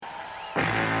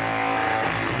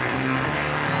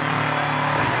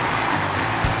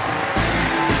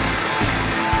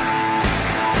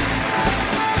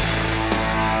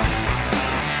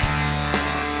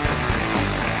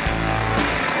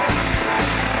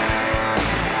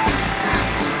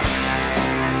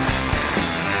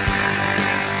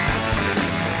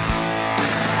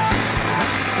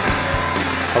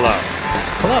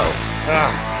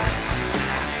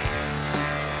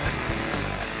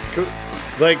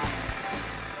Like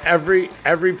every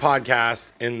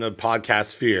podcast in the podcast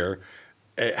sphere,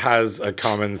 it has a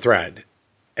common thread,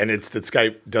 and it's that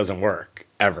Skype doesn't work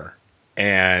ever.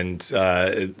 And it's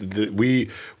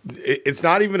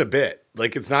not even a bit.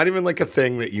 Like, it's not even like a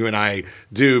thing that you and I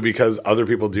do because other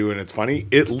people do and it's funny.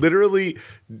 It literally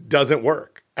doesn't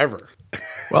work ever.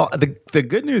 Well, the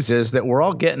good news is that we're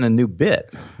all getting a new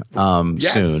bit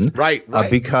soon, right?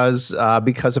 Because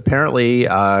apparently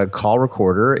Call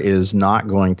Recorder is not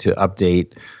going to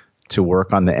update to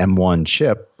work on the M1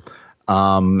 chip.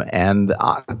 And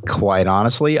quite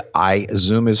honestly,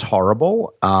 Zoom is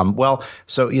horrible.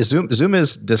 Zoom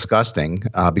is disgusting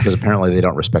because apparently they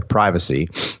don't respect privacy,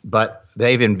 but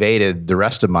they've invaded the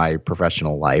rest of my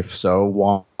professional life.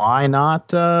 So why not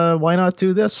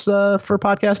do this for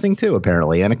podcasting too?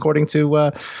 Apparently, and according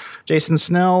to Jason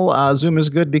Snell, Zoom is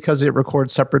good because it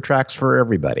records separate tracks for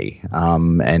everybody,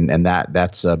 and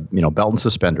that's belt and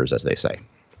suspenders, as they say.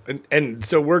 And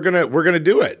so we're gonna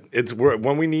do it.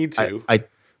 When we need to.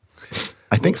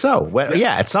 I think so. Well,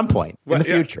 yeah, at some point in the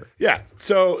future. Yeah.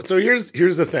 So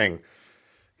here's the thing,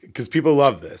 because people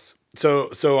love this. So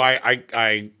I'm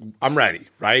ready.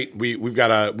 Right. We've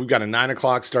got a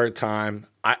 9:00 start time.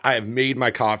 I have made my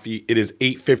coffee. It is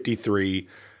 8:53.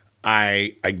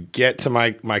 I get to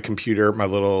my computer, my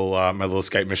little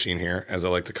Skype machine here, as I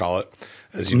like to call it.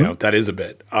 As you know, that is a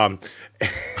bit. And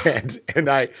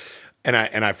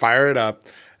I fire it up,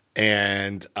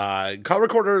 and Call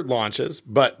Recorder launches,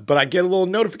 but I get a little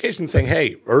notification saying,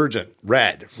 "Hey, urgent,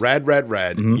 red.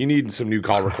 Mm-hmm. You need some new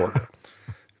Call Recorder.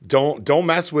 Don't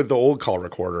mess with the old Call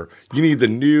Recorder. You need the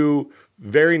new,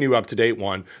 very new, up-to-date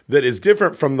one that is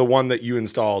different from the one that you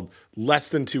installed less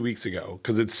than 2 weeks ago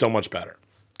because it's so much better."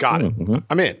 Got it. Mm-hmm.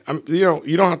 I'm in.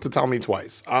 You don't have to tell me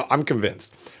twice. I'm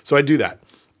convinced. So I do that.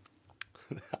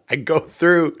 I go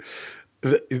through.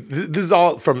 This is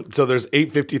all from, so there's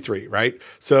 8:53, right?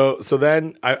 So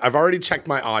then I've already checked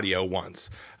my audio once.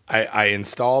 I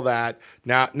install that.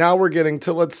 Now we're getting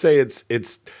to, let's say it's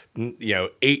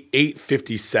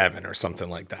 8:57 or something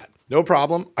like that. No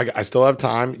problem. I still have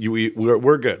time.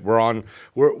 We're good.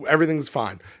 Everything's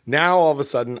fine. Now all of a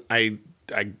sudden I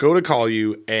go to call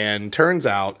you, and turns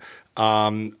out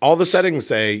all the settings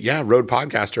say, yeah, Rode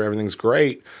Podcaster, everything's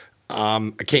great.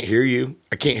 I can't hear you.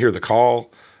 I can't hear the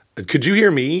call. Could you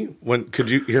hear me?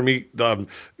 Could you hear me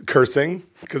cursing?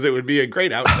 Because it would be a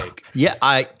great outtake. Yeah,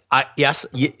 yes,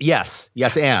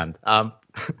 and God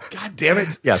damn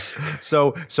it. Yes.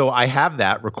 So I have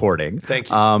that recording. Thank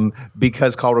you.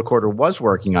 Because Call Recorder was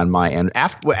working on my end.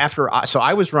 So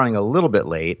I was running a little bit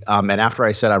late. And after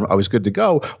I said I was good to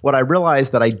go, what I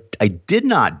realized that I did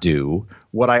not do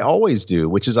what I always do,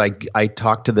 which is I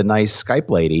talk to the nice Skype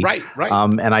lady. Right.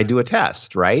 And I do a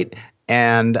test, right?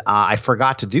 And I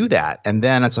forgot to do that. And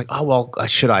then it's like, oh, well, what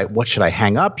should I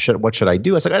hang up? What should I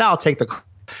do? I was like, I'll take the call.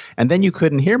 And then you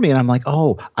couldn't hear me. And I'm like,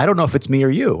 oh, I don't know if it's me or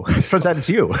you. It turns out it's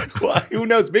you. Well, who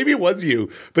knows? Maybe it was you,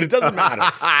 but it doesn't matter.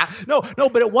 No,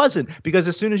 but it wasn't. Because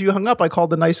as soon as you hung up, I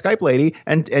called the nice Skype lady,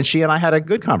 and she and I had a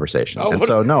good conversation.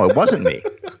 So, no, it wasn't me.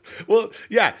 Well,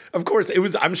 yeah, of course. It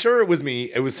was. I'm sure it was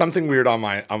me. It was something weird on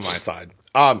my side.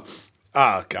 Oh,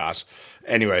 gosh.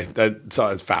 Anyway,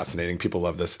 it's fascinating. People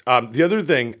love this. The other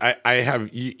thing, I have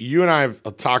you and I have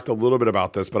talked a little bit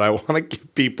about this, but I want to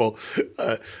give people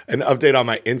an update on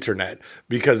my internet,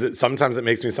 because sometimes it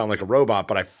makes me sound like a robot.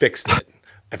 But I fixed it.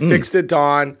 I fixed it,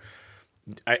 Don.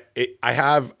 We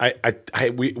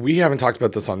haven't talked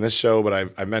about this on this show,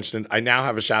 but I mentioned it. I now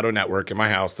have a shadow network in my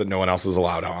house that no one else is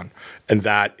allowed on, and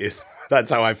that's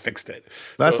how I fixed it.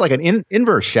 That's like an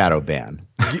inverse shadow ban.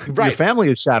 Right. Your family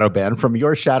is shadow banned from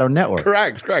your shadow network.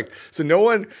 Correct. So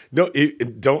don't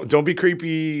be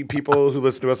creepy people who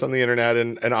listen to us on the internet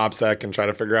and OPSEC and try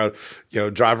to figure out,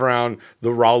 drive around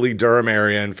the Raleigh-Durham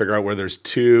area and figure out where there's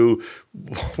two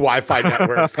Wi-Fi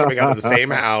networks coming out of the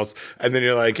same house, and then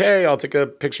you're like, hey, I'll take a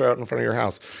picture out in front of your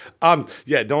house.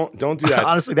 Yeah, don't do that.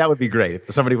 Honestly, that would be great.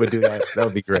 If somebody would do that, that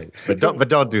would be great. But don't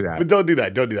do that. But don't do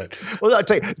that. Well, I'll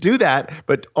tell you, do that,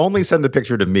 but only send the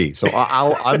picture to me. So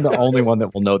I'm the only one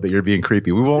that will know that you're being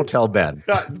creepy. We won't tell Ben.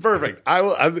 Perfect. I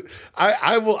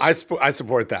will. I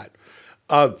support that.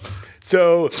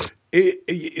 So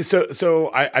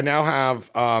I now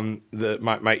have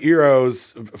my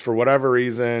Eros. For whatever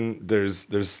reason,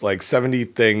 there's like 70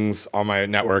 things on my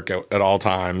network at all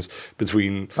times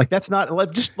between. Like, that's not.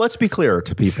 Let's be clear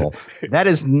to people. That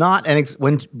is not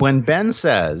when Ben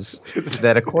says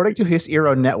that according to his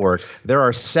Eero network there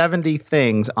are 70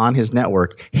 things on his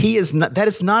network. That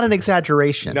is not an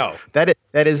exaggeration. No.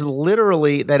 That is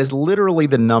literally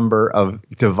the number of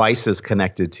devices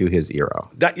connected to his Eero.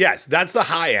 Yes, that's the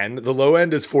high end. the low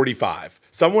end is 45,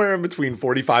 somewhere in between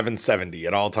 45 and 70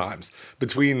 at all times,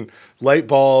 between light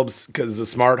bulbs, because the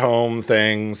smart home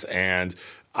things, and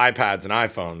iPads and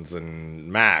iPhones and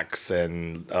Macs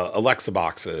and Alexa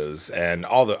boxes and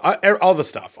all the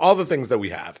stuff, all the things that we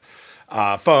have,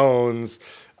 phones,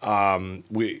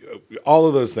 all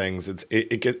of those things.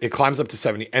 It climbs up to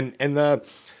 70, and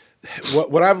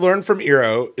what I've learned from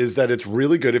Eero is that it's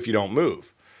really good if you don't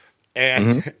move.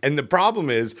 And and the problem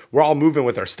is we're all moving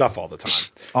with our stuff all the time.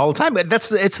 All the time. But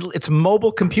it's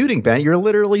mobile computing, Ben. You're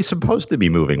literally supposed to be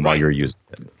moving while you're using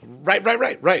it.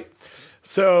 Right.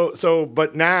 So,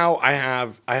 but now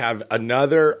I've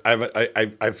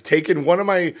taken one of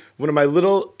my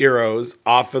little Eeros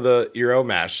off of the Eero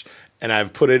mesh, and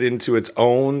I've put it into its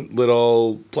own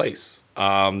little place.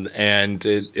 And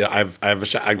I've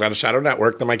got a shadow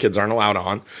network that my kids aren't allowed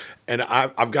on, and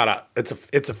I've got it's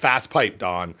a fast pipe,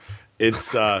 Don.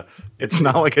 It's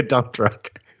not like a dump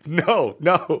truck. No,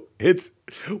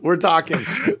 we're talking.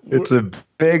 It's a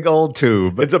big old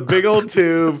tube. It's a big old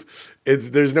tube.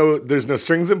 There's no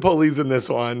strings and pulleys in this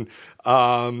one.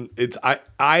 Because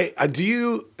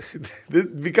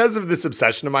of this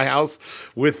obsession in my house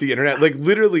with the internet, like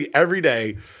literally every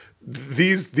day,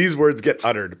 these words get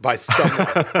uttered by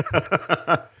someone.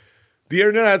 The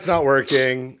internet's not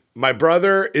working. My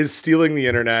brother is stealing the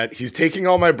internet. He's taking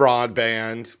all my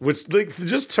broadband, which like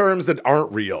just terms that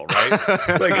aren't real, right?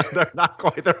 Like they're not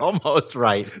quite. They're almost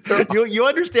right. You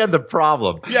understand the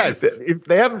problem. Yes,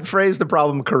 they haven't phrased the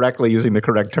problem correctly using the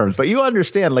correct terms, but you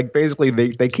understand. Like basically,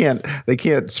 they can't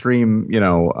stream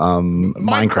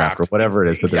Minecraft or whatever it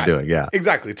is that they're doing. Yeah,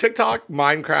 exactly. TikTok,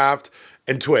 Minecraft,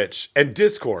 and Twitch and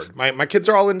Discord. My kids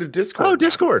are all into Discord. Oh,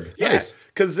 Discord. Yeah. Nice.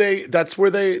 Because that's where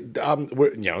it's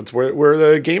where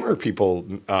the gamer people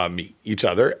meet each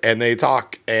other and they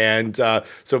talk. And so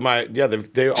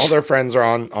all their friends are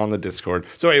on the Discord.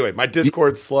 So anyway, my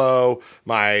Discord's slow.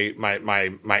 My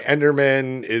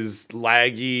Enderman is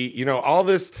laggy. You know, all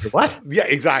this. What? Yeah,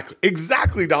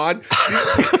 exactly, Don.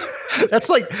 That's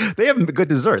like they have good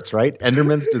desserts, right?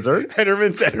 Enderman's dessert.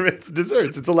 Enderman's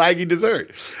desserts. It's a laggy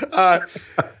dessert.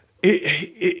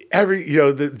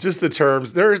 Just the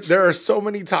terms. There are so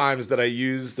many times that I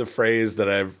use the phrase that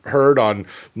I've heard on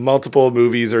multiple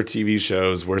movies or TV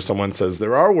shows where someone says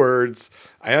there are words.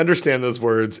 I understand those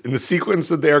words in the sequence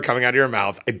that they are coming out of your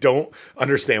mouth. I don't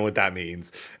understand what that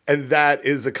means. And that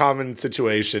is a common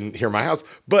situation here in my house.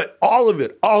 But all of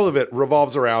it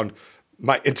revolves around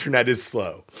my internet is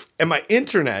slow. And my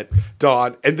internet,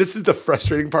 Dawn, and this is the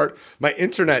frustrating part, my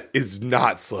internet is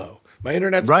not slow. My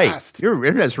internet's fast. Your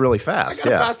internet's really fast. I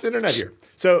got a fast internet here.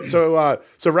 So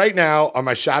right now on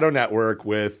my shadow network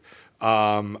with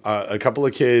a couple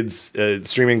of kids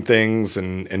streaming things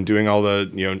and doing all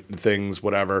the things,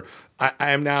 whatever, I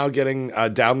am now getting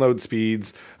download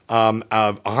speeds of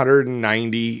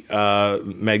 190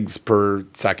 megs per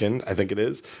second, I think it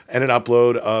is, and an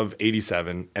upload of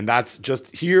 87, and that's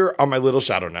just here on my little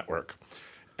shadow network.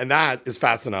 And that is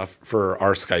fast enough for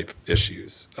our Skype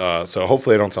issues. So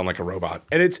hopefully I don't sound like a robot.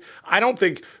 And I don't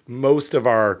think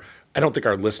our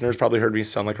listeners probably heard me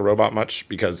sound like a robot much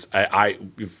because I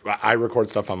record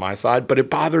stuff on my side, but it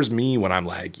bothers me when I'm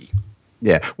laggy.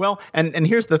 Yeah. Well, and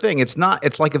here's the thing. It's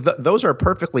like those are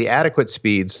perfectly adequate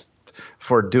speeds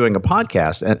for doing a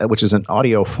podcast, which is an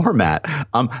audio format.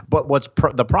 But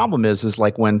the problem is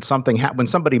like when when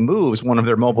somebody moves one of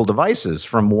their mobile devices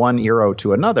from one Eero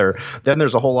to another, then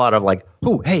there's a whole lot of like,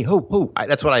 who, hey, who.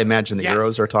 That's what I imagine the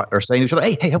Eeros are saying to each other.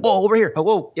 Hey, whoa, over here,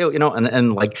 whoa,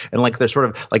 and like they're sort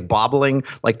of like bobbling,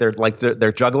 like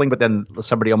they're juggling, but then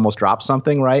somebody almost drops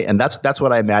something, right? And that's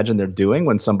what I imagine they're doing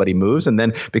when somebody moves, and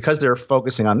then because they're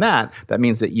focusing on that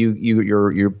means that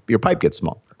your pipe gets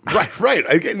small. Right.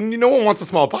 No one wants a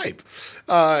small pipe,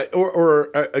 or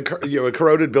a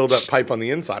corroded buildup pipe on the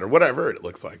inside, or whatever it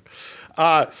looks like.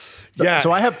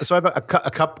 So I have a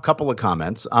couple of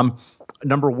comments.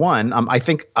 Number one, I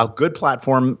think a good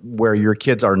platform where your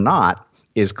kids are not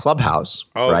is Clubhouse.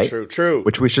 Oh, right? True.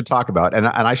 Which we should talk about. And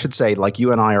I should say, like,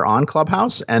 you and I are on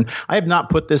Clubhouse, and I have not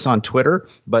put this on Twitter,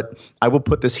 but I will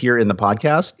put this here in the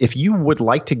podcast. If you would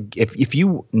like to, if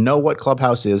you know what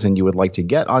Clubhouse is and you would like to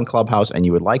get on Clubhouse and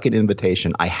you would like an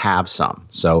invitation, I have some.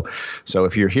 So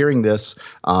if you're hearing this,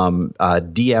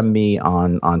 DM me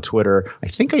on Twitter. I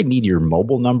think I need your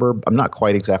mobile number. I'm not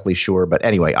quite exactly sure, but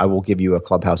anyway, I will give you a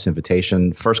Clubhouse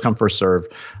invitation. First come, first serve.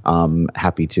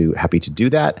 Happy to do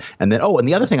that. And then, and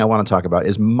the other thing I want to talk about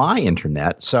is my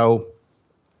internet. So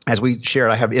as we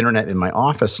shared, I have internet in my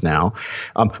office now,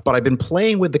 but I've been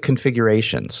playing with the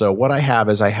configuration. So what I have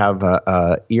is I have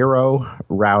a Eero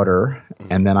router,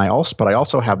 and then I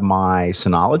also have my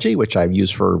Synology, which I've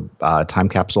used for time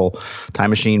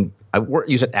machine.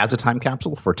 Use it as a time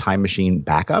capsule for time machine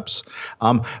backups.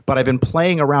 But I've been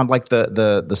playing around, like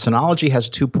the Synology has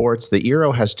 2 ports, the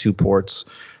Eero has 2 ports.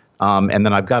 And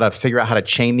then I've got to figure out how to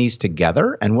chain these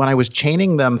together. And when I was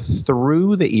chaining them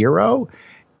through the Eero,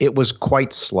 it was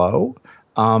quite slow.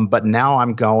 But now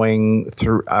I'm going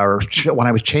through, when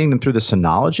I was chaining them through the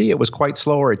Synology, it was quite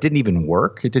slower. It didn't even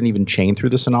work. It didn't even chain through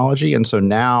the Synology. And so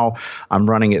now I'm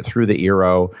running it through the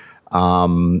Eero,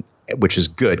 which is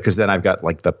good, because then I've got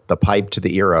like the pipe to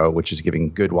the Eero, which is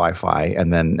giving good Wi-Fi,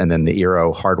 and then the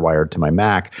Eero hardwired to my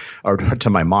Mac, or to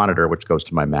my monitor, which goes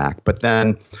to my Mac. But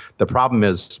then the problem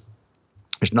is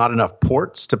there's not enough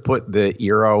ports to put the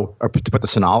Eero, or to put the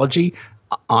Synology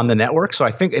on the network. So I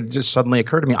think it just suddenly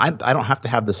occurred to me, I don't have to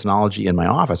have the Synology in my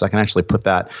office. I can actually put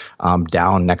that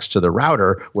down next to the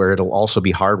router, where it'll also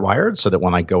be hardwired, so that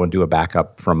when I go and do a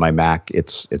backup from my Mac,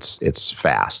 it's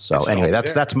fast. So anyway,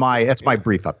 that's my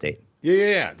brief update.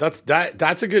 Yeah. That's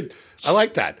a good. I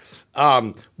like that.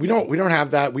 We don't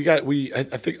have that.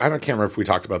 I think I can't remember if we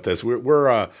talked about this. We're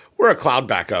a cloud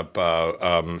backup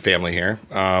family here.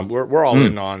 We're all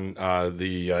in on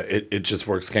the It Just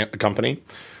Works company.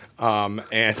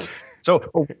 And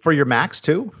so for your Macs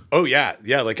too? Oh yeah.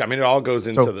 Like, I mean, it all goes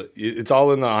into it's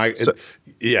all in the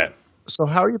yeah. So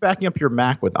how are you backing up your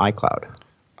Mac with iCloud?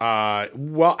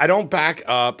 Well, I don't back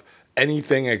up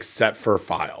anything except for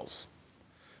files.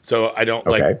 So I don't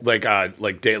I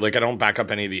don't back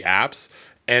up any of the apps,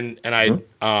 and I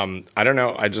don't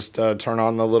know. I just turn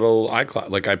on the little iCloud.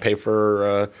 Like, I pay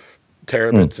for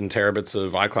terabits and terabits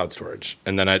of iCloud storage,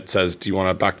 and then it says, "Do you want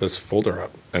to back this folder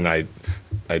up?" And I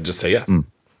just say yes.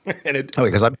 And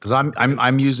because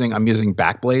I'm using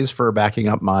Backblaze for backing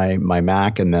up my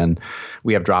Mac, and then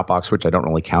we have Dropbox, which I don't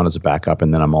really count as a backup,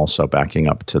 and then I'm also backing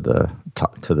up to the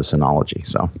Synology.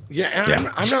 So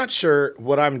I'm not sure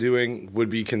what I'm doing would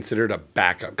be considered a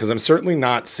backup, because I'm certainly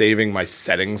not saving my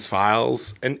settings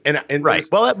files. And right.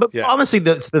 Well, but honestly,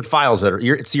 the files that are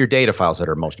it's your data files that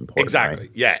are most important. Exactly.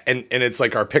 Right? Yeah, and it's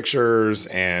like our pictures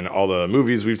and all the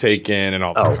movies we've taken and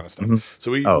all that kind of stuff. Mm-hmm. So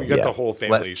we got the whole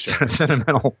family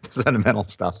sentimental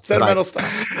stuff. Sentimental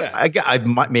stuff. Yeah.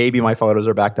 Maybe my photos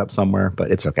are backed up somewhere,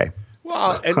 but it's okay.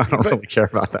 Well, I don't really care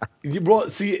about that. Well,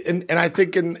 see, and I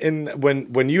think in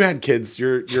when you had kids,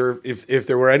 if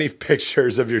there were any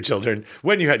pictures of your children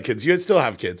when you had kids, you still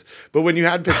have kids, but when you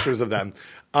had pictures of them,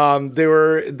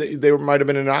 they might have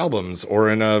been in albums or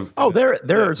in a. Oh,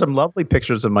 there are some lovely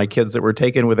pictures of my kids that were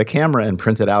taken with a camera and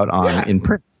printed out in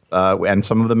print. And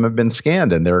some of them have been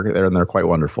scanned, and they're quite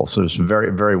wonderful. So there's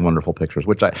very, very wonderful pictures,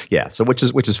 which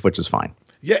is fine.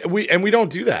 Yeah, we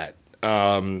don't do that.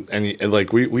 And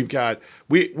like we got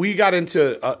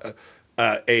into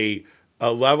a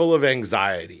level of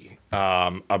anxiety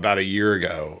about a year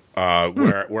ago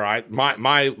where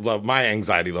my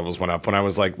anxiety levels went up when I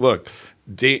was like, look,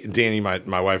 Danny,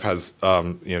 my wife has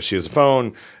she has a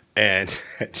phone. And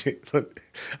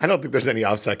I don't think there's any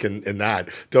offset in that.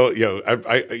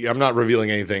 I'm not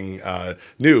revealing anything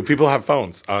new. People have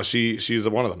phones. She's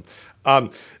one of them.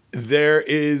 There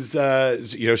is,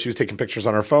 she was taking pictures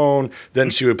on her phone. Then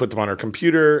she would put them on her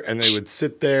computer, and they would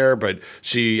sit there. But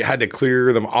she had to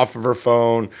clear them off of her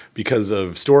phone because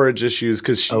of storage issues.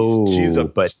 Because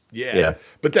But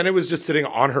then it was just sitting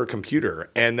on her computer,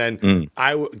 and then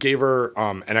I gave her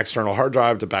an external hard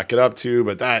drive to back it up to.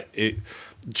 But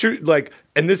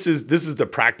and this is the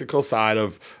practical side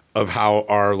of how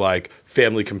our like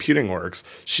family computing works.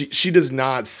 She does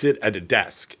not sit at a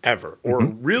desk ever, or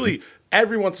really.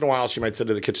 Every once in a while, she might sit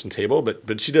at the kitchen table,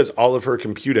 but she does all of her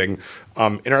computing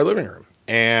in our living room.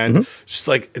 And she's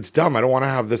like, it's dumb. I don't want to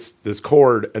have this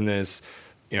cord and this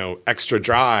extra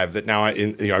drive that now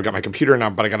I've got my computer now,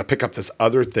 but I got to pick up this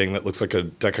other thing that looks like a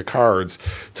deck of cards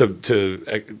to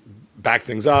back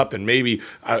things up. And maybe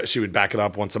she would back it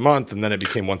up once a month, and then it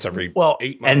became once every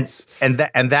 8 months. And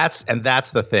that's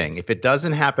the thing. If it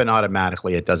doesn't happen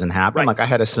automatically, it doesn't happen. Right. Like, I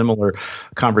had a similar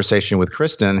conversation with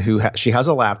Kristen, who she has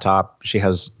a laptop, she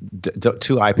has 2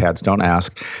 iPads, don't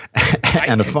ask,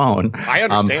 and a phone. I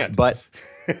understand, but.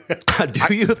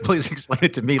 Do you please explain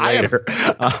it to me later?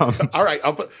 All right,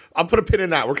 I'll put a pin in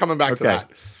that. We're coming back to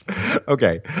that.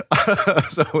 Okay.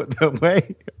 So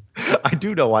I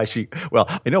do know why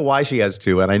I know why she has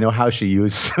two, and I know how she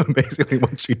uses them. Basically,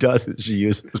 what she does is she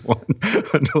uses one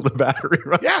until the battery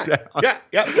runs down.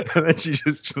 Yeah. And then she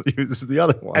just uses the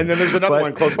other one. And then there's another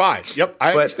one close by. Yep,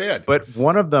 I understand. But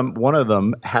one of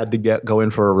them had to go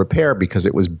in for a repair because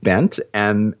it was bent,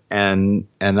 and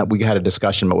we had a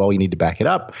discussion about, well, you need to back it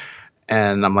up.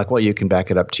 And I'm like, well, you can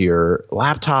back it up to your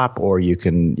laptop, or you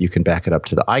can back it up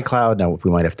to the iCloud. Now,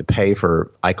 we might have to pay for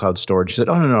iCloud storage. She said,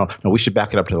 oh, no, we should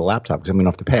back it up to the laptop because I'm going to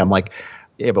have to pay. I'm like,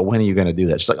 yeah, but when are you going to do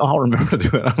that? She's like, oh, I'll remember to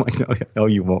do it. I'm like, no,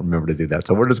 you won't remember to do that.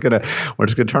 So we're just gonna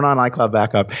turn on iCloud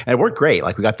backup, and it worked great.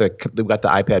 Like we got the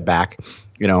iPad back,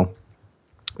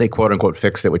 They quote unquote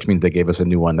fixed it, which means they gave us a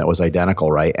new one that was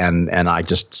identical, right? And I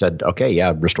just said, okay,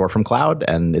 yeah, restore from cloud,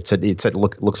 and it said,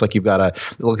 looks like you've got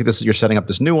look at this. You're setting up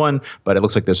this new one, but it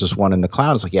looks like there's this one in the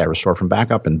cloud. It's like, yeah, restore from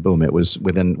backup, and boom, it was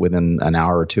within an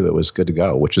hour or two, it was good to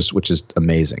go, which is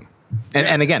amazing.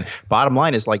 And again, bottom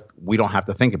line is like we don't have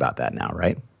to think about that now,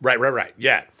 right? Right.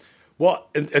 Yeah. Well,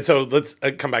 and so let's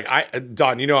come back.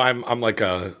 Don, I'm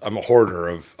a hoarder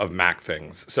of Mac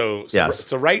things.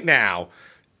 So right now,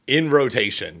 in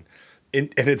rotation,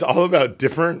 and it's all about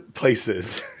different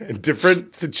places and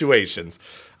different situations.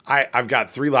 I've got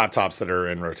 3 laptops that are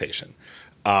in rotation.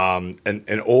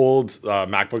 An old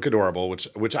MacBook Adorable,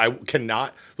 which I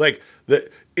cannot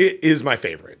it is my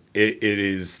favorite. It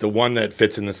is the one that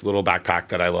fits in this little backpack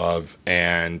that I love,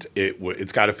 and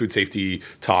it's got a food safety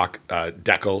talk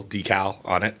decal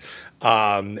on it,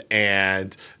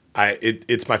 and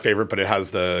it's my favorite, but it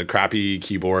has the crappy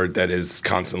keyboard that is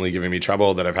constantly giving me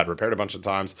trouble that I've had repaired a bunch of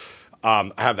times. I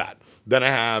have that. Then I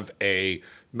have a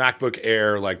MacBook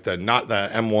Air, not the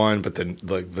M1, but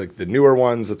the newer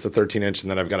ones. That's a 13-inch,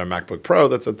 and then I've got a MacBook Pro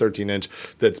that's a 13-inch.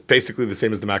 That's basically the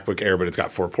same as the MacBook Air, but it's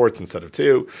got 4 ports instead of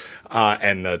 2,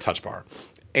 and the Touch Bar.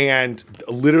 And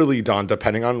literally, Don,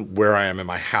 depending on where I am in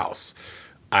my house,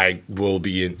 I will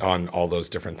be on all those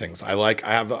different things. I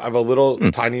have a little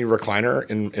tiny recliner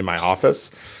in my office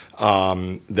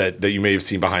that you may have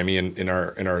seen behind me in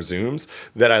our Zooms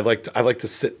that I like to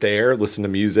sit there, listen to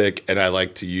music, and I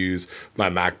like to use my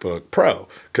MacBook Pro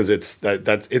because if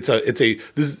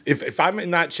I'm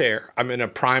in that chair, I'm in a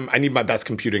prime. I need my best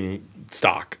computing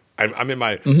stock. I'm in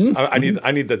my I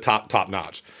need the top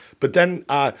notch. But then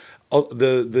the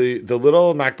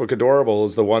little MacBook Adorable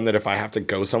is the one that if I have to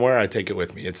go somewhere, I take it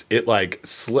with me.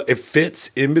 It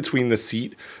fits in between the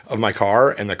seat of my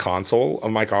car and the console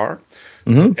of my car.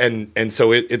 Mm-hmm. And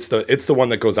so it's the one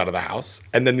that goes out of the house.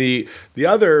 And then the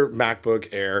other MacBook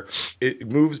Air, it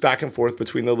moves back and forth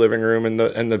between the living room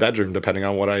and the bedroom depending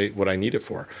on what I need it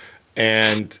for.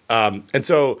 And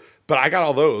so but I got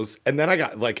all those, and then I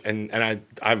got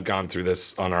I've gone through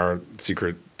this on our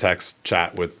secret text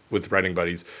chat with writing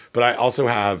buddies, but I also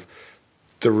have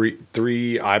three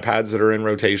iPads that are in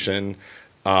rotation,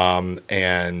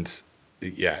 and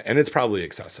it's probably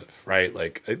excessive, right?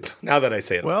 Now that I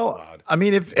say it out loud. I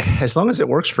mean, as long as it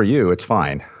works for you, it's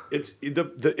fine.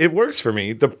 It works for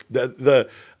me.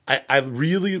 I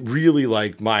really, really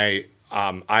like my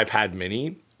iPad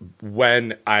Mini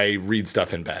when I read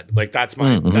stuff in bed. That's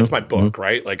my book,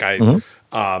 right?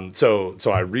 So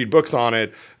I read books on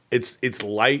it. It's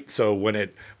light, so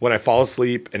when I fall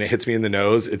asleep and it hits me in the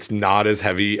nose, it's not as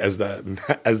heavy as the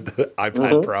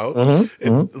iPad Pro.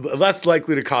 It's less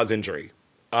likely to cause injury.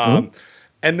 And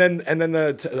then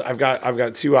I've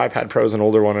got 2 iPad Pros, an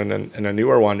older one and a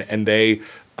newer one, and they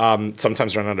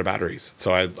sometimes run out of batteries.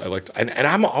 So I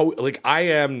I'm always, I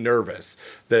am nervous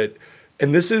that.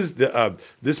 And this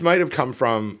might have come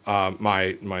from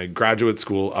my graduate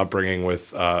school upbringing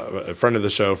with a friend of the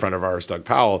show, friend of ours, Doug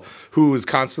Powell, who was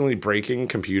constantly breaking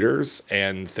computers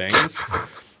and things.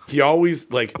 He always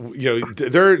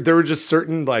there were just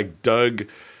certain Doug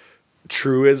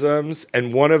truisms,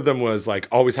 and one of them was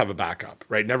always have a backup,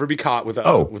 right? Never be caught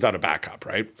without a backup,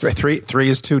 right? Three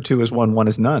is 2, 2 is 1, 1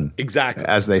 is none. Exactly,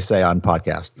 as they say on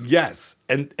podcasts. Yes,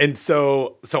 and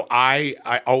so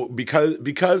I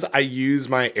because I use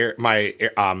my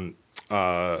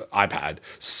iPad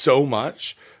so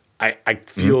much, I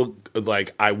feel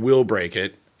like I will break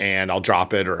it. And I'll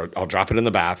drop it, or I'll drop it in the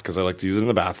bath because I like to use it in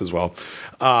the bath as well.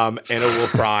 And it will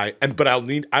fry. But I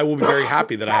will be very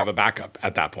happy that I have a backup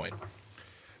at that point.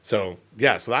 So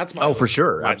yeah, so that's my for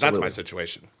sure. That's my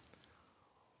situation.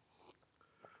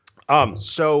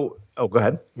 So go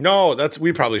ahead. No,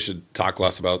 we probably should talk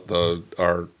less about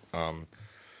our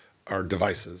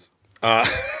devices.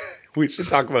 We should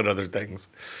talk about other things.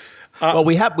 Well,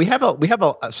 we have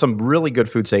some really good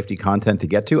food safety content to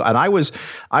get to, and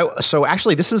so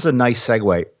actually this is a nice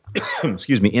segue,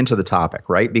 excuse me, into the topic,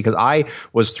 right? Because I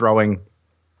was throwing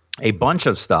a bunch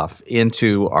of stuff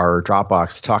into our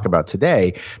Dropbox to talk about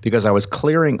today because I was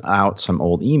clearing out some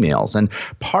old emails. And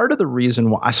part of the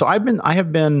reason why, so I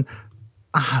have been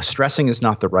stressing is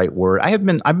not the right word. I've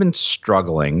been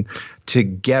struggling to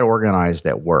get organized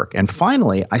at work. And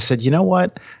finally I said, you know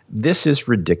what? This is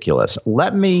ridiculous.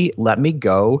 Let me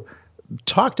go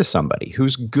talk to somebody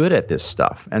who's good at this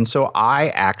stuff. And so I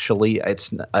actually,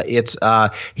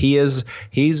 he's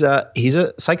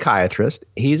a psychiatrist,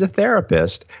 he's a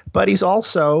therapist, but he's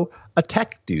also a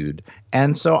tech dude.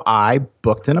 And so I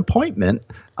booked an appointment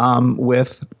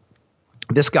with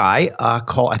this guy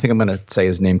called, I think I'm going to say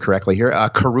his name correctly here,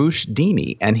 Karush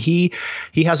Dini. And he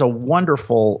has a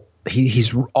wonderful,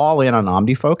 he's all in on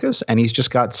OmniFocus, and he's just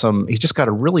got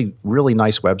a really, really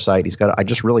nice website. I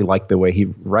just really like the way he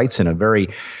writes in a very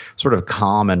sort of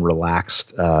calm and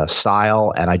relaxed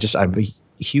style. And I have a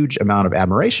huge amount of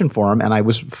admiration for him. And I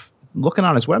was looking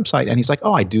on his website, and he's like,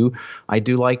 "Oh, I do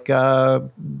like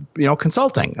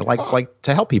consulting, like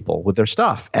to help people with their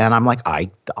stuff." And I'm like, I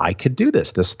could do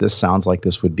this. This sounds like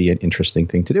this would be an interesting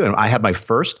thing to do. And I had my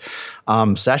first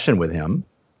session with him.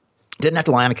 Didn't have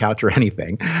to lie on a couch or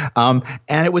anything, and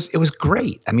it was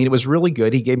great. I mean, it was really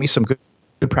good. He gave me some good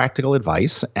practical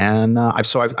advice, and I've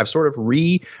sort of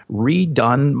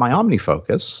redone my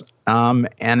OmniFocus, and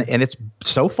it's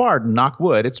so far, knock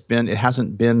wood, it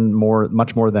hasn't been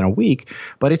much more than a week,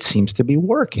 but it seems to be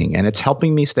working, and it's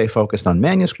helping me stay focused on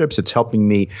manuscripts. It's helping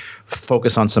me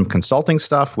focus on some consulting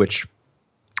stuff, which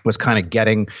was kind of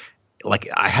getting. Like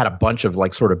I had a bunch of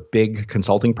like sort of big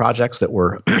consulting projects that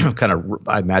were kind of,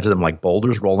 I imagine them like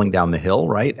boulders rolling down the hill,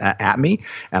 right, at me.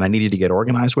 And I needed to get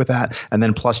organized with that. And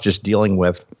then plus just dealing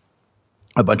with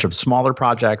a bunch of smaller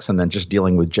projects, and then just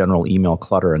dealing with general email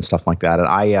clutter and stuff like that. And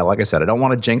like I said, I don't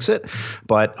want to jinx it,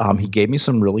 but he gave me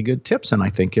some really good tips, and I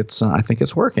think it's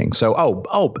working. So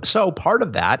so part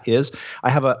of that is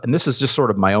and this is just sort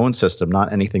of my own system,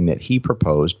 not anything that he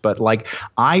proposed, but like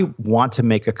I want to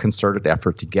make a concerted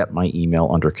effort to get my email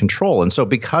under control. And so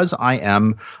because I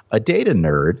am a data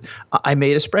nerd, I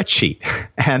made a spreadsheet,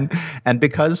 and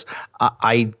because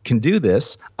I can do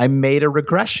this, I made a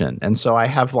regression, and so I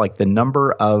have like the number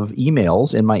of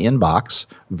emails in my inbox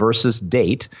versus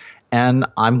date, and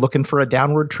I'm looking for a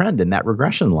downward trend in that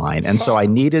regression line. And so I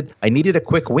needed a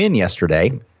quick win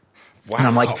yesterday. Wow. And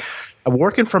I'm like, I'm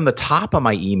working from the top of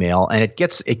my email, and it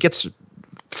gets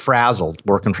frazzled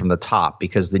working from the top,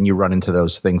 because then you run into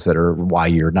those things that are why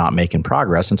you're not making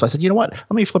progress. And so I said, you know what,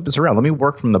 let me flip this around. Let me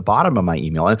work from the bottom of my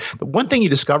email. And the one thing you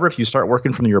discover if you start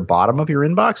working from your bottom of your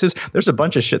inbox is there's a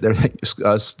bunch of shit there,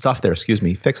 stuff there, excuse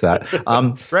me, fix that.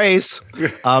 Grace,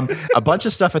 a bunch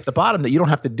of stuff at the bottom that you don't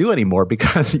have to do anymore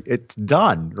because it's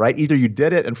done, right? Either you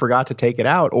did it and forgot to take it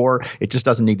out, or it just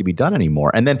doesn't need to be done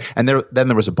anymore. And then there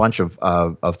was a bunch of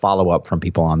follow-up from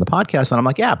people on the podcast, and I'm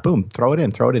like, yeah, boom, throw it in,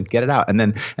 get it out.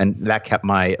 And that kept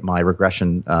my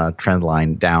regression trend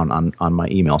line down on my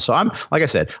email. So like I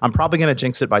said, I'm probably going to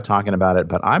jinx it by talking about it,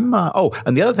 but and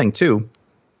the other thing too,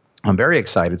 I'm very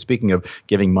excited. Speaking of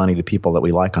giving money to people that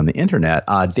we like on the internet,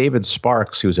 David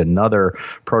Sparks, who's another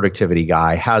productivity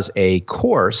guy, has a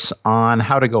course on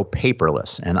how to go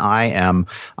paperless. And I'm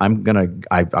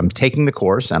taking the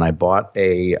course, and I bought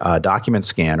a document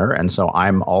scanner, and so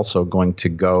I'm also going to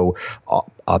go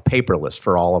paperless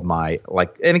for all of my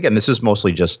and again, this is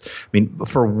mostly just, I mean,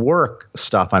 for work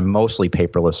stuff, I'm mostly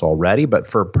paperless already, but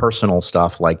for personal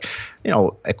stuff like,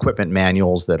 equipment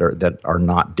manuals that are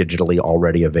not digitally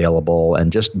already available,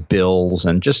 and just bills,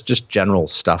 and just general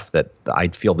stuff that I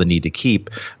feel the need to keep,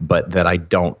 but that I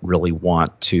don't really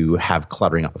want to have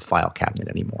cluttering up a file cabinet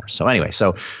anymore. So anyway,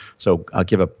 so I'll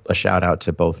give a shout out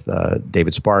to both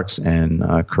David Sparks and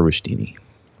Karush Dini.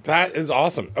 That is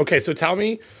awesome. Okay, so tell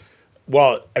me.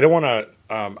 Well, I don't want to.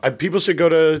 People should go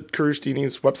to Karush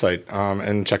Dini's website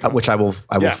and check out. Which I will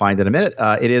find in a minute.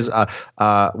 It is it's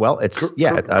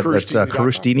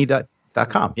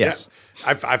karushdini.com. Yes,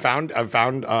 yeah. I found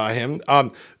him.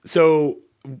 So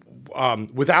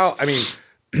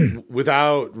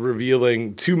without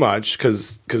revealing too much,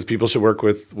 because people should work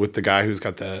with the guy who's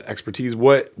got the expertise.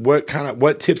 What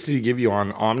tips did he give you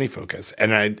on OmniFocus?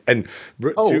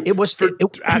 It was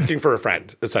asking for a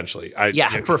friend, essentially.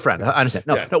 For a friend. I understand.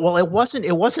 No, well, it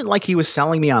wasn't like he was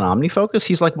selling me on OmniFocus.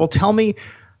 He's like, well, tell me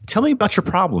about your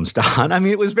problems, Don. I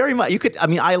mean, it was very much,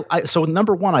 so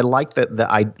number one, I like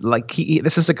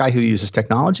this is a guy who uses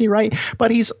technology, right?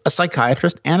 But he's a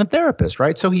psychiatrist and a therapist,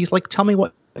 right? So he's like, tell me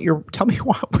what tell me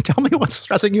what's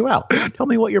stressing you out. Tell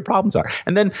me what your problems are,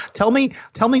 and then tell me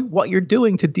what you're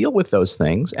doing to deal with those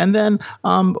things, and then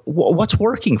what's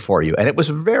working for you. And it was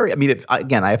very. I mean,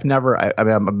 again,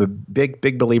 I'm a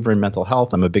big believer in mental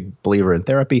health. I'm a big believer in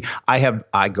therapy.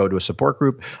 I go to a support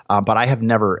group, but I have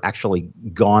never actually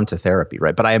gone to therapy,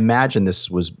 right? But I imagine this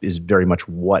is very much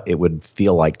what it would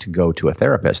feel like to go to a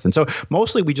therapist. And so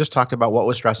mostly we just talked about what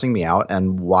was stressing me out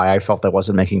and why I felt I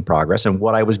wasn't making progress and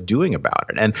what I was doing about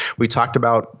it. And we talked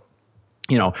about,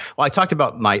 I talked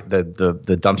about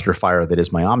the dumpster fire that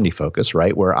is my OmniFocus,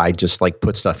 right? Where I just like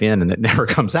put stuff in and it never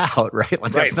comes out, right?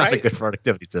 Like that's not a good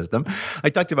productivity system. I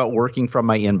talked about working from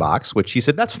my inbox, which he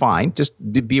said, that's fine. Just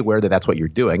be aware that that's what you're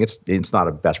doing. It's not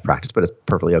a best practice, but it's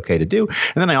perfectly okay to do.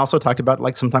 And then I also talked about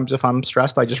like sometimes if I'm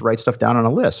stressed, I just write stuff down on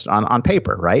a list on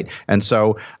paper, right? And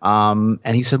so,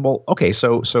 and he said, well, okay,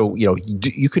 so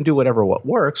you can do what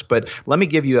works, but let me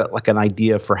give you an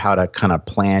idea for how to kind of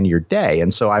plan your day.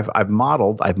 And so I've modeled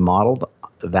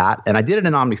that, and I did it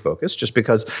in OmniFocus just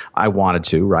because I wanted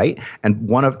to, right?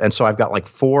 And so I've got like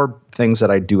 4 things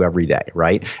that I do every day,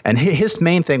 right? And his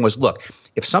main thing was, look,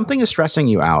 if something is stressing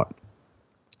you out,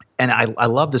 and I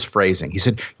love this phrasing. He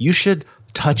said, you should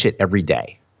touch it every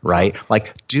day, right?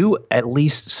 Like do at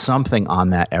least something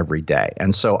on that every day.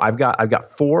 And so I've got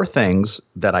 4 things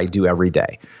that I do every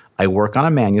day. I work on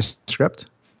a manuscript.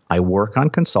 I work on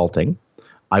consulting.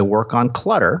 I work on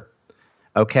clutter.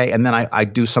 Okay. And then I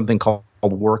do something called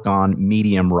work on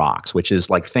medium rocks, which is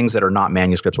like things that are not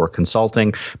manuscripts or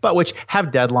consulting, but which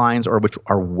have deadlines or which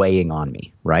are weighing on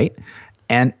me. Right.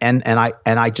 And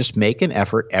I just make an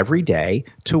effort every day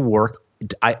to work.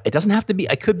 It doesn't have to be,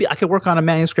 I could work on a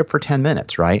manuscript for 10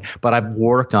 minutes. Right. But I've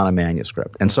worked on a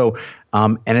manuscript. And so,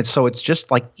 it's just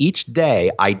like each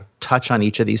day I touch on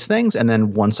each of these things. And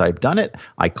then once I've done it,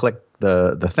 I click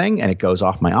the thing and it goes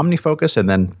off my OmniFocus, and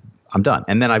then I'm done.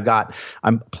 And then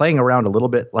I'm playing around a little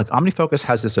bit. Like OmniFocus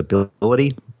has this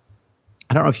ability.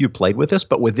 I don't know if you played with this,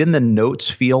 but within the notes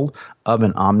field of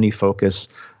an OmniFocus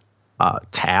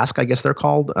task, I guess they're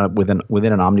called, within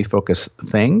an OmniFocus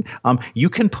thing, you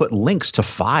can put links to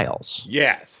files.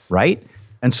 Yes. Right?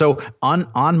 And so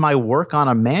on my work on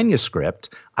a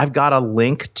manuscript, I've got a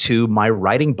link to my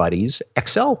Writing Buddies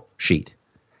Excel sheet.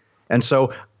 And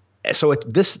so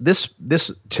this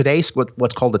today's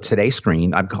what's called a Today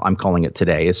screen. I'm calling it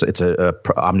Today. It's a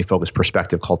OmniFocus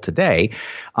perspective called Today.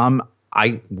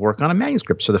 I work on a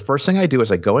manuscript. So the first thing I do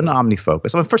is I go into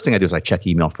OmniFocus. The first thing I do is I check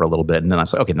email for a little bit, and then I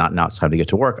say, okay, now it's time to get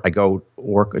to work. I go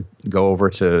over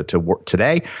to work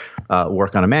Today,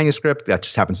 work on a manuscript. That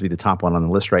just happens to be the top one on the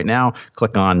list right now.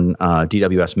 Click on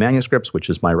DWS Manuscripts, which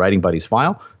is my Writing Buddies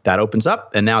file. That opens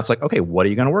up, and now it's like, okay, what are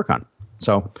you going to work on?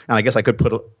 So, and I guess I could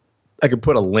put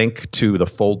a link to the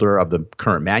folder of the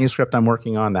current manuscript I'm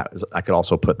working on. I could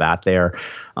also put that there.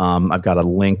 I've got a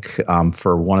link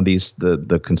for one of these,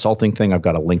 the consulting thing. I've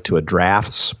got a link to a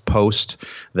drafts post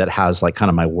that has like kind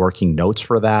of my working notes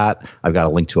for that. I've got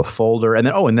a link to a folder, and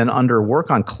then under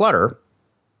work on clutter,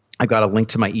 I've got a link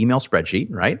to my email spreadsheet,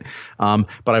 right?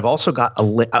 But I've also got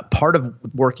a part of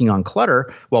working on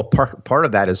clutter. Well, part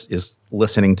of that is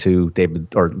listening to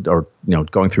David or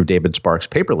going through David Sparks'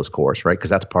 paperless course, right?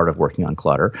 Because that's part of working on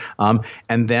clutter.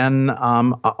 And then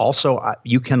also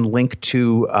you can link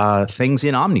to things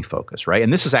in OmniFocus, right?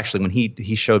 And this is actually when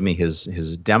he showed me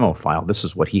his demo file. This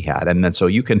is what he had, and then so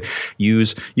you can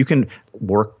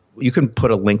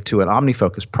put a link to an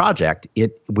OmniFocus project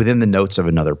within the notes of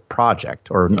another project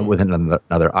or within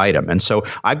another item. And so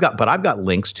I've got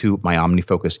links to my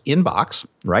OmniFocus inbox,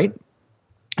 right?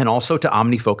 And also to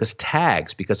OmniFocus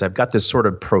tags, because I've got this sort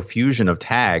of profusion of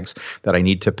tags that I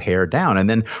need to pare down. And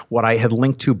then what I had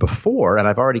linked to before, and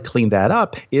I've already cleaned that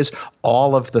up, is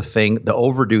all of the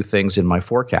overdue things in my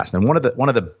forecast. And one of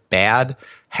the bad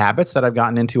habits that I've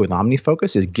gotten into with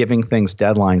OmniFocus is giving things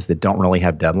deadlines that don't really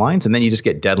have deadlines, and then you just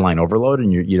get deadline overload,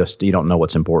 and you don't know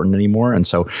what's important anymore. And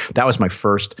so that was my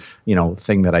first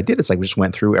thing that I did. It's like we just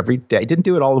went through every day. I didn't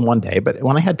do it all in one day, but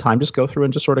when I had time, just go through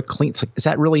and just sort of clean. It's like, does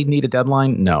that really need a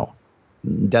deadline? No.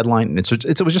 Deadline. It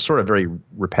was just sort of very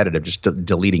repetitive, just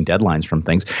deleting deadlines from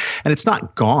things, and it's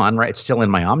not gone, right? It's still in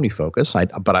my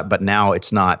OmniFocus, but now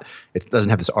it's not. It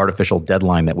doesn't have this artificial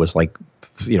deadline that was like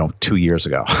 2 years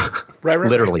ago, right?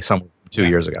 Literally, some 2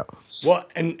 years ago. Well,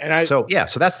 and I so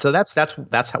that's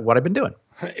what I've been doing.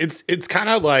 It's kind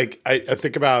of like I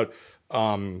think about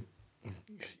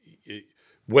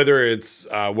whether it's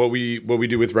what we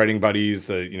do with Writing Buddies,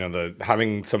 the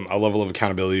having a level of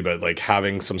accountability, but like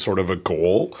having some sort of a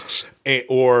goal,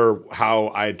 or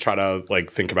how I try to like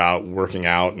think about working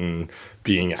out and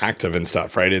being active and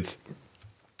stuff. Right?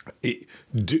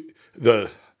 The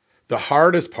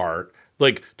hardest part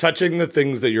like touching the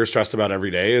things that you're stressed about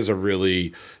every day is a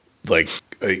really like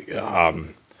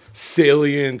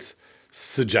salient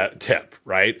tip,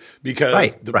 right?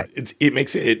 Because it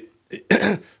makes it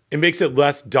it makes it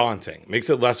less daunting, makes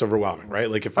it less overwhelming, right?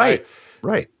 Like if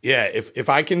if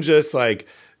I can just like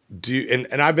do,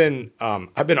 and I've been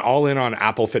all in on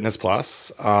Apple Fitness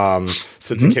Plus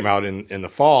since it came out in the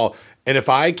fall, and if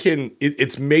I can,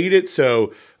 it's made it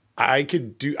so I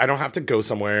don't have to go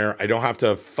somewhere. I don't have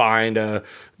to find a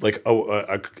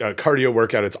cardio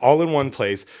workout. It's all in one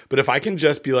place. But if I can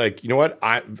just be like, you know what,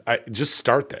 I just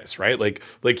start this, right? Like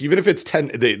even if it's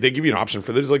 10, they give you an option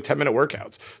for there's like 10-minute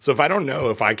workouts. So if I don't know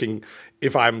if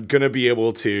I'm going to be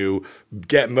able to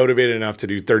get motivated enough to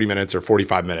do 30 minutes or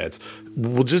 45 minutes,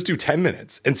 we'll just do 10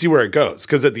 minutes and see where it goes.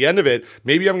 Because at the end of it,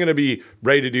 maybe I'm going to be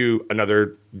ready to do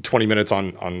another 20 minutes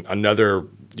on another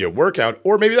workout,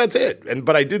 or maybe that's it.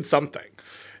 But I did something.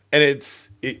 And it's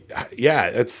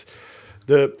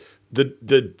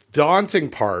the daunting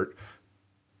part,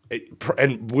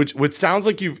 and which sounds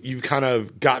like you've kind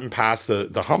of gotten past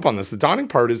the hump on this. The daunting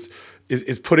part is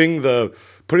putting the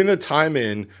time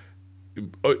in,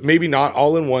 maybe not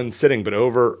all in one sitting, but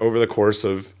over the course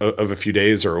of a few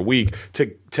days or a week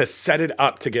to set it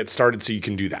up to get started so you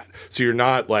can do that. So you're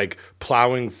not like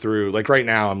plowing through, like right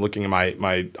now I'm looking at my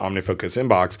OmniFocus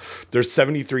inbox. There's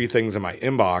 73 things in my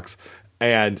inbox,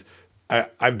 and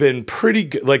I've been pretty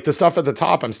good. Like the stuff at the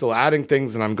top, I'm still adding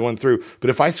things and I'm going through. But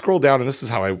if I scroll down, and this is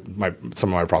how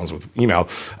some of my problems with email,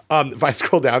 if I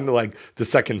scroll down to like the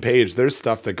second page, there's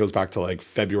stuff that goes back to like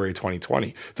February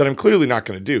 2020 that I'm clearly not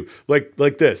going to do.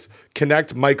 Like this,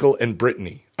 connect Michael and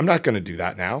Brittany. I'm not going to do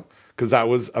that now because that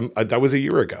was a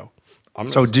year ago. You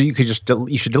should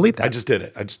delete that. I just did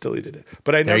it. I just deleted it.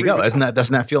 But there you go.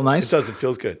 Doesn't that feel nice? It does. It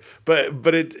feels good.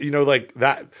 But it like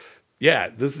that. Yeah,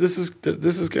 this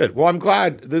is good. Well, I'm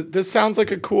glad. This sounds like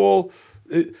a cool.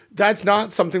 That's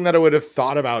not something that I would have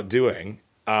thought about doing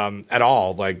at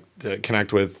all. Like to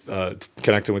connecting with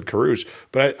Karush.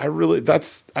 But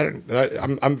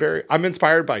I'm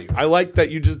inspired by you. I like that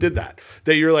you just did that.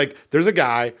 That you're like, there's a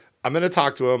guy. I'm going to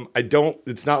talk to him.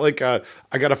 It's not like I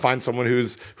got to find someone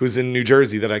who's in New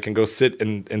Jersey that I can go sit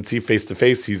and see face to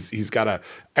face. He's got a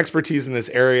expertise in this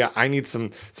area. I need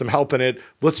some help in it.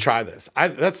 Let's try this.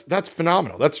 That's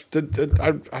phenomenal. I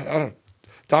don't,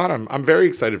 Don, I'm very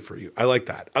excited for you. I like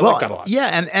that. I like that a lot.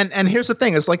 Yeah. And here's the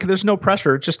thing. It's like, there's no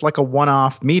pressure. It's just like a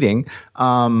one-off meeting.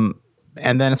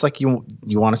 And then it's like you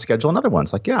want to schedule another one.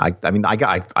 It's like, yeah, I mean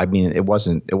it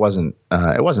wasn't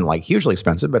like hugely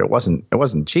expensive, but it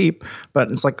wasn't cheap. But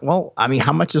it's like, well, I mean,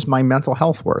 how much is my mental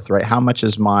health worth, right? How much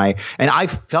is and I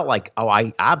felt like,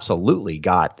 I absolutely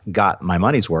got my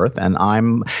money's worth. And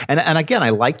again, I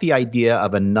like the idea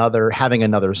of having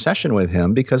another session with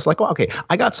him because like, well, okay,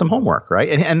 I got some homework, right?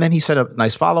 And then he sent a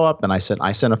nice follow up, and I sent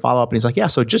a follow up, and he's like, yeah,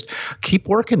 so just keep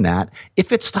working that.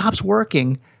 If it stops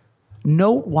working,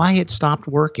 note why it stopped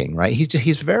working, right?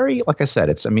 He's very, like I said,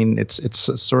 it's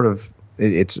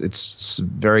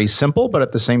very simple, but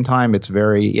at the same time, it's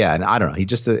very, and I don't know.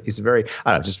 He's very,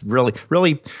 I don't know, just really,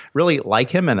 really, really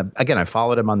like him. And again, I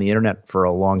followed him on the internet for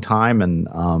a long time, and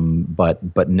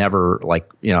but never like,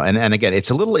 and again,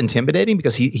 it's a little intimidating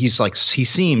because he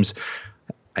seems.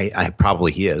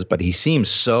 He is, but he seems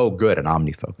so good at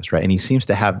OmniFocus, right? And he seems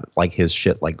to have like his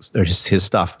shit, like his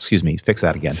stuff. Excuse me, fix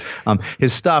that again.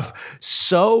 His stuff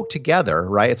so together,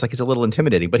 right? It's like it's a little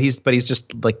intimidating, but he's just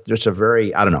like just a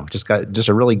very, I don't know, just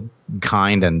a really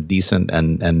kind and decent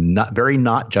and not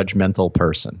judgmental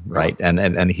person, right?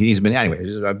 And he's been anyway.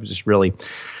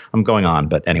 I'm going on,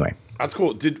 but anyway. That's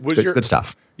cool. Good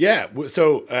stuff. Yeah.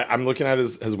 So I'm looking at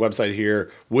his website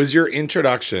here. Was your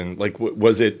introduction like?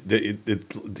 Was it he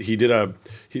did a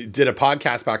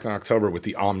podcast back in October with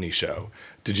the Omni Show?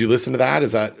 Did you listen to that?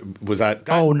 Was that?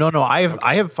 Oh no.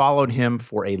 I have followed him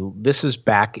for this is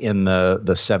back in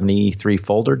the 73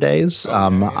 folder days.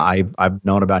 Okay. I've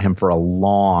known about him for a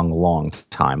long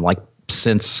time. Like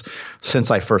since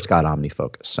I first got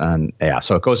OmniFocus, and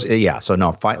so it goes. So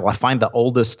no, I find the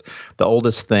oldest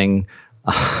thing.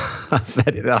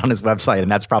 that on his website,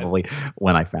 and that's probably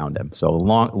when I found him. So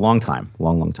long time.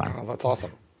 Oh, that's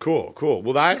awesome. Cool.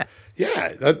 Well, that's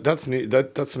new.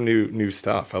 That's some new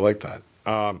stuff. I like that.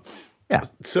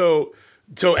 So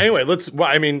anyway, let's. So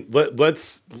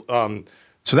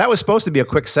that was supposed to be a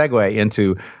quick segue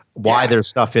into why there's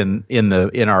stuff in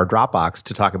our Dropbox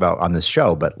to talk about on this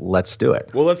show, but let's do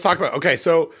it. Well, let's talk about. Okay,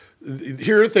 so.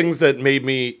 Here are things that made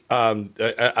me.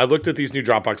 I looked at these new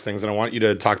Dropbox things, and I want you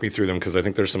to talk me through them because I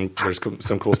think there's some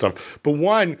cool stuff. But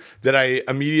one that I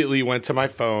immediately went to my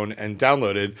phone and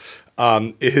downloaded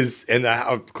is, and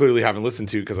I clearly haven't listened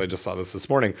to because I just saw this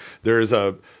morning. There is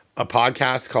a a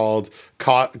podcast called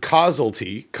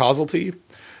Causalty.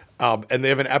 And they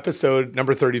have an episode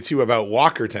number 32 about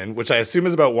Walkerton, which I assume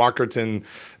is about Walkerton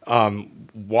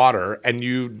water. And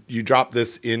you dropped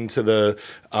this into the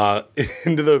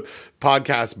into the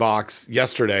podcast box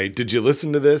yesterday. Did you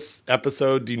listen to this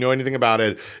episode? Do you know anything about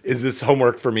it? Is this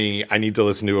homework for me? I need to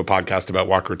listen to a podcast about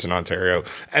Walkerton, Ontario,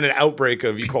 and an outbreak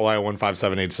of E. coli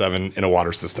 157H7 in a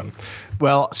water system.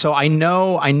 Well, so I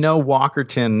know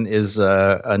Walkerton is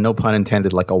a no pun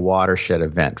intended, like a watershed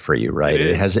event for you, right?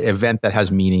 It has an event that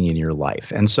has meaning in your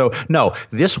life. And so, no,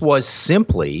 this was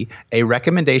simply a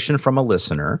recommendation from a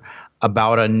listener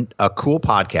about a cool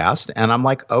podcast. And I'm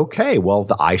like, okay, well,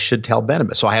 I should tell Ben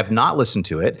about it. So I have not listened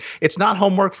to it. It's not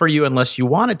homework for you unless you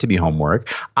want it to be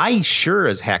homework. I sure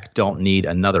as heck don't need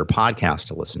another podcast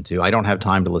to listen to. I don't have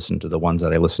time to listen to the ones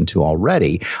that I listened to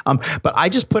already. But I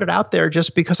just put it out there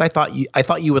just because I thought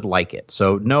you would like it.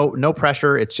 So no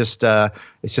pressure. It's just a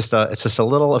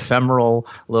little ephemeral,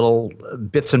 little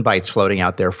bits and bytes floating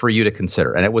out there for you to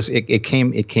consider. And it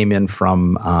came in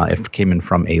from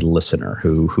a listener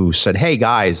who said, "Hey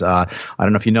guys, I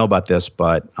don't know if you know about this,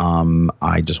 but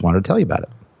I just wanted to tell you about it."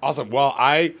 Awesome. Well,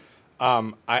 I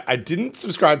didn't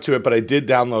subscribe to it, but I did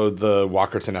download the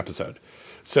Walkerton episode.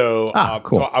 So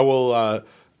cool. So I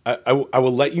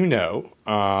will let you know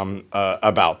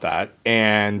about that.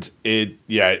 And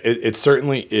it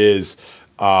certainly is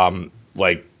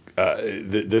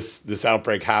this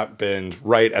outbreak happened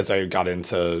right as I got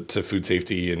into food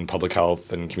safety and public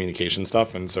health and communication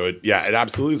stuff, and so it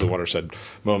absolutely is a watershed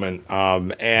moment.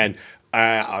 And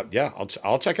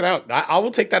I'll check it out. I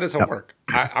will take that as homework.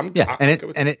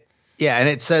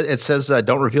 It says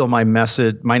don't reveal my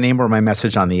name or my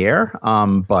message on the air,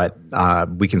 but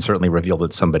we can certainly reveal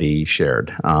that somebody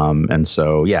shared. And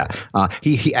so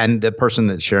he and the person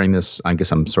that's sharing this, I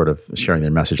guess I'm sort of sharing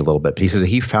their message a little bit. But he says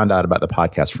he found out about the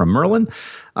podcast from Merlin,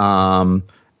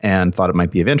 and thought it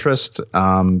might be of interest.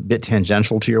 Bit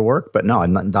tangential to your work, but no,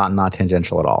 not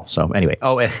tangential at all. So anyway,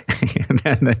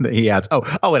 and then he adds,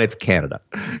 and it's Canada,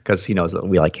 because he knows that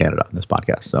we like Canada on this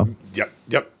podcast. So yep.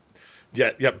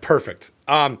 Yeah, perfect.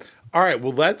 All right,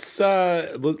 well let's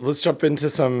jump into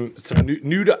some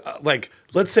new to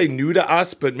let's say new to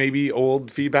us, but maybe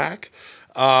old feedback.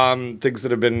 Things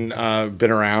that have been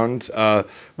around.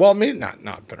 Well, maybe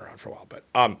not been around for a while, but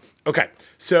okay.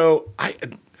 So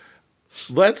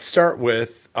let's start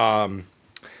with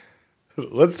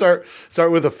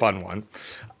with a fun one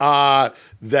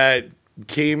that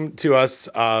came to us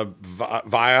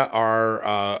via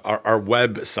our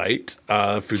website,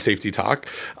 Food Safety Talk,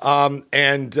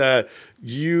 and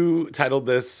you titled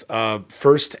this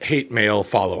 "First Hate Mail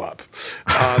Follow-Up."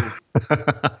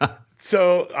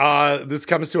 So this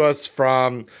comes to us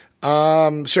from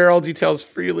share all details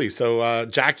freely. So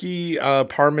Jackie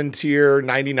Parmentier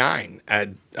 99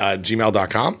 at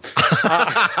gmail.com.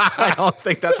 I don't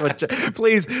think that's what.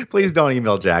 Please don't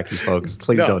email Jackie, folks.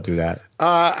 Please don't do that.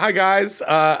 Hi guys.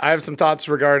 I have some thoughts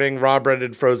regarding raw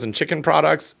breaded frozen chicken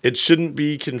products. It shouldn't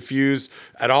be confused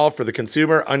at all for the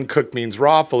consumer. Uncooked means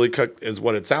raw. Fully cooked is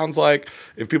what it sounds like.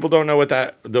 If people don't know what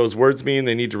those words mean,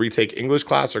 they need to retake English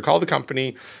class or call the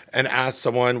company and ask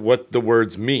someone what the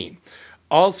words mean.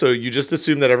 Also, you just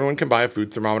assume that everyone can buy a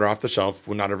food thermometer off the shelf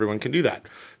when not everyone can do that.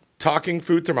 Talking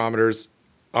food thermometers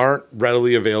aren't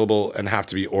readily available and have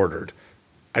to be ordered.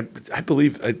 I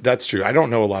believe that's true. I don't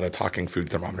know a lot of talking food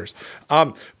thermometers.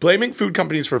 Blaming food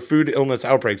companies for food illness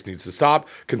outbreaks needs to stop.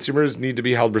 Consumers need to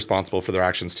be held responsible for their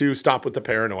actions too. Stop with the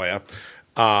paranoia.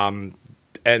 And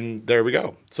there we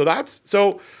go. Let's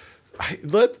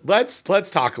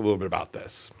talk a little bit about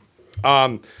this.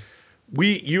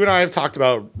 You and I have talked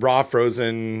about raw,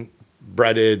 frozen,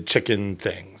 breaded chicken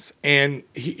things, and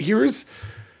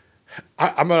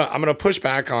I'm gonna push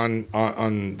back on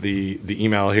the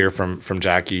email here from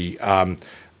Jackie.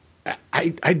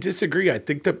 I disagree. I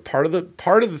think that part of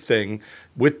the thing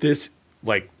with this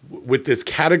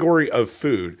category of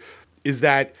food is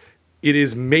that it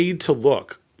is made to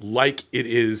look like it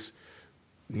is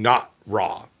not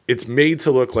raw. It's made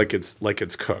to look like it's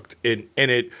cooked, and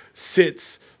it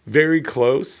sits very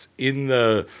close in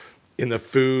the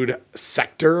food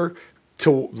sector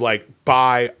to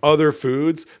buy other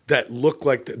foods that look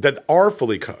like that are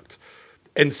fully cooked.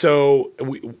 And so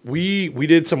we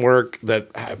did some work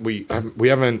that we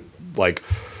haven't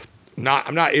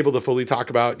I'm not able to fully talk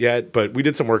about yet, but we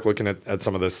did some work looking at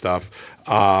some of this stuff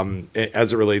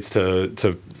as it relates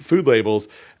to food labels.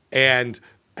 And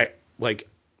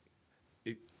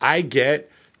I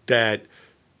get that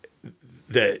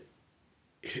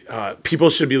people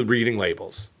should be reading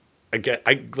labels. I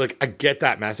get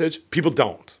that message. People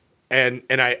don't, and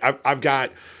I've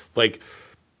got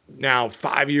now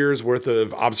 5 years worth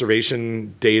of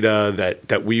observation data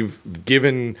that we've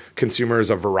given consumers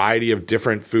a variety of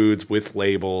different foods with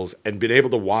labels and been able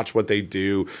to watch what they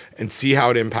do and see how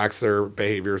it impacts their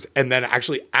behaviors, and then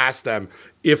actually ask them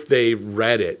if they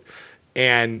read it.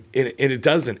 And it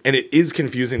doesn't, and it is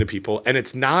confusing to people, and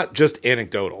it's not just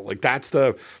anecdotal. Like that's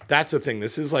the thing.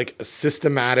 This is like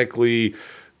systematically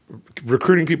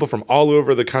recruiting people from all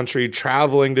over the country,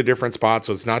 traveling to different spots.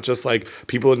 So it's not just like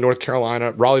people in North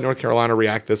Carolina, Raleigh, North Carolina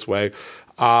react this way.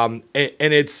 And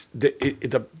it's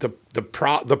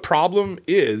the problem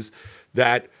is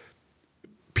that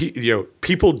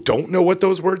people don't know what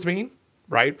those words mean,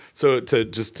 right? So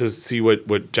to see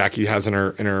what Jackie has in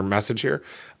her message here.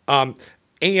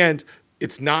 And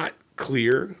it's not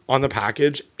clear on the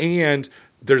package, and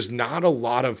there's not a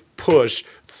lot of push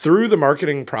through the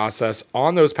marketing process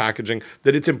on those packaging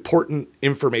that it's important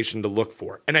information to look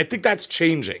for. And I think that's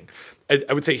changing.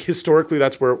 I would say historically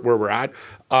that's where we're at.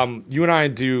 You and I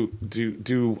do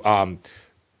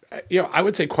I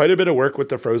would say quite a bit of work with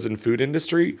the frozen food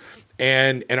industry,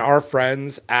 and our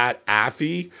friends at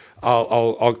AFI.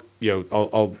 I'll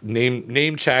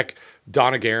name check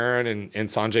Donna Guerin and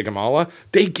Sanjay Gamala.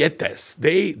 They get this.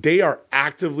 They are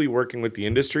actively working with the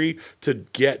industry to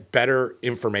get better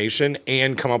information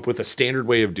and come up with a standard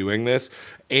way of doing this,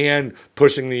 and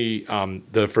pushing the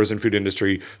frozen food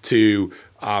industry to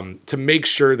make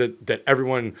sure that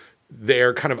everyone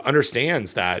there kind of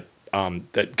understands that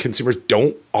consumers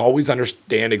don't always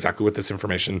understand exactly what this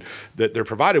information that they're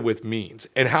provided with means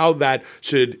and how that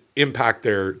should impact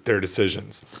their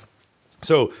decisions.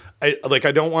 So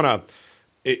I don't want to.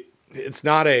 It's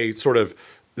not a sort of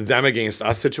them against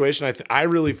us situation. I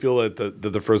really feel that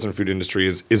the frozen food industry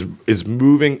is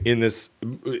moving in this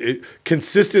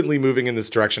consistently moving in this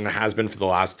direction. It has been for the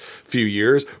last few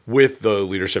years with the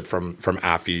leadership from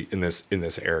AFI in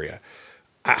this area.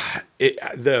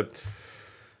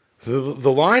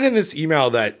 The line in this email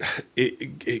that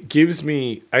it gives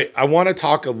me, I want to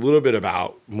talk a little bit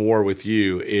about more with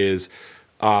you is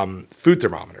food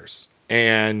thermometers.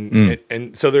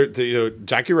 And so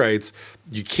Jackie writes,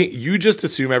 you just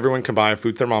assume everyone can buy a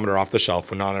food thermometer off the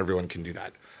shelf when not everyone can do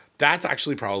that. That's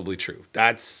actually probably true.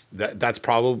 That's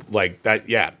probably like that.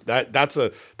 Yeah, that's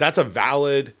a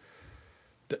valid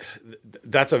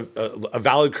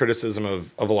criticism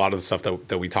of a lot of the stuff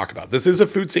that we talk about. This is a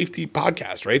food safety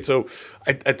podcast, right? So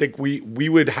I think we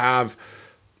would have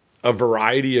a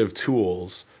variety of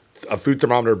tools, a food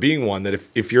thermometer being one, that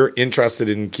if you're interested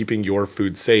in keeping your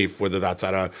food safe, whether that's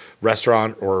at a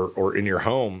restaurant or in your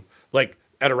home, like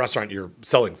at a restaurant, you're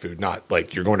selling food, not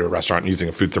like you're going to a restaurant and using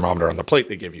a food thermometer on the plate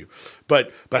they give you.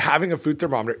 But having a food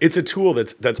thermometer, it's a tool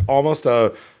that's almost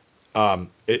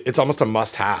it's almost a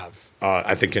must-have,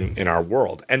 I think, in our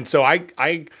world. And so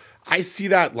I see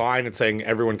that line and saying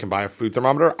everyone can buy a food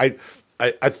thermometer.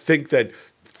 I think that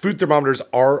food thermometers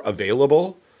are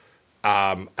available.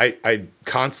 I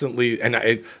constantly, and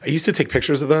I used to take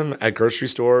pictures of them at grocery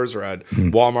stores or at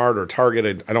Walmart or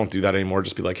Target. I don't do that anymore.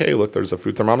 Just be like, hey, look, there's a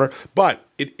food thermometer. But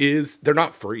they're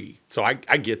not free. So I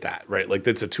get that, right? Like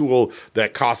it's a tool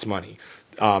that costs money,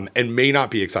 and may not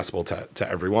be accessible to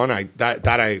everyone. I get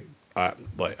that.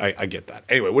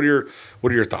 Anyway, what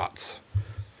are your thoughts?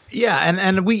 Yeah,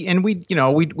 and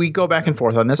we go back and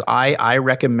forth on this. I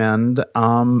recommend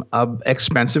a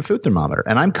expensive food thermometer,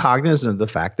 and I'm cognizant of the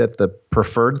fact that the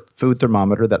preferred food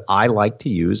thermometer that I like to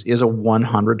use is a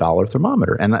 $100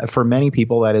 thermometer, and for many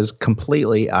people that is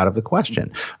completely out of the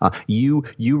question. You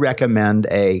recommend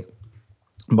a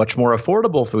much more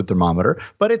affordable food thermometer,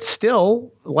 but it's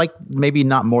still like maybe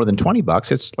not more than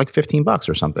 $20. It's like $15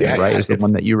 or something, right? Is the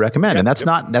one that you recommend, and that's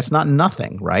not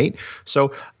nothing, right?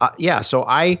 So so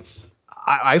I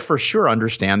for sure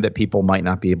understand that people might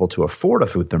not be able to afford a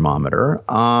food thermometer.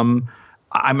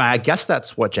 I guess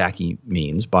that's what Jackie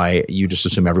means by you just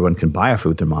assume everyone can buy a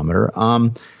food thermometer.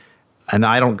 And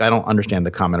I don't understand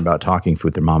the comment about talking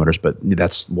food thermometers, but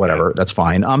that's whatever. Yeah. That's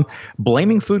fine.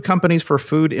 Blaming food companies for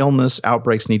food illness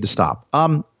outbreaks need to stop.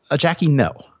 Jackie,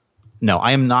 no,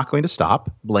 I am not going to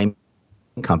stop blaming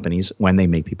companies when they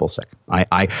make people sick.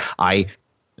 I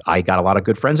got a lot of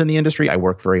good friends in the industry. I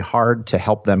work very hard to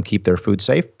help them keep their food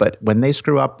safe, but when they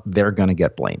screw up, they're going to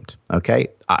get blamed. Okay.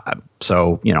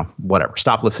 So, whatever,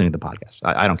 stop listening to the podcast.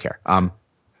 I don't care.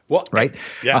 Well, right.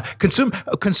 Yeah.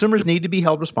 Consumers need to be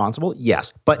held responsible.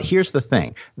 Yes. But here's the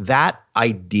thing. This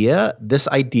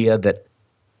idea that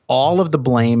all of the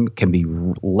blame can be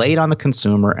laid on the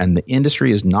consumer and the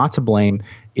industry is not to blame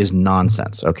is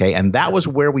nonsense. Okay. And that was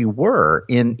where we were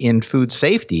in food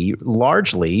safety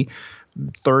largely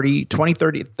 30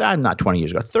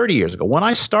 years ago. When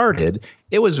I started,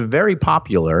 it was very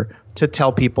popular to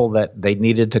tell people that they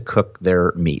needed to cook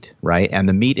their meat, right? And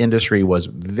the meat industry was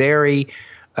very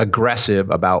aggressive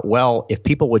about, well, if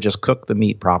people would just cook the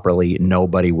meat properly,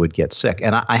 nobody would get sick.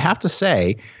 And I have to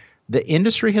say, the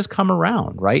industry has come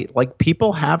around, right? Like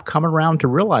people have come around to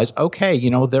realize, okay,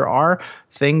 there are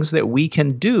things that we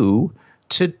can do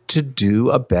to do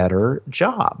a better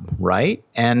job, right?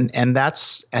 And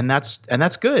that's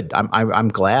good. I'm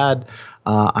glad.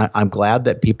 I'm glad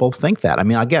that people think that. I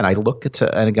mean, again, I look at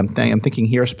and again, I'm thinking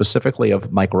here specifically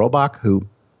of Mike Robach, who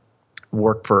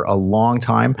worked for a long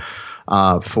time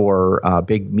for a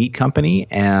big meat company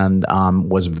and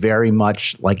was very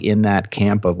much like in that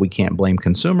camp of we can't blame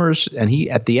consumers. And he,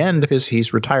 at the end of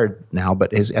he's retired now,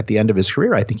 but at the end of his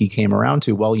career, I think he came around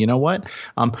to, well, you know what?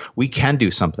 We can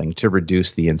do something to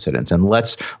reduce the incidence, and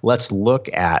let's look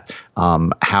at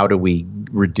how do we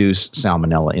reduce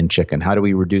salmonella in chicken? How do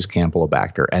we reduce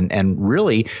Campylobacter? And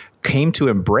really came to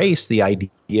embrace the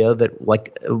idea that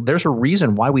like there's a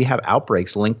reason why we have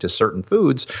outbreaks linked to certain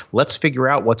foods. Let's figure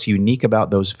out what's unique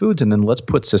about those foods, and then let's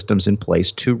put systems in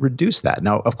place to reduce that.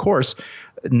 Now, of course,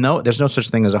 no, there's no such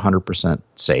thing as 100%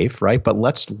 safe, right? But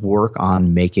let's work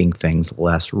on making things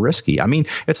less risky. I mean,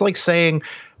 it's like saying,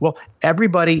 well,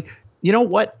 everybody, you know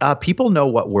what? People know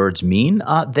what words mean.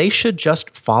 They should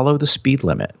just follow the speed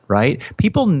limit, right?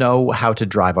 People know how to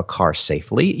drive a car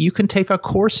safely. You can take a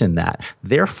course in that.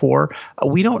 Therefore,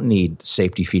 we don't need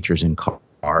safety features in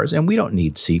cars, and we don't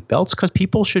need seat belts because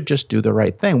people should just do the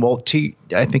right thing. Well,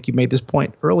 I think you made this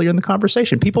point earlier in the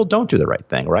conversation. People don't do the right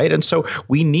thing, right? And so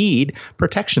we need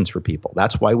protections for people.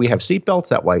 That's why we have seat belts.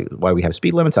 That's why we have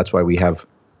speed limits. That's why we have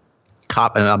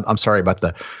and I'm sorry about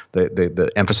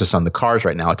the emphasis on the cars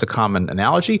right now. It's a common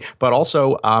analogy, but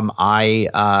also I'm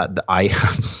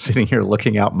sitting here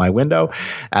looking out my window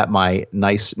at my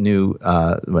nice new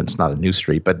well, it's not a new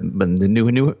street, but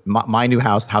the my new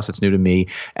house that's new to me,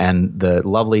 and the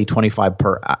lovely 25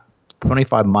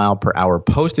 mile per hour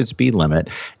posted speed limit.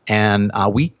 And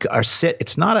we are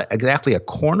it's not exactly a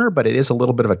corner, but it is a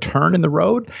little bit of a turn in the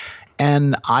road.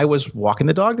 And I was walking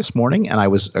the dog this morning, and I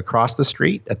was across the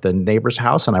street at the neighbor's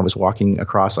house, and I was walking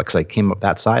across, because I came up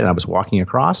that side, and I was walking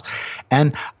across,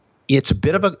 and it's a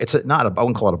bit of I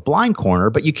wouldn't call it a blind corner,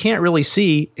 but you can't really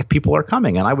see if people are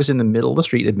coming. And I was in the middle of the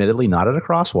street, admittedly not at a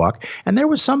crosswalk, and there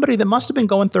was somebody that must have been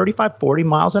going 35, 40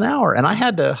 miles an hour, and I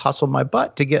had to hustle my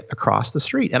butt to get across the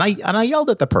street. And I yelled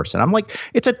at the person. I'm like,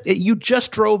 you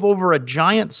just drove over a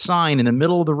giant sign in the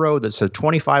middle of the road that said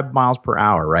 25 miles per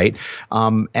hour, right?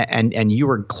 And you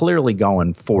were clearly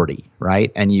going 40, right?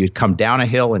 And you come down a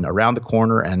hill and around the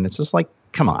corner, and it's just like,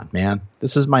 come on, man.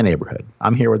 This is my neighborhood.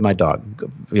 I'm here with my dog.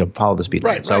 Follow the speed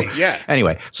limit. So yeah.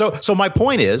 Anyway, so my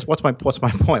point is, what's my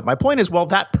point? My point is, well,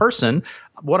 that person,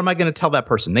 what am I going to tell that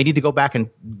person? They need to go back and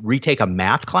retake a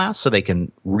math class so they can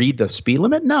read the speed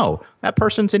limit? No, that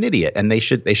person's an idiot, and they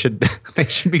should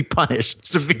be punished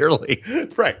severely.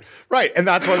 Right. And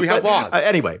that's why we have laws.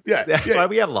 Anyway, that's why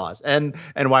we have laws, and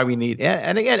why we need.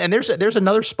 And again, and there's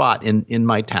another spot in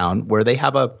my town where they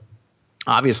have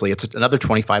obviously, it's another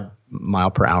 25 mile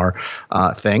per hour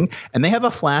thing, and they have a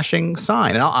flashing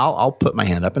sign. And I'll put my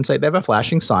hand up and say they have a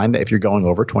flashing sign that if you're going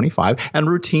over 25, and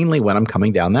routinely when I'm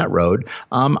coming down that road,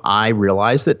 I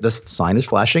realize that this sign is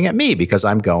flashing at me because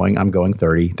I'm going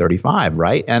 30, 35,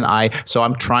 right? And so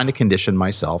I'm trying to condition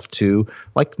myself to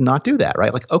like not do that,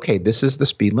 right? Like, okay, this is the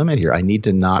speed limit here. I need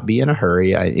to not be in a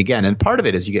hurry. And part of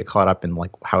it is you get caught up in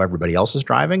like how everybody else is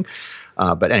driving.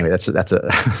 But anyway, that's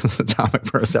a topic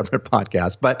for a separate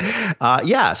podcast. But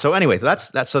yeah. So anyway,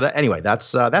 that's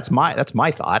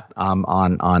my thought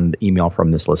on the email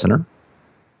from this listener.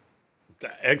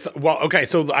 Well, okay.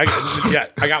 So I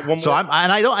got one more. So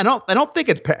I don't think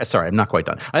it's sorry, I'm not quite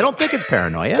done. I don't think it's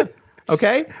paranoia.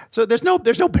 Okay. So there's no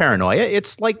paranoia.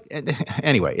 It's like,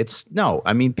 anyway,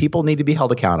 I mean, people need to be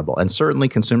held accountable, and certainly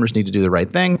consumers need to do the right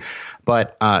thing.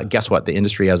 But guess what? The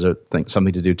industry has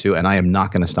something to do too. And I am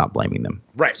not going to stop blaming them.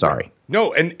 Right. Sorry. Right.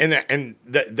 No. And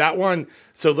that one.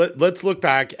 So let's look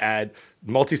back at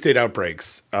multi-state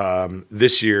outbreaks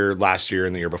this year, last year,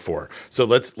 and the year before. So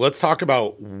let's talk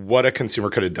about what a consumer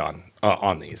could have done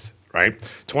on these, right?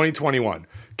 2021,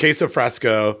 Queso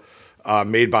Fresco,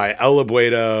 made by El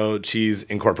Abuelo Cheese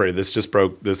Incorporated. This just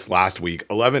broke this last week.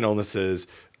 11 illnesses,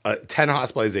 10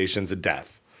 hospitalizations, a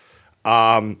death.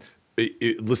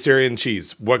 Listerian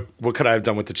cheese. What could I have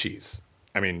done with the cheese?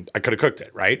 I mean, I could have cooked it,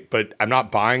 right? But I'm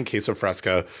not buying Queso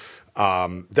Fresco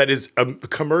that is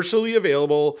commercially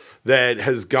available, that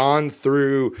has gone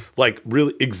through, like,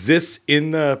 really exists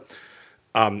in the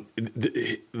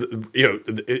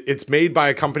it's made by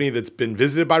a company that's been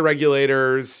visited by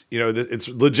regulators. It's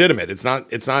legitimate. It's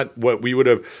not what we would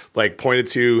have like pointed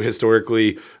to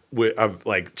historically of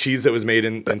like cheese that was made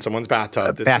in someone's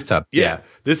bathtub.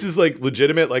 This is like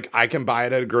legitimate. Like I can buy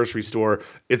it at a grocery store.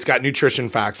 It's got nutrition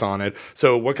facts on it.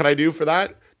 So what can I do for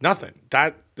that? Nothing.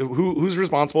 Who's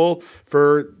responsible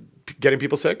for getting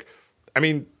people sick? I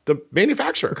mean, the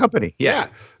manufacturer, the company. Yeah.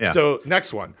 So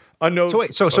next one. Unknown.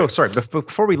 So sorry.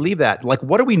 Before we leave that, like,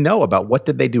 what do we know about what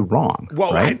did they do wrong?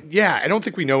 Well, right? I don't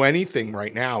think we know anything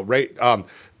right now, right?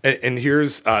 And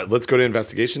here's let's go to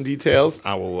investigation details.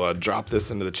 I will drop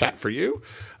this into the chat for you.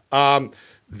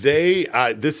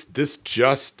 This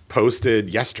just posted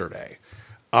yesterday.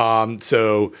 Or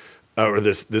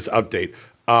this update.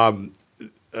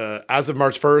 As of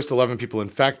March 1st, 11 people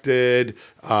infected.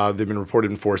 They've been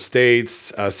reported in 4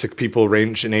 states. 6 people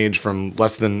range in age from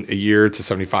less than a year to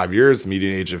 75 years, the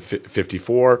median age of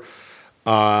 54.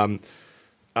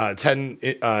 10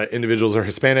 individuals are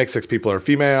Hispanic, 6 people are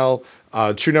female.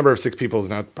 True number of 6 people is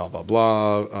not blah, blah,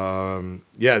 blah.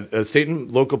 State and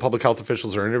local public health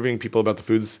officials are interviewing people about the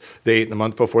foods they ate in the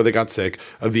month before they got sick.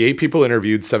 Of the 8 people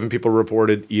interviewed, 7 people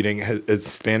reported eating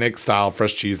Hispanic-style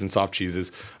fresh cheese and soft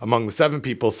cheeses. Among the 7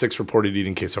 people, 6 reported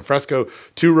eating queso fresco,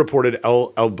 2 reported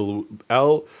El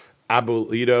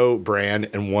Abuelito brand,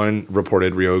 and 1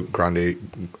 reported Rio Grande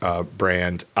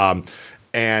brand.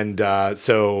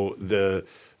 So the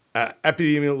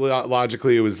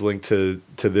epidemiologically, it was linked to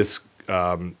this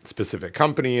specific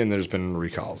company, and there's been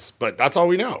recalls. But that's all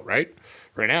we know, right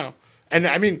now. And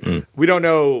I mean, we don't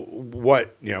know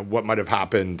what might have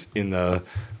happened in the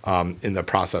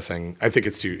processing. I think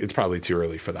it's probably too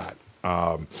early for that.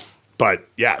 But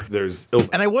yeah, there's illness.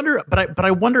 And I wonder, but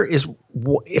I wonder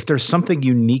if there's something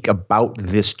unique about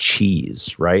this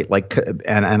cheese, right? Like,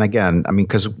 and again, I mean,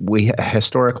 because we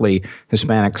historically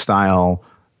Hispanic style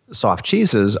soft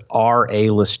cheeses are a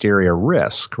listeria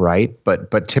risk, right?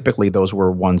 But typically those were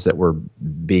ones that were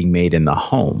being made in the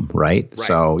home, right?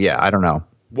 So yeah, I don't know.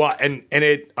 Well, and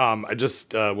it I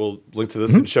just will link to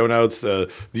this in show notes. The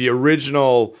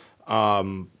original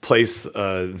place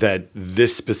that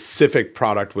this specific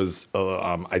product was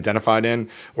identified in,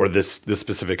 or this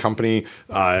specific company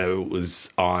was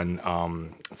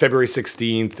on February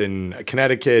 16th in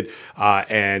Connecticut,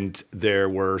 and there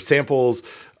were samples.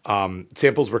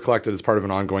 Samples were collected as part of an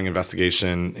ongoing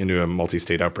investigation into a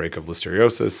multi-state outbreak of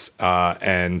listeriosis,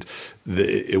 and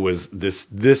it was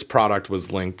this product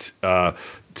was linked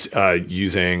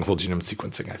using whole genome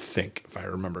sequencing, I think, if I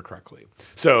remember correctly.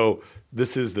 So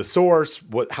this is the source.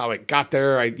 How it got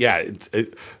there? I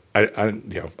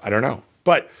don't know,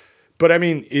 but I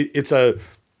mean, it's a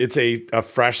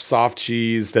fresh soft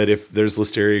cheese that if there's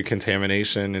listeria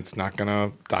contamination, it's not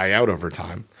gonna die out over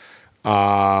time.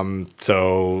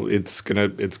 So it's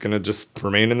gonna just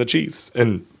remain in the cheese,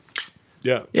 and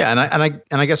and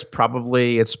I guess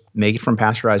probably it's made from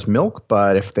pasteurized milk,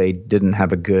 but if they didn't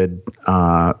have a good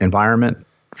environment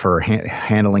for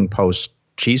handling post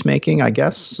cheese making, I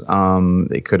guess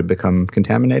it could have become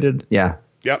contaminated. Yeah.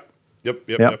 Yep.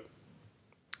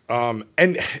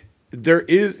 And there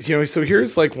is, so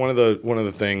here's like one of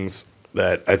the things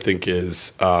that I think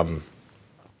is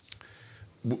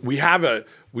we've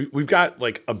got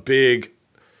like a big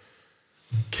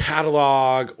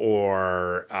catalog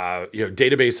or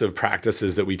database of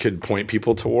practices that we could point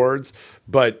people towards,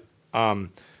 but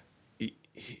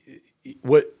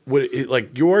what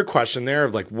like your question there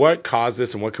of like what caused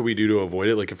this and what could we do to avoid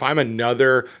it? Like if I'm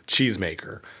another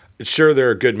cheesemaker, sure, there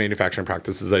are good manufacturing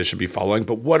practices that I should be following,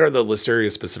 but what are the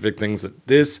listeria specific things that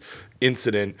this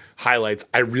incident highlights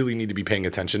I really need to be paying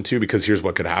attention to, because here's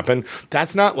what could happen.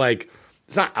 That's not like,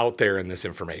 it's not out there in this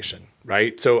information,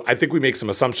 right? So I think we make some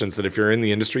assumptions that if you're in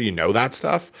the industry, you know that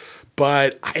stuff.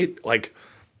 But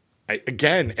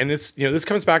again, and it's, this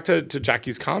comes back to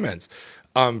Jackie's comments.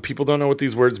 People don't know what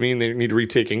these words mean. They need to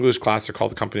retake English class or call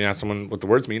the company and ask someone what the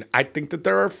words mean. I think that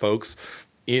there are folks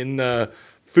in the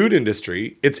food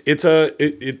industry. It's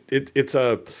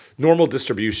a normal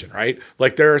distribution, right?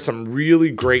 Like there are some really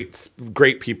great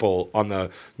people on the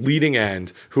leading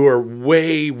end who are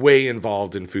way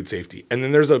involved in food safety, and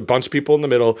then there's a bunch of people in the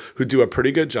middle who do a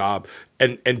pretty good job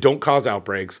and don't cause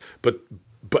outbreaks, but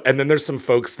and then there's some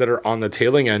folks that are on the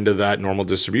tailing end of that normal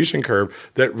distribution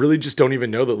curve that really just don't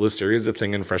even know that listeria is a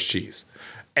thing in fresh cheese.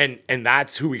 And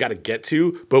that's who we got to get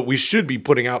to, but we should be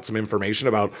putting out some information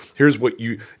about here's what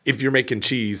if you're making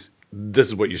cheese, this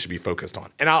is what you should be focused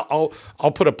on. And I'll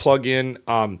put a plug in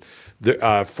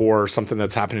for something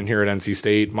that's happening here at NC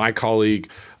State. My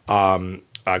colleague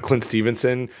Clint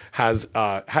Stevenson has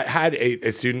had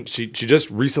a student. She just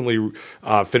recently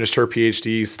finished her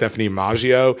PhD, Stephanie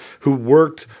Maggio, who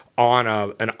worked on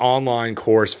an online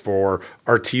course for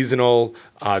artisanal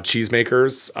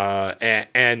cheesemakers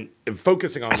and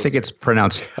focusing on. I think it's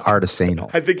pronounced artisanal.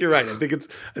 I think you're right. I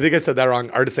think I said that wrong.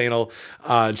 Artisanal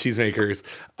cheesemakers,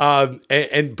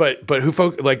 but who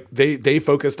they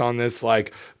focused on this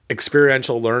like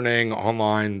experiential learning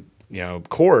online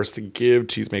course to give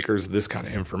cheesemakers this kind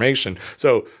of information.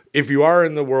 So if you are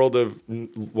in the world of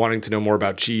wanting to know more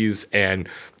about cheese and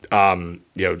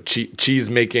cheese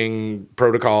making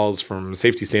protocols from a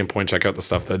safety standpoint, check out the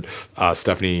stuff that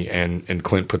Stephanie and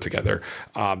Clint put together.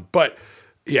 But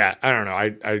yeah, I don't know.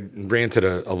 I ranted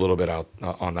a little bit out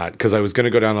on that because I was going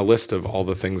to go down a list of all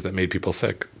the things that made people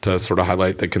sick to sort of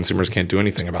highlight that consumers can't do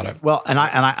anything about it. Well, and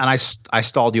I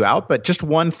stalled you out, but just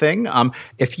one thing.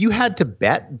 If you had to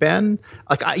bet, Ben,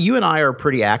 you and I are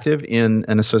pretty active in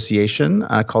an association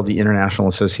called the International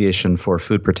Association for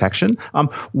Food Protection.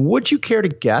 Would you care to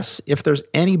guess if there's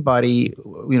anybody,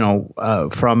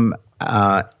 from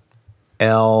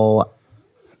El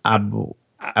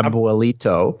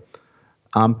Abuelito?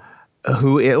 Let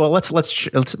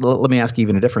me ask you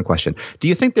even a different question. Do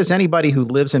you think there's anybody who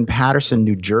lives in Paterson,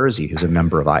 New Jersey, who's a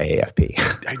member of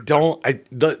IAFP? I don't.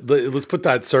 Let's put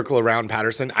that circle around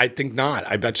Paterson. I think not.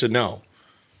 I bet you no.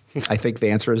 I think the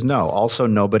answer is no. Also,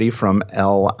 nobody from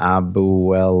El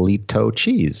Abuelito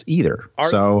Cheese either.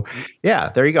 Yeah,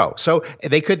 there you go. So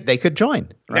they could join,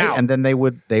 right? Now, and then they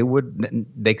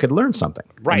could learn something,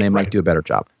 right? And they might do a better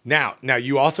job. Now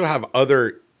you also have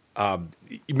other.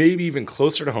 Maybe even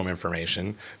closer to home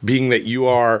information, being that you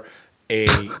are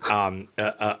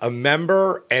a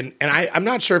member, and I'm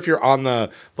not sure if you're on the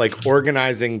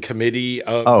organizing committee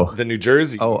of the New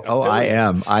Jersey. I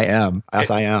am.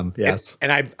 Yes, I am. Yes.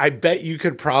 And I bet you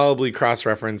could probably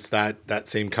cross-reference that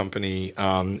same company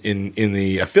in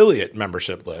the affiliate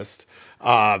membership list.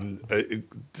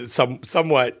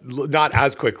 Somewhat not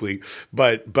as quickly,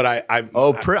 but I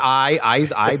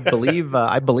believe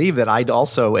that I'd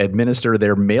also administer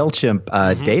their MailChimp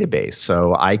database,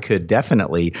 so I could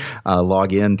definitely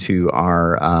log into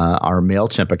our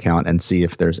MailChimp account and see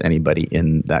if there's anybody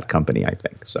in that company. I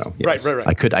think so. Yes. Right.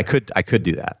 I could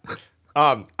do that.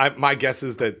 My guess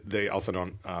is that they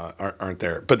also aren't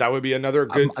there, but that would be another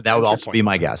good. That would also be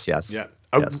my guess. Yes. Yeah.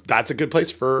 Yes. That's a good place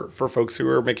for folks who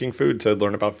are making food to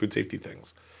learn about food safety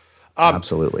things.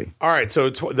 Absolutely. All right. So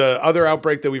the other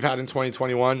outbreak that we've had in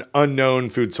 2021, unknown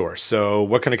food source. So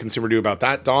what can a consumer do about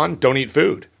that, Dawn? Don't eat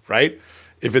food, right?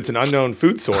 If it's an unknown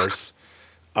food source,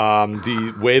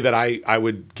 the way that I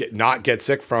would not get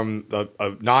sick from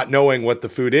not knowing what the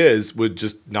food is would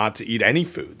just not to eat any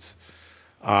foods.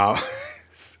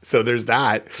 So there's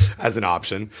that as an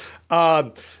option.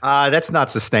 That's not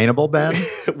sustainable, Ben.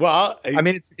 Well, I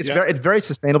mean, it's very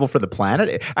sustainable for the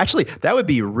planet. Actually, that would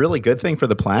be a really good thing for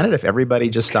the planet if everybody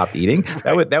just stopped eating.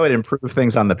 That would improve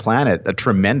things on the planet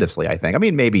tremendously, I think. I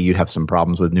mean, maybe you'd have some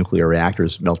problems with nuclear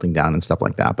reactors melting down and stuff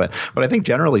like that, but I think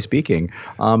generally speaking,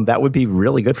 that would be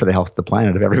really good for the health of the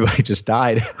planet if everybody just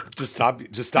died. Just stop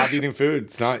eating food.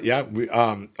 It's not. Yeah.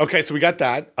 Okay. So we got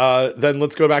that. Then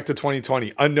let's go back to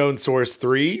 2020. Unknown source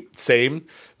 3. Same.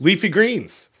 Leafy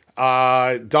greens.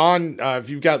 Dawn, if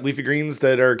you've got leafy greens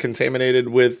that are contaminated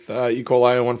with E.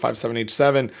 coli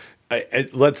 157H7,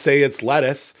 let's say it's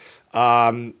lettuce.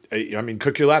 I mean,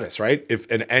 cook your lettuce, right?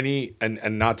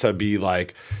 And not to be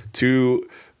too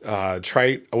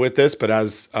trite with this, but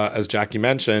as Jackie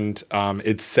mentioned,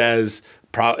 it says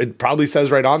it probably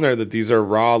says right on there that these are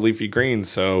raw leafy greens.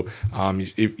 So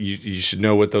if you should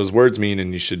know what those words mean,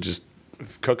 and you should just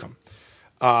cook them.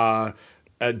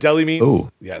 Deli meats. Ooh.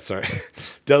 Yeah, sorry.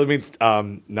 Deli meats.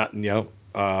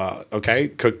 Okay.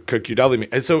 Cook your deli meat.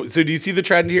 And so do you see the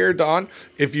trend here, Dawn?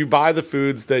 If you buy the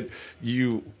foods that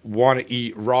you want to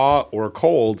eat raw or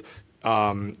cold,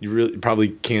 you really probably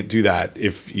can't do that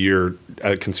if you're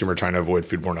a consumer trying to avoid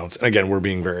foodborne illness. And again, we're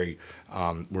being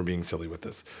silly with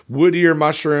this. Wood-ear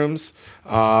mushrooms.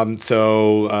 These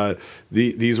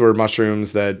were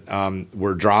mushrooms that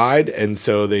were dried, and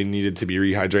so they needed to be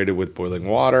rehydrated with boiling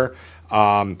water.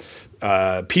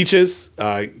 Peaches,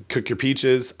 cook your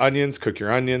peaches. Onions, cook your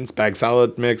onions. Bag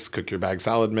salad mix, cook your bag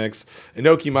salad mix.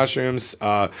 Enoki mushrooms,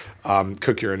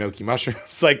 cook your enoki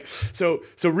mushrooms. So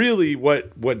really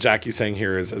what Jackie's saying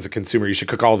here is, as a consumer, you should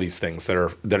cook all these things that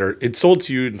are it's sold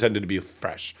to you intended to be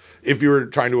fresh if you were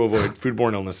trying to avoid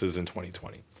foodborne illnesses in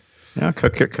 2020.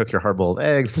 Cook your hard-boiled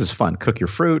eggs. This is fun. Cook your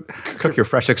fruit. Cook your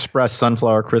Fresh Express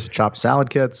sunflower crisp chopped salad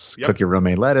kits. Yep. Cook your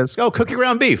romaine lettuce. Oh, cook your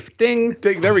ground beef. Ding.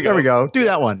 Ding. There we go. There we go. Do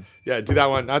that one. Yeah, do that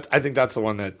one. I think that's the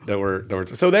one that we're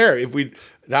so there. If we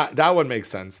that one makes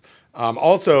sense.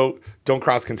 Also, don't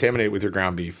cross contaminate with your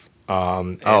ground beef.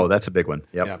 That's a big one.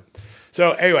 Yep. Yeah.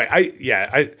 So anyway,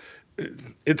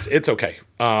 it's okay.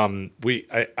 I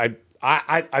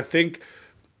think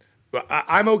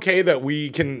I'm okay that we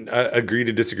can agree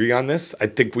to disagree on this. I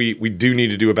think we do need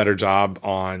to do a better job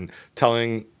on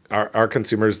telling our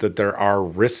consumers that there are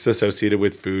risks associated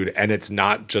with food, and it's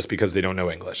not just because they don't know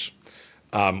English.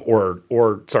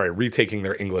 Retaking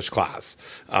their English class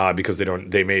because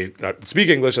they may speak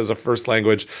English as a first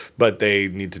language, but they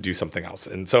need to do something else.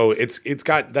 And so it's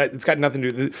got nothing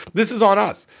to do. This is on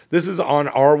us. This is on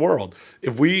our world.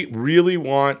 If we really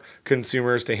want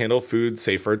consumers to handle food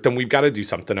safer, then we've got to do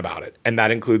something about it. And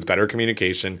that includes better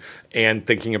communication and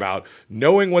thinking about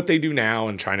knowing what they do now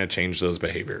and trying to change those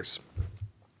behaviors.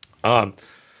 Let's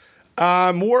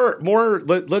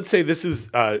say this is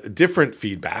different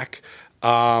feedback.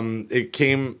 It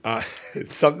came,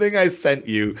 it's something I sent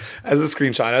you as a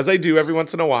screenshot, as I do every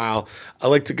once in a while. I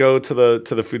like to go to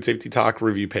the Food Safety Talk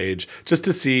review page just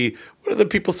to see what do the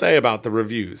people say about the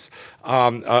reviews,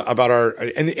 about our,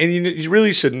 and you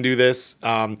really shouldn't do this.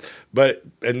 But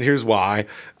here's why.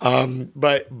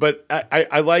 But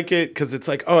I like it because it's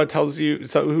like, oh, it tells you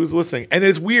so who's listening. And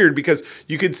it's weird because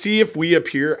you could see if we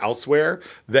appear elsewhere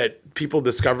that people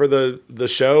discover the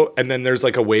show, and then there's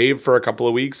like a wave for a couple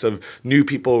of weeks of new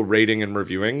people rating and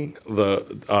reviewing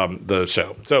the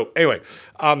show. So anyway,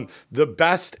 the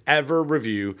best ever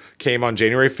review came on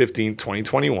January 15th,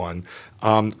 2021.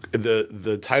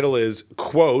 The title is,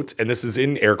 quote, and this is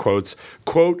in air quotes,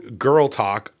 quote, girl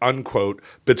talk, unquote,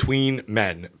 between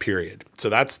men, period. So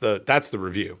that's the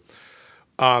review.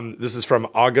 This is from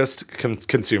August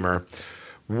Consumer.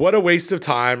 What a waste of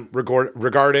time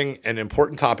regarding an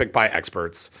important topic by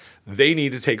experts. They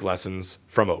need to take lessons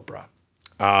from Oprah.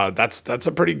 That's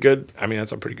a pretty good. I mean,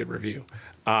 that's a pretty good review.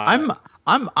 I'm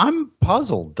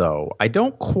puzzled though. I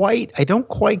don't quite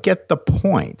get the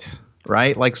point,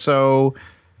 right? Like, so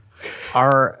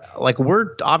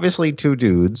we're obviously two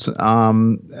dudes,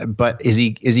 but is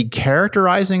he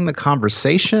characterizing the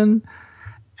conversation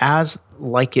as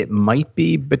like it might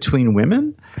be between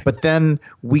women, but then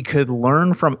we could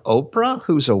learn from Oprah,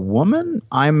 who's a woman?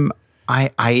 I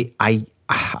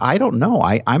don't know.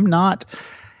 I'm not.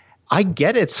 I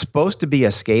get it's supposed to be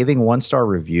a scathing 1-star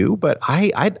review, but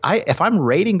I if I'm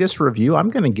rating this review, I'm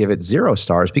going to give it 0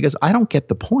 stars because I don't get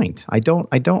the point.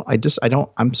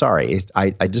 I'm sorry.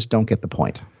 I just don't get the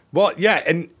point. Well, yeah,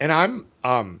 and I'm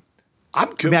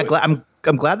good. I mean,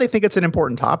 I'm glad they think it's an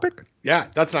important topic. Yeah,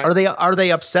 that's nice. Are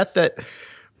they upset that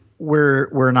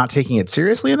we're not taking it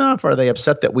seriously enough? Are they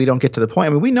upset that we don't get to the point?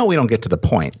 I mean, we know we don't get to the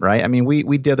point, right? I mean, we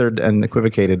dithered and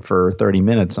equivocated for 30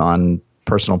 minutes on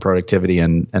personal productivity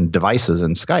and devices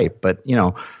and Skype. But,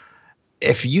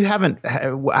 if you haven't,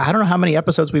 I don't know how many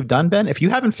episodes we've done, Ben. If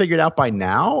you haven't figured out by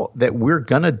now that we're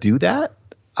going to do that,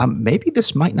 maybe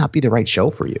this might not be the right show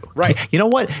for you. Right. You know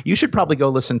what? You should probably go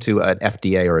listen to an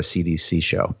FDA or a CDC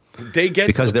show.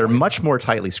 Because they're much more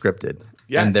tightly scripted.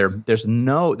 Yes. And there's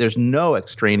no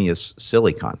extraneous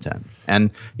silly content.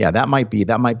 And yeah, that might be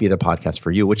the podcast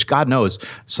for you, which God knows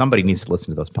somebody needs to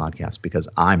listen to those podcasts because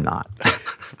I'm not.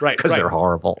 Right. Because they're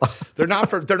horrible. They're not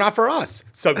for us.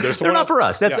 So they're not for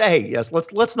us. That's hey, yes,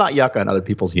 let's not yuck on other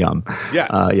people's yum.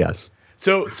 Yeah. Yes.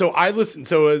 So I listened.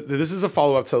 So this is a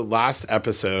follow up to last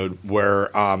episode where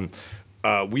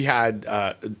we had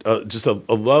just a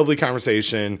lovely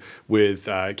conversation with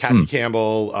Kathy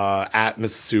Campbell at Mrs.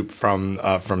 Soup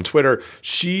from Twitter.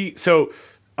 She has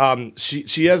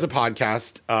a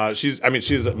podcast.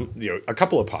 She has a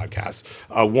couple of podcasts.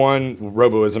 One,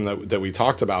 Roboism that we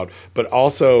talked about, but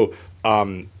also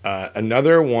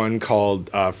another one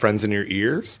called Friends in Your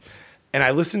Ears. And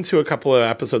I listened to a couple of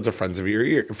episodes of Friends in Your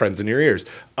Ears.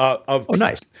 Oh,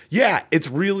 nice. Yeah, it's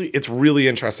really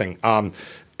interesting. And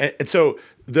so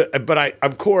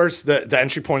of course, the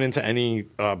entry point into any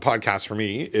podcast for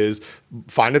me is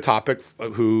find a topic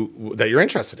that you're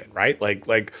interested in, right?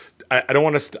 Like I don't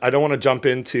want to jump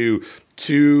into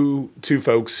two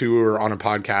folks who are on a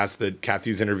podcast that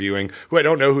Kathy's interviewing who I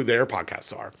don't know who their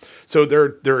podcasts are. So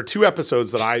there are 2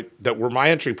 episodes that were my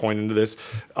entry point into this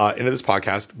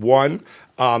podcast. One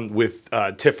with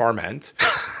Tiff Arment.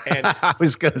 And I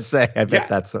was gonna say, I bet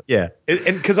that's yeah.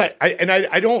 And because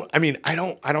I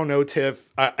don't know Tiff.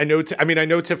 I know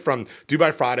Tiff from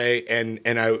Dubai Friday, and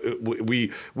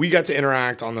we got to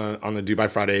interact on the Dubai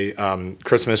Friday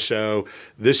Christmas show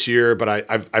this year. But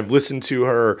I've listened to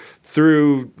her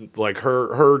through like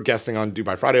her guesting on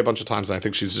Dubai Friday a bunch of times, and I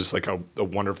think she's just like a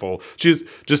wonderful. She's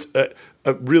just a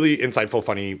really insightful,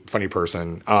 funny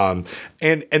person. And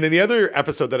then the other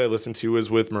episode that I listened to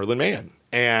was with Merlin Mann,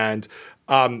 and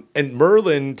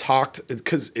Merlin talked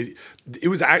because it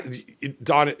was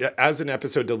Don as an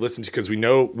episode to listen to because we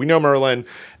know Merlin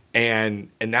and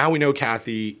now we know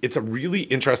Kathy. It's a really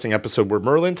interesting episode where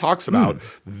Merlin talks about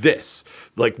this,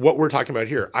 like what we're talking about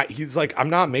here. He's like, I'm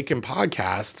not making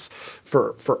podcasts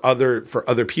for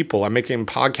other people. I'm making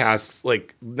podcasts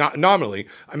like not nominally.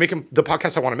 I'm making the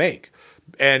podcast I want to make.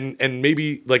 And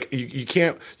maybe like you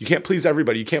can't please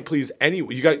everybody. You can't please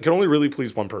anyone. You can only really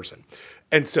please one person.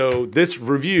 And so this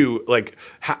review, like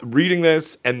reading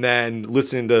this and then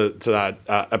listening to that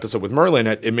episode with Merlin,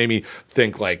 it made me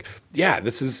think like, yeah,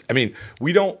 this is. I mean,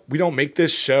 we don't make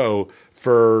this show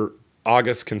for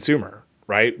August consumer,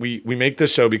 right? We make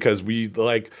this show because we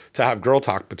like to have girl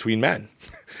talk between men.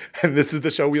 And this is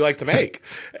the show we like to make.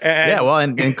 And yeah, well,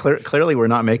 and clearly we're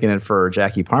not making it for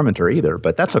Jackie Parmenter either,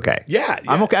 but that's okay. Yeah,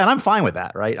 I'm okay, and I'm fine with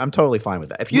that, right? I'm totally fine with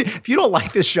that. If you don't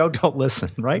like this show, don't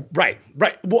listen, right? Right.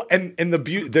 Well, and the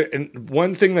beauty, and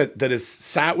one thing that has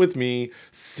sat with me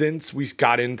since we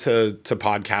got into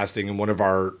podcasting, and one of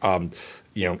our,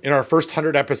 in our first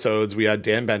 100 episodes, we had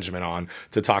Dan Benjamin on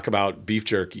to talk about beef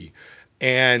jerky,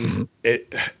 and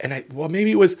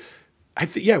maybe it was. I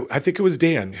think it was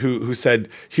Dan who said,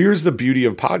 here's the beauty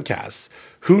of podcasts.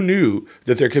 Who knew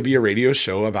that there could be a radio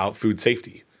show about food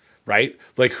safety, right?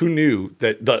 Like who knew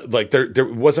that there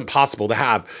wasn't possible to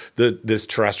have this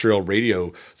terrestrial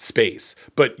radio space,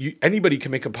 but anybody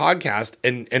can make a podcast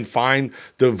and find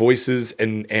the voices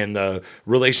and the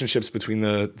relationships between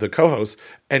the co-hosts.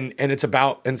 And it's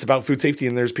about food safety.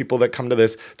 And there's people that come to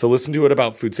this to listen to it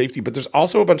about food safety, but there's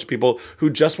also a bunch of people who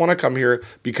just want to come here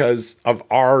because of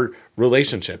our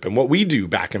relationship and what we do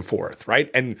back and forth.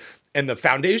 Right. And the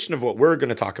foundation of what we're going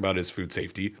to talk about is food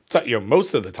safety. So,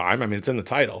 most of the time, I mean, it's in the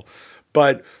title,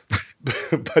 but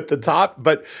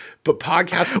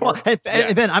podcasts. Well, and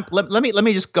Ben, let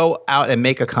me just go out and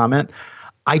make a comment.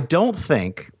 I don't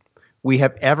think we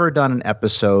have ever done an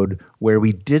episode where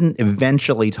we didn't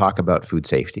eventually talk about food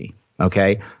safety.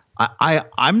 Okay.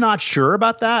 I'm not sure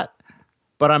about that,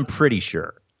 but I'm pretty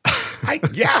sure. I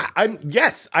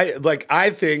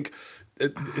think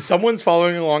someone's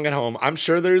following along at home. I'm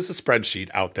sure there's a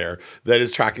spreadsheet out there that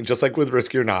is tracking, just like with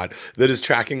Risky or Not, that is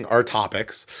tracking our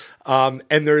topics. And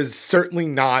there is certainly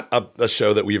not a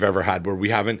show that we've ever had where we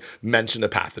haven't mentioned a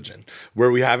pathogen,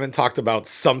 where we haven't talked about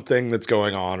something that's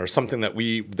going on or something that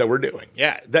we're doing.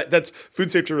 Yeah, that's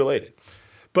food safety related.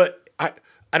 But I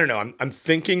don't know. I'm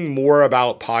thinking more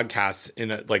about podcasts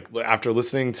after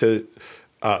listening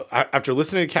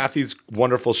to Kathy's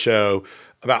wonderful show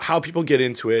about how people get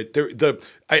into it.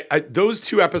 Those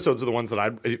two episodes are the ones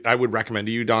that I would recommend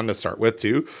to you, Don, to start with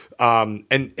too. And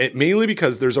it mainly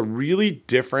because there's a really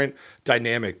different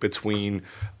dynamic between.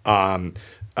 So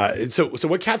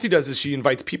what Kathy does is she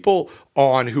invites people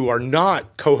on who are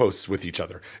not co-hosts with each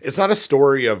other. It's not a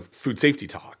story of food safety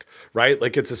talk, right?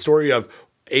 Like it's a story of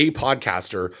a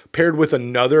podcaster paired with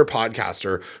another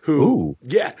podcaster who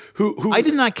I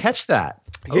did not catch that.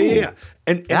 Yeah.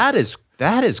 And that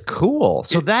is cool.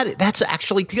 So that's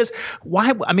actually because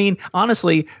why? I mean,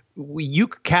 honestly,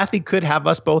 Kathy could have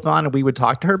us both on and we would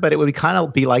talk to her, but it would kind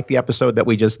of be like the episode that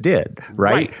we just did,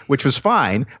 right? Which was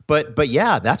fine. But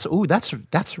yeah, that's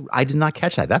I did not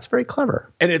catch that. That's very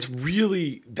clever. And it's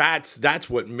really that's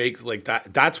what makes like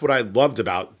that. That's what I loved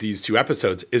about these two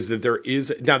episodes is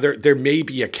that there may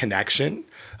be a connection,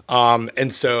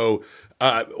 and so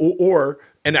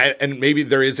and maybe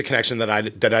there is a connection that I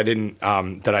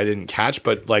didn't catch,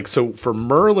 but like so for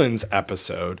Merlin's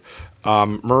episode,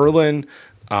 Merlin.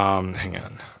 Hang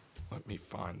on. Let me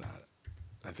find that.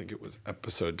 I think it was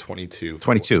episode 22.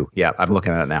 22. Yeah, I'm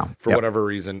looking at it now. For whatever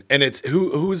reason. And it's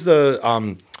who's it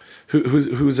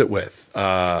with?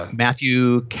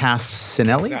 Matthew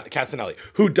Cassinelli? Cassinelli,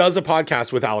 who does a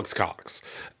podcast with Alex Cox.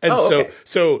 And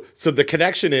so the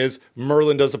connection is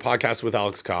Merlin does a podcast with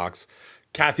Alex Cox,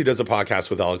 Kathy does a podcast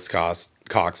with Alex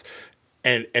Cox.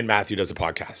 And Matthew does a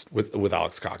podcast with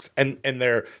Alex Cox, and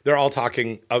they're all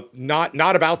talking not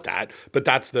about that, but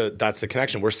that's the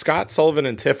connection. Where Scott Sullivan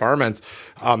and Tiff Arment's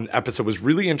episode was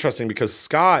really interesting because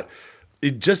Scott,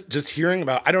 just hearing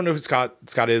about, I don't know who Scott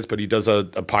is, but he does a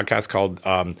podcast called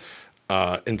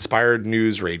Inspired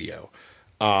News Radio,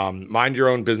 Mind Your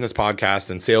Own Business podcast,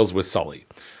 and Sales with Sully.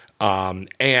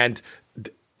 And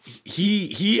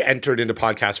he entered into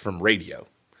podcasts from radio.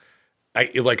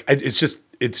 It's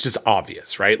just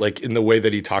obvious, right? Like in the way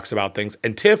that he talks about things.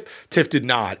 And Tiff did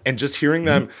not. And just hearing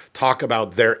them talk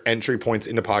about their entry points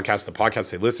into podcasts, the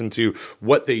podcasts they listen to,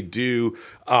 what they do.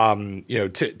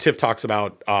 Tiff talks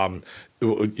about,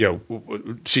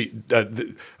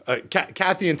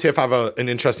 Kathy and Tiff have an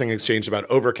interesting exchange about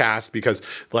Overcast because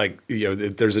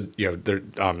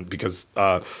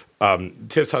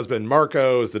Tiff's husband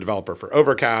Marco is the developer for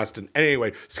Overcast, and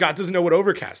anyway, Scott doesn't know what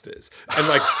Overcast is, and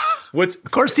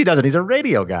of course he doesn't. He's a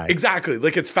radio guy. Exactly.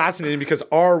 Like it's fascinating because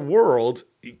our world,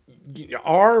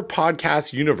 our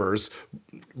podcast universe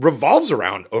revolves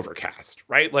around Overcast,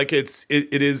 right? Like it's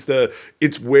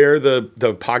where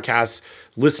the podcast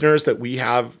listeners that we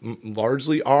have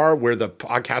largely are, where the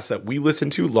podcasts that we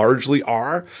listen to largely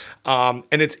are, and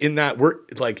it's in that we're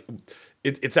like.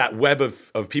 It's that web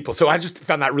of people. So I just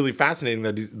found that really fascinating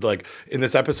that he's like in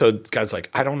this episode, the guy's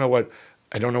like, I don't know what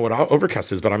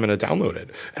Overcast is, but I'm going to download it.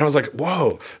 And I was like,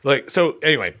 whoa. Like, so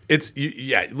anyway,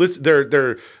 listen,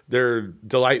 they're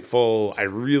delightful. I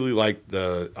really like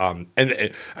and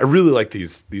I really like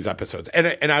these episodes.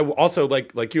 And I also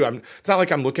like you, it's not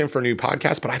like I'm looking for a new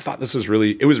podcast, but I thought it was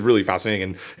really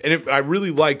fascinating. And I really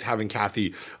liked having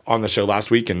Kathy on the show last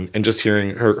week and just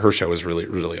hearing her show is really,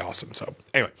 really awesome. So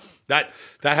anyway, that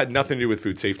had nothing to do with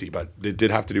food safety, but it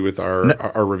did have to do with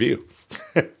our review.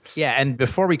 Yeah, and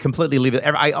before we completely leave it,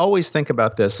 I always think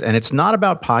about this, and it's not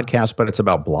about podcasts, but it's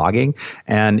about blogging,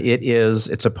 and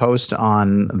it's a post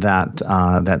on that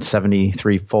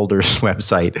 73 Folders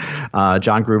website,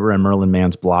 John Gruber and Merlin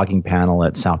Mann's blogging panel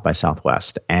at South by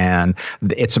Southwest, and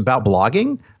it's about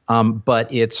blogging,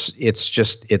 but it's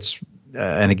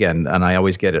and again, and I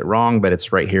always get it wrong, but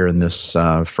it's right here in this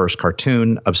first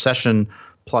cartoon: obsession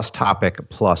plus topic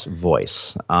plus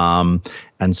voice.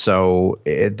 And so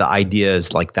the idea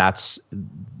is like that's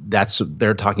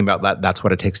they're talking about that. That's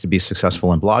what it takes to be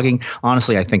successful in blogging.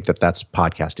 Honestly, I think that's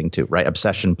podcasting too, right?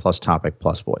 Obsession plus topic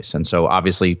plus voice. And so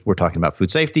obviously we're talking about food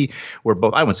safety. We're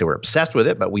both, I wouldn't say we're obsessed with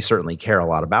it, but we certainly care a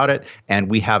lot about it. And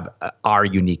we have our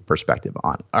unique perspectives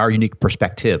on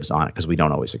it because we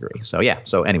don't always agree. So yeah.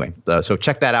 So anyway, so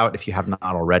check that out if you have not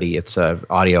already. It's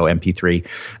audio MP3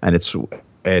 and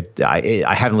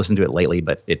I haven't listened to it lately,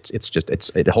 but it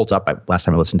holds up. Last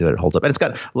time I listened to it holds up, and it's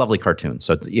got lovely cartoons.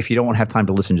 So if you don't have time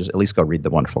to listen, just at least go read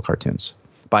the wonderful cartoons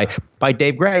by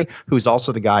Dave Gray, who's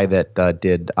also the guy that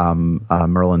did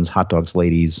Merlin's Hot Dogs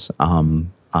Ladies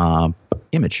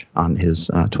image on his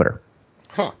Twitter.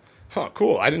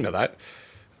 Cool. I didn't know that.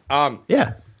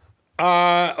 Yeah.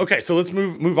 Okay, so let's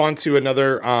move on to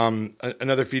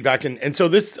another feedback, and so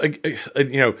this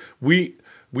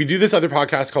we do this other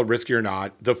podcast called Risky or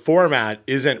Not. The format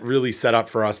isn't really set up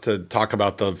for us to talk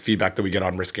about the feedback that we get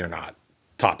on Risky or Not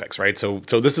topics, right? So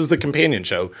this is the companion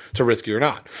show to Risky or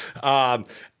Not.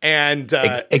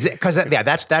 Because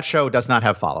that show does not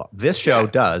have follow-up. This show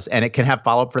does, and it can have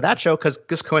follow-up for that show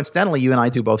because coincidentally, you and I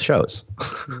do both shows.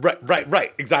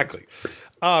 Right, exactly.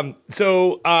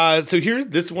 So here's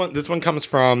this one. This one comes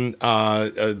from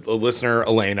a listener,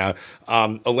 Elena.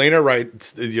 Elena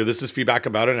writes, this is feedback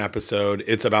about an episode.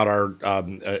 It's about our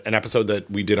an episode that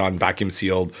we did on vacuum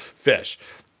sealed fish.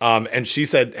 And she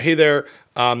said, "Hey there,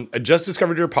 I just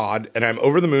discovered your pod, and I'm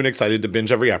over the moon excited to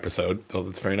binge every episode." Oh,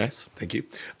 that's very nice. Thank you.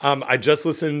 I just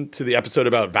listened to the episode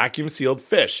about vacuum sealed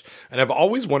fish, and I've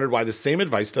always wondered why the same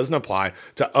advice doesn't apply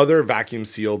to other vacuum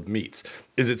sealed meats.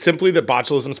 Is it simply that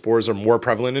botulism spores are more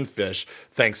prevalent in fish?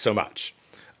 Thanks so much.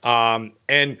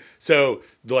 And so,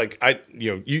 like,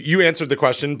 you answered the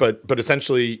question, but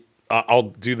essentially, I'll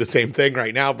do the same thing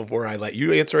right now before I let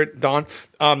you answer it, Don.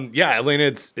 Yeah, Elena,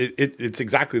 it's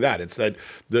exactly that. It's that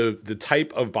the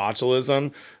type of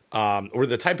botulism, or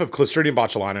the type of Clostridium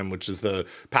botulinum, which is the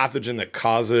pathogen that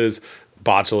causes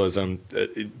botulism,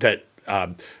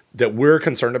 that we're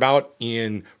concerned about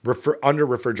in under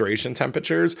refrigeration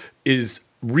temperatures, is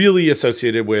really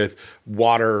associated with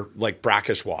water, like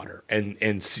brackish water,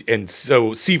 and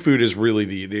so seafood is really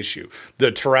the issue.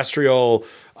 The terrestrial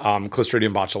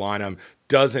Clostridium botulinum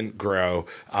doesn't grow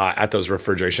at those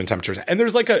refrigeration temperatures, and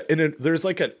there's like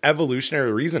an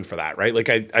evolutionary reason for that, right? Like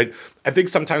I think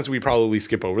sometimes we probably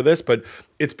skip over this, but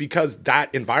it's because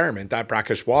that environment, that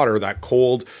brackish water, that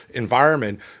cold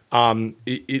environment,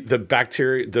 the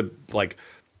bacteria,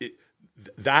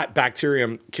 that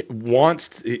bacterium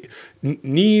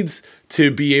needs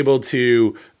to be able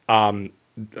to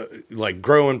like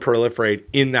grow and proliferate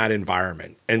in that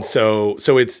environment. And so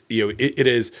it's, it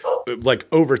is like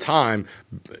over time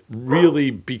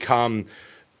really become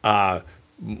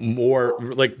more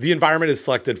like the environment is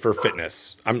selected for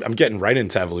fitness. I'm getting right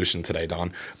into evolution today,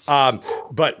 Don.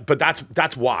 But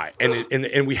that's why,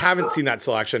 and we haven't seen that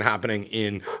selection happening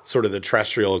in sort of the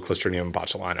terrestrial Clostridium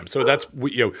botulinum. So that's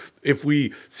if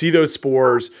we see those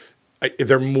spores,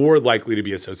 they're more likely to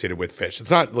be associated with fish.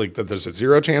 It's not like that there's a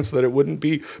zero chance that it wouldn't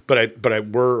be, but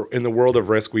we're in the world of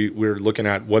risk. We're looking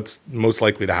at what's most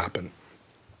likely to happen.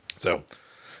 So,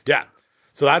 yeah.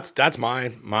 So that's my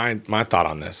thought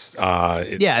on this.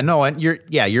 And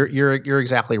you're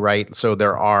exactly right. So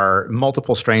there are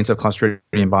multiple strains of Clostridium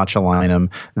botulinum.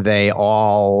 They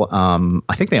all,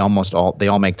 I think they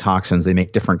all make toxins. They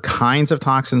make different kinds of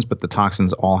toxins, but the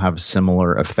toxins all have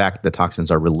similar effect. The toxins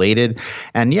are related,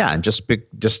 and just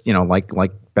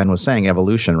like Ben was saying,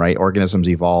 evolution, right? Organisms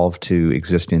evolve to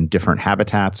exist in different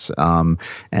habitats,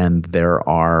 and there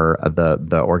are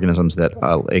the organisms that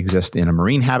exist in a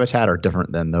marine habitat are different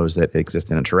than those that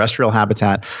exist in a terrestrial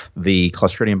habitat. The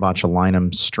Clostridium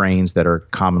botulinum strains that are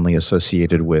commonly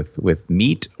associated with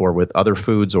meat or with other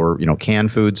foods or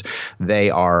canned foods, they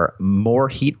are more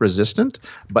heat resistant,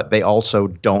 but they also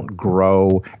don't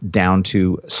grow down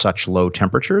to such low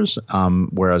temperatures.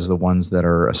 Whereas the ones that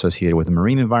are associated with the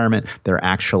marine environment, they're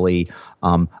actually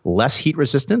less heat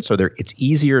resistant, so it's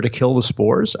easier to kill the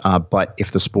spores. But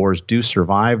if the spores do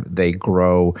survive, they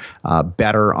grow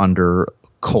better under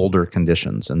colder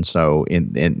conditions. And so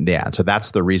so that's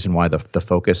the reason why the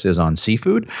focus is on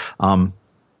seafood.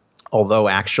 Although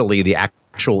actually the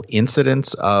actual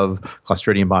incidence of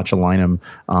Clostridium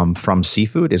botulinum from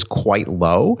seafood is quite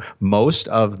low. Most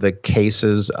of the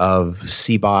cases of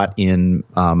CBOT in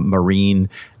marine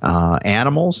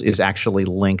animals is actually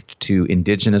linked to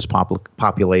indigenous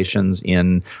populations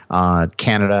in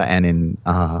Canada and in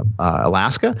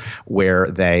Alaska, where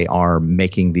they are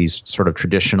making these sort of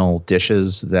traditional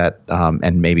dishes that,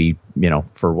 and maybe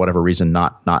for whatever reason,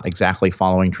 not exactly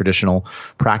following traditional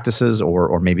practices,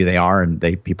 or maybe they are, and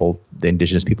the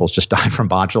indigenous peoples just died from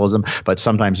botulism. But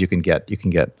sometimes you can get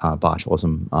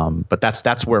botulism. But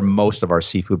that's where most of our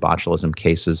seafood botulism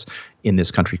cases in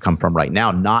this country come from right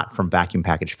now, not from vacuum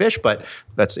packaged fish, but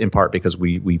that's in part because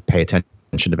we pay attention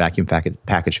to vacuum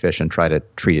packaged fish and try to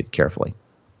treat it carefully.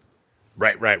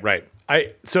 Right.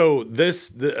 So this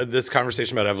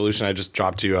conversation about evolution, I just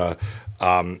dropped you a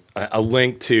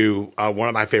link to one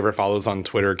of my favorite follows on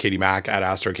Twitter, Katie Mack at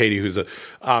Astro Katie, who's a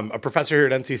professor here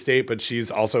at NC State, but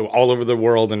she's also all over the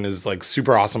world and is like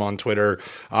super awesome on Twitter.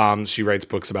 She writes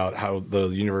books about how the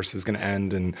universe is going to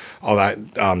end and all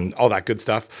that good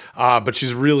stuff. But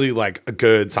she's really like a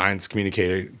good science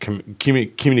communication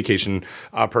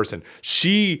person.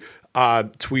 She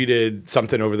tweeted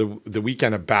something over the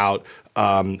weekend about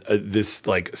this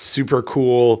like super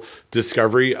cool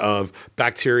discovery of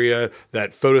bacteria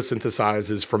that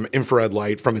photosynthesizes from infrared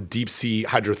light from a deep sea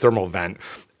hydrothermal vent,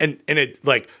 and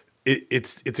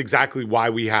it's exactly why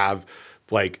we have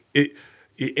like it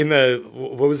in the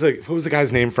what was the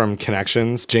guy's name from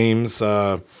Connections, James.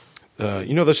 The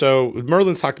show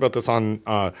Merlin's talked about this on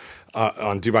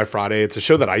Dubai Friday. It's a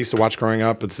show that I used to watch growing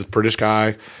up. It's this British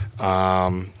guy.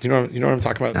 You know what I'm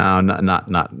talking about? No,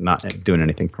 not doing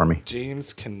anything for me.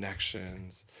 James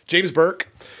Burke.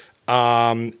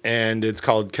 And it's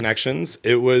called Connections.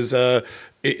 It's a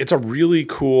really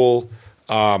cool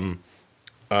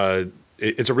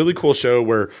it's a really cool show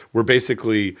where we're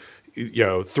basically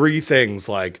three things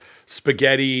like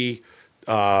spaghetti,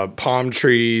 palm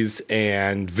trees,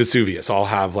 and Vesuvius all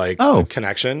have like a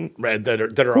connection, right, that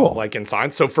are cool. All like in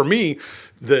science. So for me,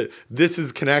 this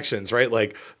is Connections, right?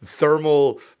 Like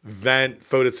thermal vent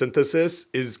photosynthesis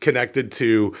is connected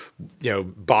to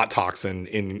bot toxin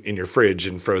in your fridge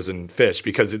and frozen fish,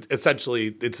 because it's essentially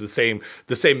the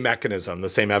same mechanism, the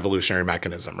same evolutionary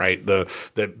mechanism, right? The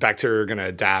bacteria are going to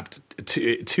adapt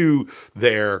to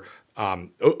their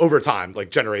over time, like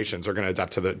generations are going to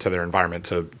adapt to their environment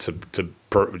to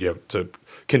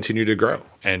continue to grow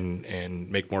and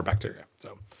make more bacteria.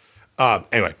 So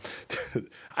anyway,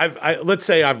 let's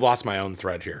say I've lost my own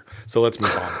thread here. So let's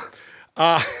move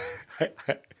on.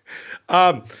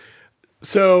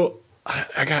 So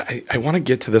I want to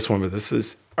get to this one, but this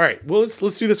is all right. Well,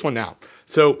 let's do this one now.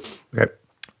 So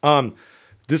okay.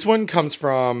 This one comes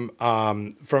from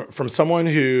someone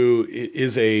who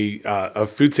is a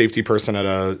food safety person at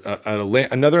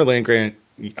another land grant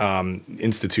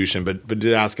institution, but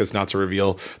did ask us not to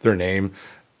reveal their name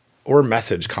or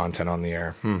message content on the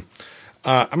air.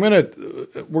 We're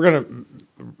gonna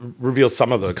reveal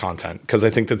some of the content because I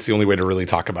think that's the only way to really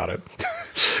talk about it.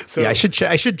 So I should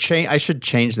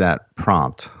change that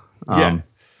prompt. On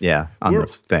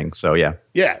the thing. So yeah.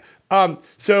 Yeah.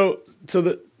 So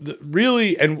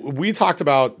really, and we talked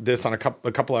about this on a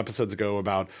couple episodes ago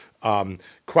about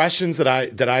questions that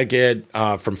I get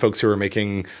from folks who are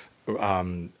making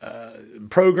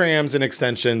programs in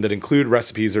extension that include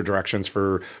recipes or directions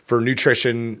for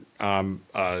nutrition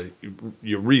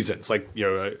reasons. Like,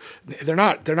 they're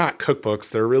not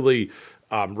cookbooks. They're really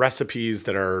recipes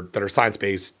that are science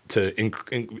based to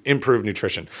improve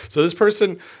nutrition. So this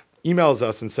person emails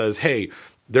us and says, "Hey,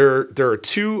 there are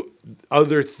two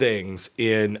other things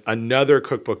in another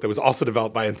cookbook that was also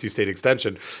developed by NC State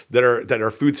Extension that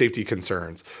are food safety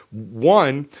concerns.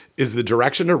 One is the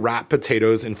direction to wrap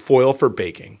potatoes in foil for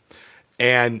baking."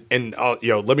 And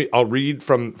I'll read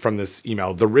from this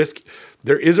email.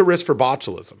 There is a risk for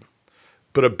botulism,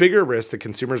 but a bigger risk that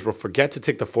consumers will forget to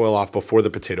take the foil off before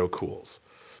the potato cools.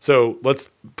 So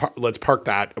let's park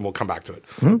that and we'll come back to it.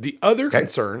 Mm-hmm. The other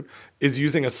concern is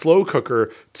using a slow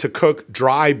cooker to cook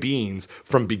dry beans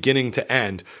from beginning to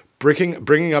end,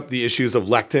 bringing up the issues of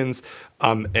lectins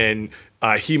and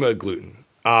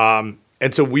hemagglutinin.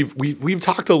 And so we've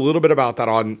talked a little bit about that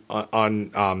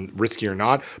on Risky or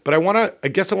Not, but I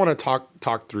guess I want to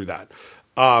talk through that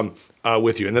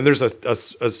with you. And then there's a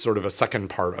sort of a second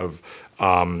part of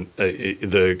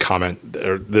the comment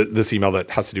or this email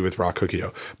that has to do with raw cookie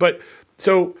dough. But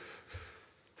so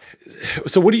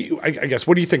what do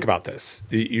you think about this?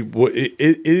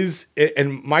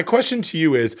 And my question to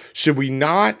you is, should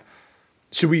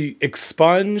we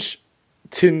expunge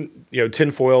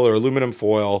tin foil or aluminum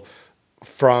foil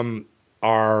from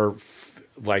our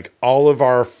all of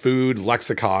our food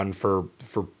lexicon for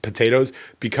potatoes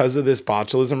because of this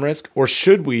botulism risk, or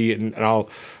should we? And I'll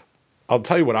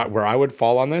tell you where I would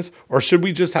fall on this. Or should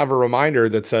we just have a reminder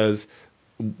that says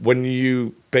when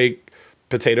you bake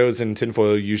potatoes in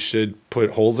tinfoil, you should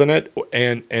put holes in it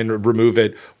and remove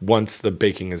it once the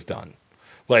baking is done?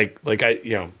 I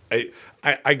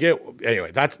get,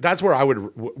 anyway, that's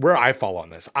where I fall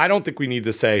on this. I don't think we need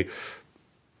to say,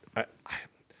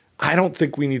 I don't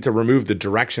think we need to remove the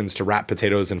directions to wrap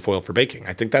potatoes in foil for baking.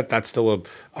 I think that's still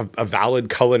a valid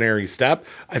culinary step.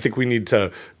 I think we need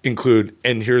to include,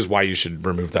 and here's why you should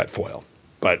remove that foil.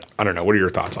 But I don't know. What are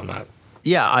your thoughts on that?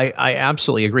 Yeah, I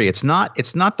absolutely agree. It's not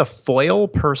the foil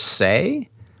per se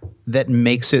that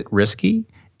makes it risky.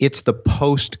 It's the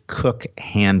post-cook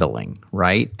handling,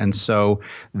 right? And so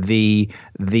the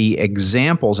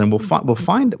examples, and we'll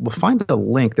find a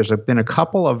link. There's been a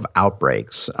couple of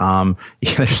outbreaks.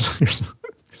 There's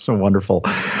a wonderful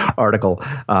article.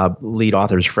 Lead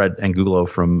authors Fred Angulo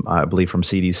from I believe from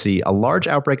CDC. A large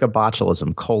outbreak of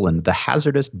botulism: the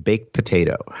hazardous baked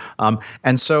potato.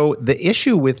 And so the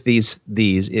issue with these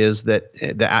is that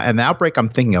the outbreak I'm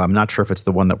thinking of, I'm not sure if it's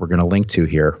the one that we're going to link to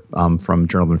here from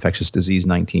Journal of Infectious Disease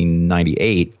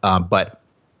 1998, but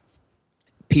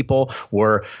people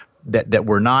that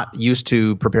were not used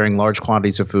to preparing large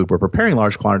quantities of food were preparing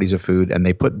large quantities of food, and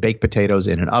they put baked potatoes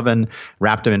in an oven,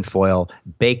 wrapped them in foil,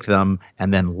 baked them,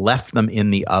 and then left them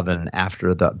in the oven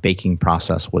after the baking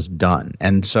process was done.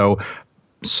 And so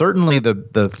certainly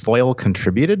the foil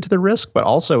contributed to the risk, but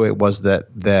also it was that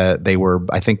they were,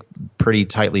 I think, pretty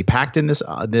tightly packed in this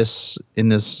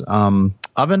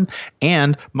oven,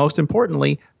 and most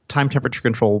importantly, time temperature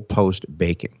control post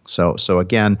baking. So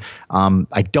again,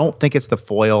 I don't think it's the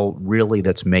foil really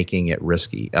that's making it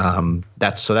risky.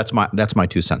 That's my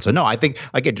 2 cents. So no, I think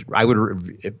I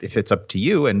would, if it's up to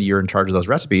you and you're in charge of those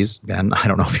recipes, then I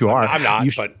don't know if you are. I'm not.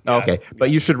 But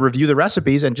you should review the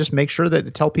recipes and just make sure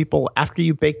that tell people after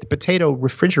you bake the potato,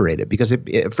 refrigerate it, because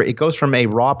it goes from a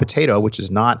raw potato, which is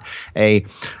not a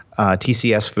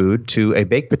TCS food, to a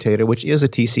baked potato, which is a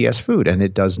TCS food, and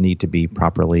it does need to be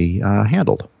properly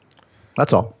handled.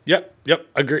 That's all. Yep.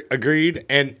 Agreed.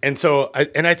 And so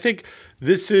I think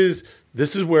this is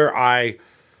where I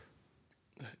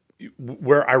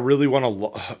really want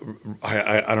to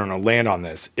I don't know, land on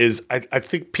this is I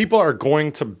think people are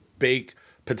going to bake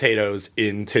potatoes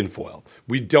in tinfoil.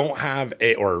 We don't have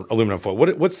or aluminum foil.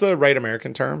 What's the right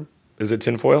American term? Is it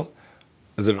tinfoil?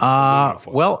 Is it aluminum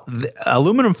foil? Well,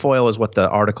 aluminum foil is what the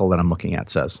article that I'm looking at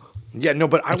says. Yeah, no,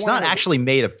 but it's not actually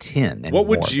made of tin anymore.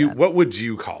 What would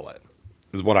you call it?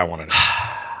 Is what I want to know.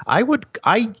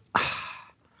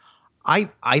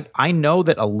 I know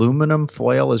that aluminum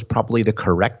foil is probably the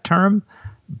correct term,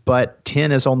 but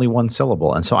tin is only one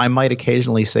syllable, and so I might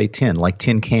occasionally say tin, like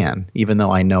tin can, even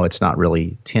though I know it's not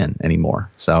really tin anymore.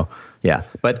 So yeah,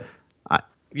 but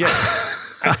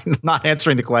I'm not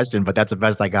answering the question, but that's the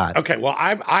best I got. Okay, well,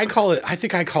 I call it. I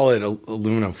think I call it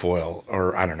aluminum foil,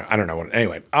 or I don't know. I don't know what.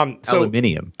 Anyway, so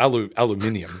aluminium.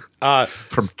 Aluminium.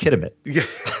 From Kitimat. Yeah.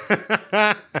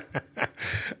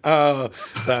 Oh,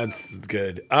 that's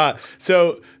good.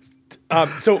 So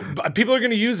People are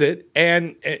going to use it,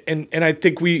 and I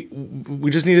think we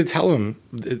just need to tell them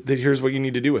that here's what you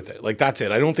need to do with it. Like, that's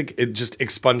it. I don't think just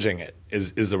expunging it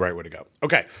is the right way to go.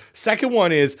 Okay. Second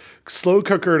one is slow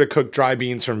cooker to cook dry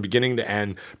beans from beginning to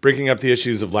end, breaking up the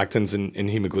issues of lectins and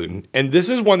hemagglutinin. And this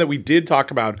is one that we did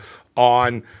talk about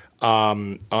on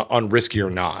Risky or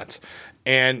Not,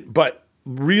 but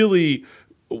really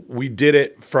we did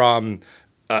it from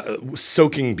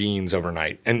soaking beans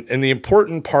overnight. And the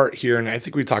important part here, and I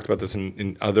think we talked about this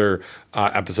in other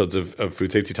episodes of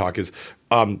Food Safety Talk, is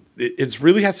it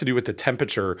really has to do with the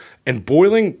temperature, and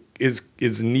boiling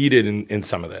is needed in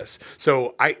some of this.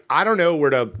 So I don't know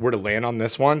where to land on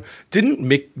this one.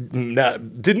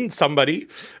 Didn't somebody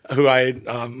who I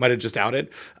might have just outed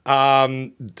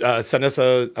send us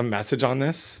a message on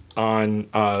this on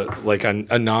like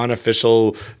a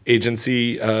non-official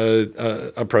agency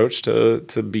approach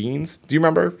to beans? Do you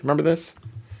remember this?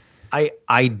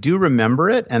 I do remember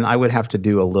it, and I would have to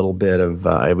do a little bit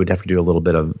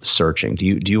of searching.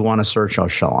 Do you want to search, or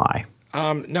shall I?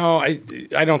 No,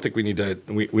 I don't think we need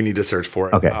to search for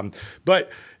it. Okay. But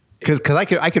because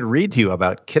I could read to you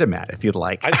about Kitimat if you'd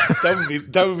like.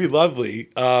 That would be lovely.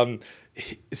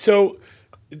 So,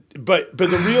 but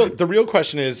the real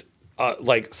question is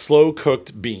like slow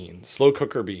cooker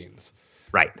beans.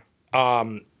 Right.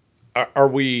 Are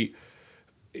we?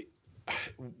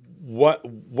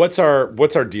 What's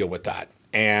our deal with that?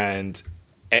 And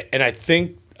I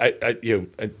think I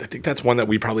think that's one that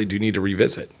we probably do need to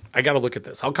revisit. I got to look at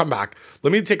this. I'll come back.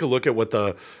 Let me take a look at what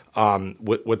the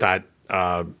what that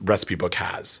recipe book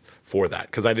has for that,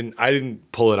 because I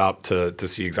didn't pull it up to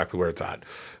see exactly where it's at.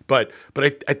 But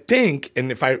I think,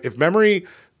 and if memory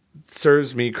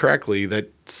serves me correctly,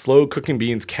 that slow cooking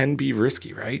beans can be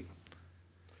risky, right?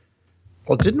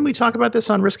 Well, didn't we talk about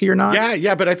this on Risky or Not?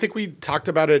 Yeah, but I think we talked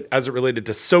about it as it related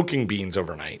to soaking beans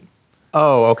overnight.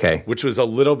 Oh, okay. Which was a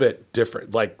little bit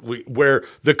different, like where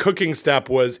the cooking step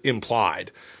was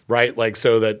implied, right? Like,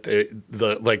 so that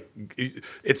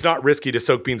it's not risky to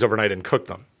soak beans overnight and cook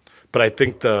them, but I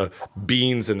think the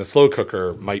beans in the slow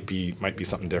cooker might be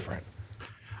something different.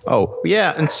 Oh,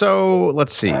 yeah. And so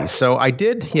let's see. So I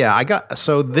did. Yeah, I got.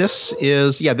 So this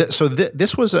is. Yeah. This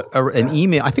was an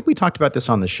email. I think we talked about this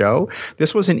on the show.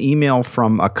 This was an email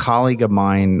from a colleague of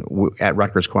mine at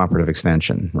Rutgers Cooperative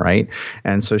Extension. Right.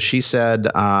 And so she said.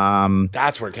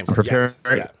 That's where it came from. Yes.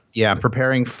 Yeah. Yeah,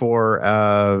 preparing for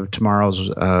tomorrow's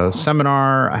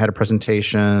seminar. I had a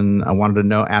presentation. I wanted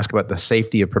to ask about the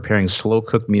safety of preparing slow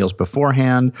cooked meals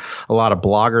beforehand. A lot of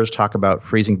bloggers talk about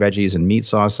freezing veggies and meat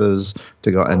sauces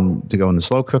to go in the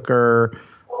slow cooker.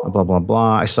 Blah blah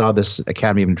blah. I saw this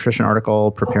Academy of Nutrition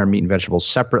article. Prepare meat and vegetables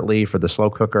separately for the slow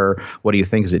cooker. What do you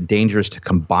think? Is it dangerous to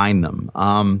combine them?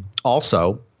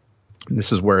 Also,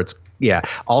 this is where it's. Yeah.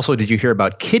 Also, did you hear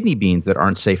about kidney beans that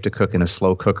aren't safe to cook in a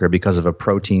slow cooker because of a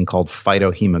protein called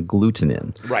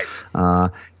phytohemagglutinin? Right.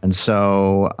 And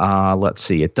so let's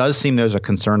see. It does seem there's a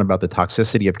concern about the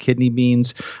toxicity of kidney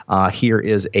beans. Here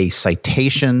is a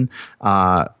citation,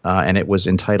 and it was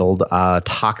entitled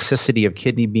Toxicity of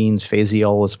Kidney Beans,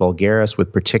 Phaseolus vulgaris,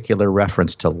 with particular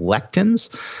reference to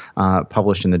lectins,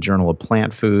 published in the Journal of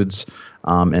Plant Foods.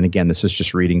 And again, this is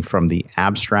just reading from the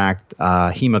abstract.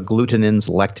 Hemagglutinins,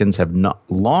 lectins have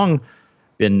long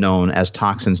been known as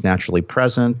toxins naturally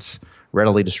present,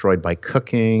 readily destroyed by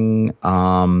cooking.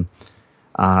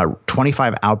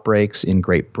 25 outbreaks in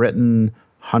Great Britain,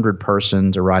 100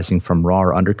 persons arising from raw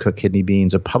or undercooked kidney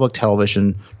beans. A public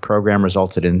television program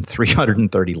resulted in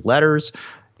 330 letters,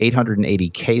 880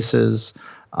 cases.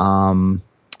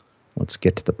 Let's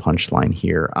get to the punchline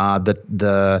here.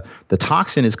 The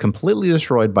toxin is completely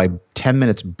destroyed by 10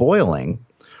 minutes boiling,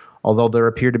 although there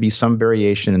appear to be some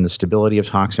variation in the stability of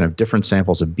toxin of different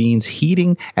samples of beans.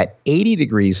 Heating at 80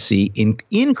 degrees C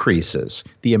increases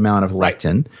the amount of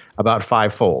lectin about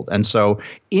fivefold. And so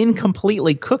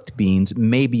incompletely cooked beans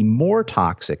may be more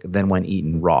toxic than when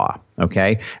eaten raw.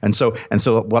 Okay. And so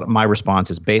what my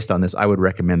response is based on this, I would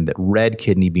recommend that red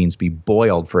kidney beans be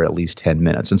boiled for at least 10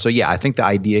 minutes. And so, yeah, I think the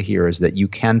idea here is that you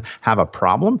can have a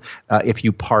problem if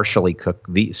you partially cook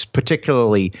these,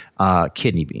 particularly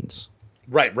kidney beans.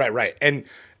 Right. And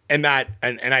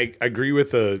I agree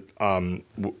with the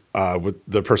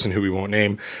person who we won't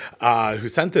name, who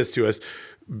sent this to us.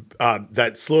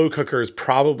 that slow cookers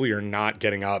probably are not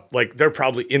getting up. Like they're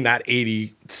probably in that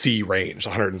 80 C range,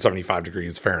 175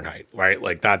 degrees Fahrenheit, right?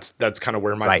 Like that's kind of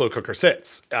where my slow cooker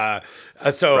sits. Yeah.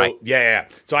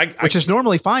 So which is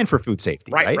normally fine for food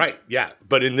safety, right? Right. Yeah.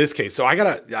 But in this case, so I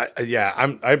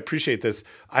I appreciate this.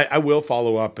 I will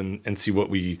follow up and see what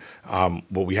we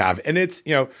have. And it's,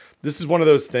 this is one of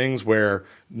those things where,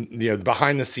 the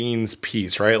behind the scenes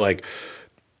piece, right? Like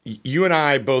you and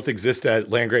I both exist at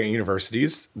land-grant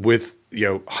universities with,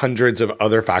 hundreds of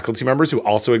other faculty members who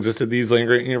also exist at these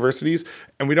land-grant universities.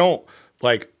 And we don't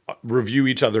like review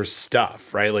each other's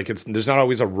stuff, right? Like there's not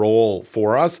always a role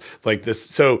for us like this.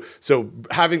 So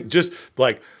having just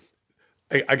like,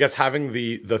 I guess having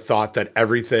the thought that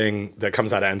everything that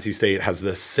comes out of NC State has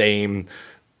the same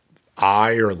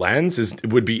eye or lens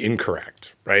would be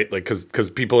incorrect, right? Like because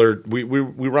people we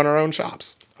run our own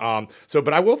shops.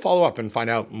 But I will follow up and find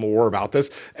out more about this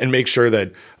and make sure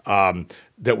that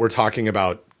that we're talking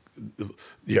about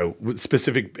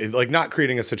specific, like not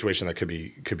creating a situation that could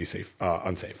be safe,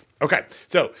 unsafe. Okay,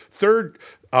 so third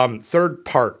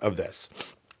part of this.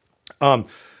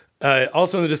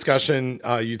 Also in the discussion,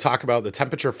 you talk about the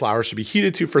temperature flour should be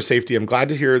heated to for safety. I'm glad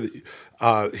to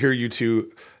hear you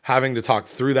two having to talk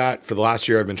through that. For the last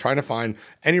year, I've been trying to find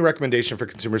any recommendation for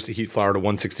consumers to heat flour to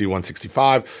 160 to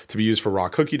 165 to be used for raw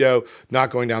cookie dough. Not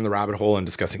going down the rabbit hole and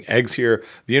discussing eggs here.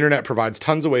 The internet provides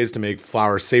tons of ways to make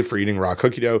flour safe for eating raw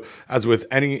cookie dough. As with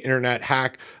any internet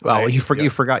hack, well, you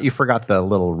forgot the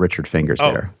little Richard fingers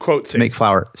there. Quote safe. Make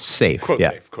flour safe.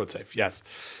 Quote safe. Yes.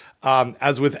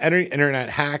 As with any internet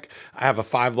hack, I have a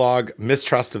 5-log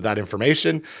mistrust of that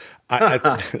information.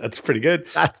 That's pretty good.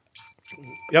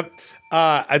 Yep.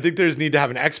 I think there's need to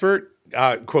have an expert,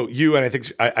 quote you, and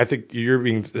I think you're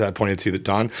being pointed to that,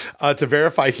 Don, to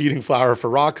verify heating flour for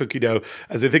raw cookie dough,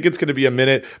 as I think it's going to be a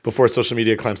minute before social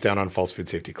media clamps down on false food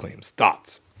safety claims.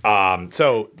 Thoughts?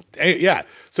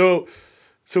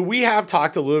 So we have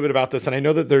talked a little bit about this, and I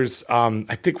know that there's,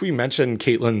 I think we mentioned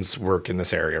Caitlin's work in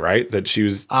this area, right? That she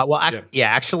was.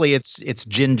 Actually, it's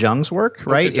Jin Jung's work,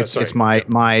 right? It's my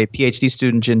PhD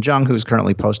student Jin Jung, who's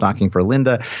currently postdocing for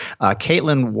Linda.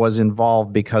 Caitlin was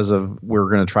involved because we're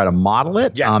going to try to model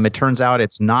it. Yes. It turns out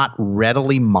it's not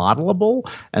readily modelable,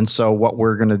 and so what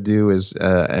we're going to do is,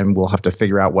 and we'll have to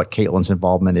figure out what Caitlin's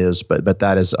involvement is, but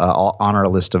that is on our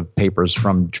list of papers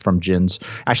from Jin's.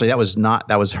 Actually, that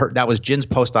was Jin's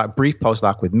brief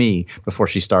postdoc with me before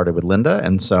she started with Linda.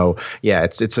 And so, yeah,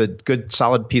 it's a good,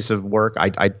 solid piece of work.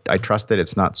 I trust that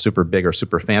it's not super big or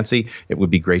super fancy. It would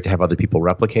be great to have other people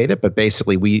replicate it. But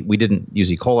basically, we didn't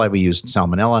use E. coli. We used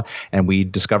salmonella. And we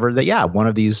discovered that, one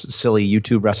of these silly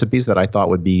YouTube recipes that I thought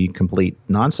would be complete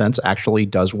nonsense actually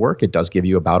does work. It does give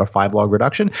you about a 5-log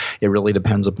reduction. It really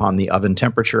depends upon the oven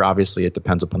temperature. Obviously, it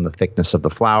depends upon the thickness of the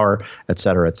flour, et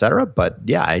cetera, et cetera. But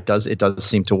yeah, it does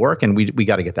seem to work. And we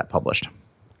got to get that published.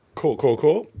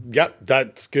 Cool. Yep,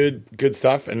 that's good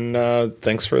stuff. And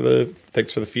thanks for the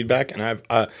feedback. And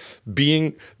I've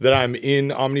being that I'm in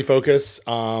OmniFocus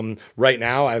right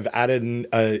now, I've added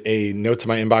a note to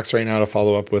my inbox right now to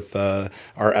follow up with our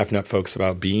FNEP folks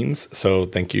about beans. So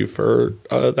thank you for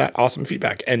that awesome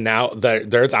feedback. And now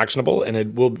there it's actionable, and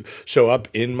it will show up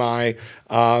in my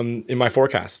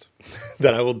forecast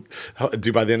that I will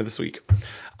do by the end of this week.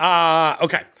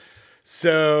 Okay,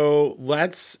 so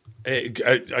let's.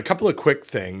 A couple of quick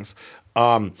things.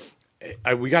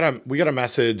 We got a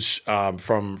message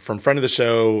from friend of the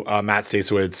show, Matt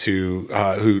Stasowitz,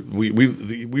 who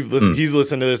we've listened. He's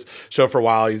listened to this show for a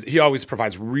while. He always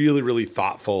provides really, really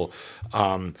thoughtful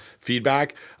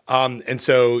feedback. And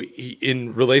so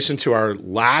in relation to our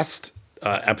last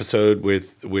episode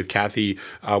with Kathy,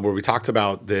 where we talked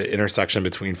about the intersection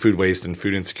between food waste and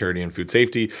food insecurity and food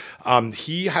safety.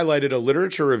 He highlighted a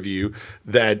literature rewiew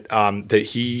that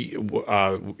he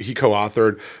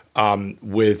co-authored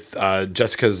with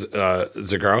Jessica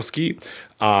Zagarowski,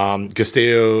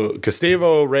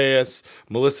 Gustavo Reyes,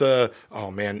 Melissa. Oh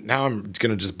man, now I'm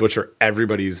gonna just butcher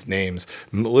everybody's names.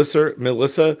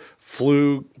 Melissa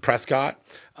Flew Prescott.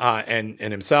 And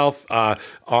himself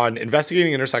on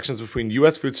investigating intersections between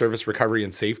U.S. food service recovery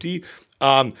and safety.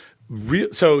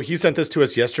 So he sent this to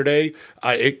us yesterday.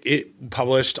 It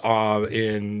published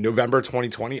in November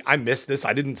 2020. I missed this.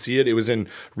 I didn't see it. It was in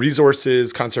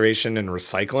Resources, Conservation, and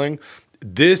Recycling.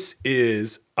 This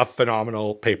is a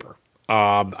phenomenal paper.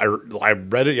 I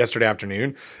read it yesterday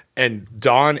afternoon, and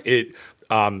Don,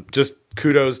 just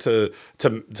kudos to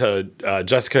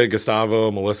Jessica,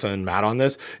 Gustavo, Melissa, and Matt on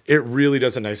this. It really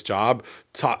does a nice job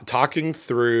talking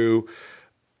through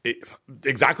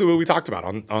exactly what we talked about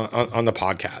on the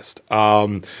podcast.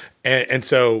 And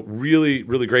so really,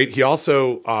 really great. He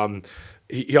also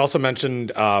he also mentioned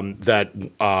that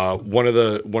one of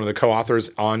the co-authors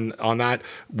on that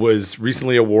was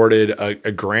recently awarded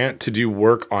a grant to do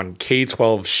work on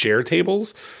K-12 share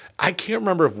tables. I can't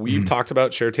remember if we've talked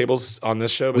about share tables on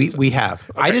this show. But we have.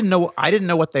 Okay. I didn't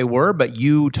know what they were, but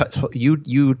you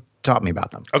taught me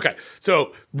about them. Okay,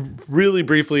 so really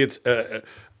briefly, it's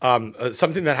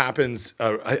something that happens,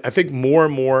 I think, more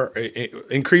and more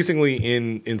increasingly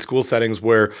in school settings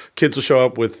where kids will show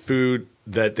up with food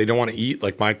that they don't want to eat,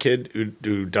 like my kid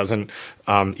who doesn't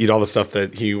eat all the stuff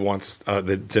that he wants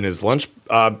that's in his lunch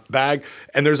bag.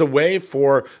 And there's a way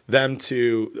for them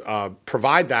to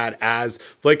provide that as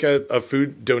like a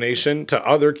food donation to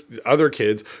other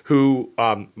kids who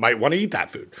might want to eat that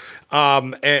food.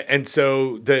 And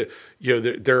so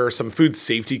there are some food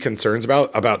safety concerns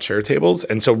about share tables.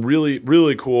 And so really,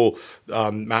 really cool.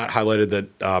 Matt highlighted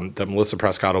that Melissa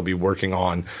Prescott will be working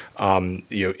on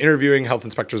interviewing health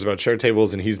inspectors about share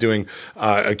tables, and he's doing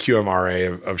a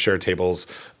QMRA of share tables.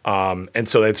 And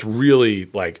so that's really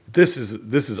like, this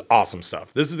is awesome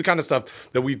stuff. This is the kind of stuff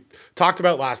that we talked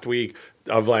about last week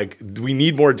of like, we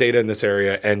need more data in this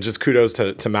area, and just kudos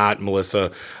to Matt and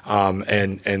Melissa,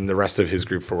 and the rest of his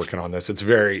group for working on this.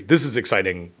 This is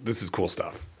exciting. This is cool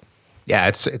stuff. Yeah,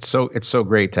 it's so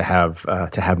great to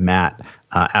have Matt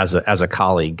as a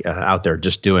colleague out there,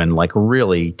 just doing like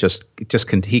really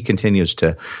he continues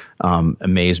to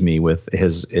amaze me with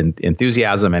his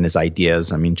enthusiasm and his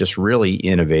ideas. I mean, just really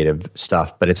innovative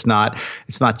stuff. But it's not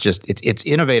just it's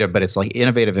innovative, but it's like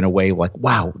innovative in a way like,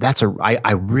 wow,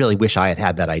 I really wish I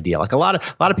had that idea. Like a lot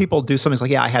of people do something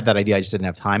like, yeah, I had that idea, I just didn't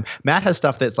have time. Matt has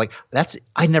stuff that's like,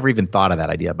 I never even thought of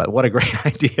that idea, but what a great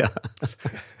idea.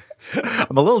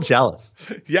 I'm a little jealous.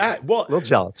 Yeah, well, a little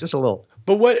jealous, just a little.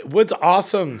 But what's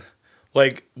awesome,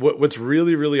 like what's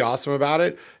really, really awesome about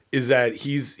it is that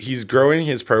he's growing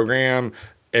his program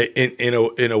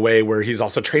in a way where he's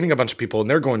also training a bunch of people, and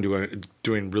they're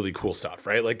doing really cool stuff,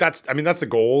 right? Like that's the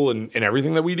goal in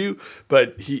everything that we do.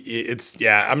 But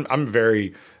I'm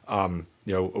very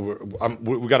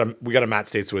we got a Matt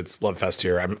Stateswitz love fest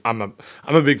here. I'm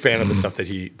a big fan of the stuff that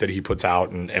he puts out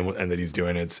and that he's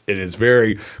doing. It is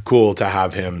very cool to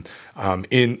have him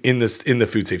in the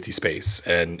food safety space,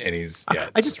 and he's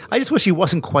I just wish he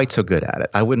wasn't quite so good at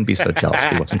it. I wouldn't be so jealous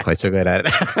if he wasn't quite so good at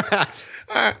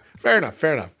it. Fair enough.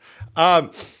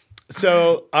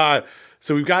 So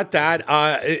we've got that,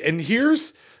 and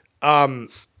here's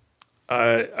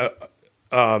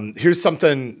here's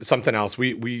something else.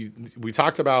 We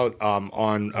talked about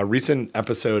on a recent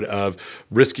episode of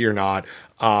Risky or Not,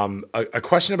 a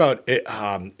question about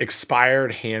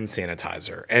expired hand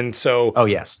sanitizer. And so, oh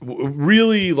yes,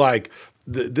 really like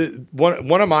the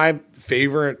one of my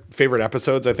favorite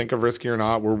episodes, I think, of Risky or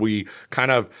Not, where we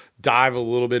kind of dive a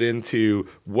little bit into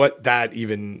what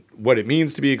it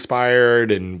means to be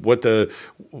expired, and what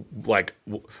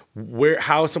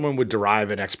how someone would derive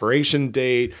an expiration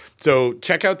date. So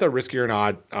check out the Risky or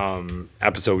Not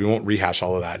episode. We won't rehash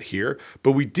all of that here,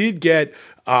 but we did get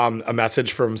a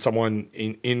message from someone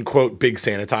in quote Big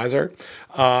Sanitizer.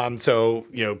 So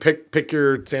pick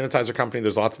your sanitizer company.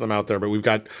 There's lots of them out there, but we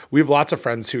have lots of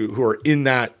friends who are in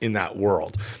that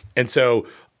world, and so.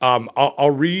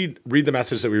 I'll read the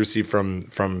message that we received from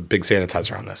Big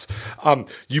Sanitizer on this.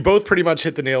 You both pretty much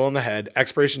hit the nail on the head.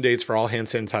 Expiration dates for all hand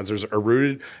sanitizers are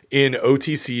rooted in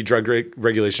OTC drug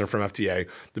regulation from FDA.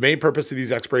 The main purpose of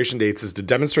these expiration dates is to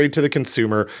demonstrate to the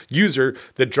consumer user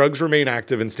that drugs remain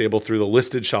active and stable through the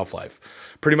listed shelf life.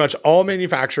 Pretty much all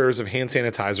manufacturers of hand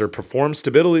sanitizer perform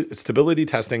stability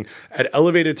testing at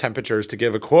elevated temperatures to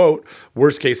give a quote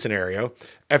worst case scenario.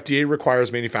 FDA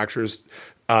requires manufacturers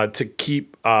to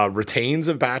keep retains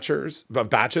of batches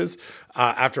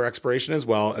after expiration as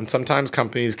well. And sometimes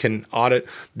companies can audit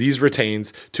these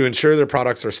retains to ensure their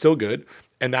products are still good.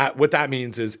 And what that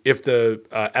means is if the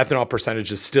ethanol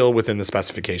percentage is still within the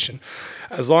specification.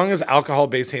 As long as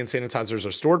alcohol-based hand sanitizers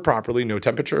are stored properly, no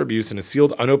temperature abuse, in a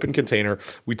sealed, unopened container,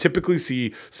 we typically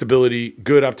see stability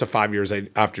good up to 5 years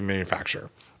after manufacture.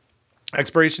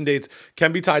 Expiration dates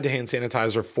can be tied to hand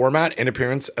sanitizer format and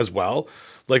appearance as well.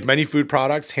 Like many food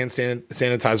products, hand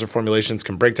sanitizer formulations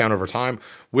can break down over time.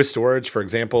 With storage, for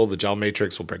example, the gel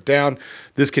matrix will break down.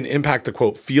 This can impact the,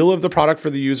 quote, feel of the product for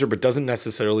the user, but doesn't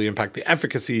necessarily impact the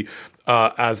efficacy,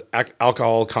 as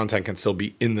alcohol content can still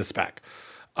be in the spec.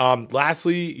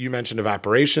 Lastly, you mentioned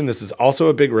evaporation. This is also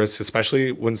a big risk,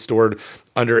 especially when stored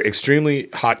under extremely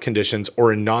hot conditions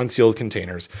or in non-sealed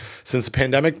containers. Since the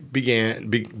pandemic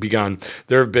begun,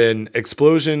 there have been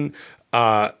explosion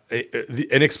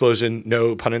an explosion,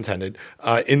 no pun intended,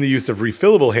 in the use of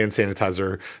refillable hand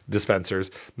sanitizer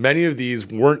dispensers. Many of these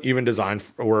weren't even designed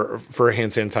for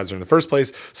hand sanitizer in the first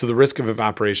place, so the risk of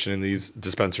evaporation in these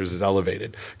dispensers is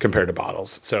elevated compared to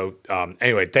bottles. So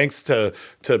anyway, thanks to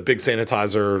Big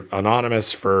Sanitizer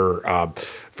Anonymous for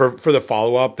the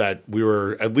follow up that we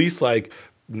were at least like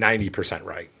 90%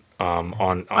 right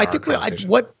on I think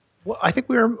I think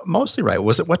we were mostly right.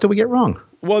 What did we get wrong?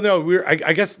 Well, no,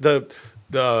 I guess the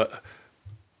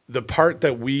part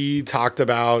that we talked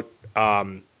about,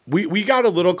 we got a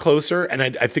little closer, and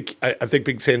I think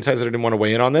Big Sanitizer didn't want to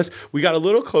weigh in on this. We got a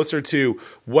little closer to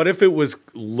what if it was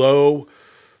low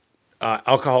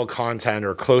alcohol content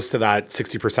or close to that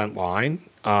 60% line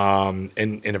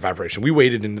in evaporation. We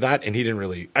waded into that, and he didn't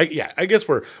really. I guess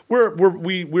we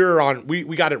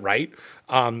got it right,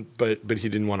 but he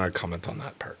didn't want to comment on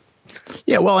that part.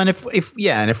 Yeah, well, and if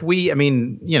we,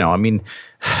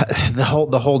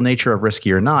 the whole nature of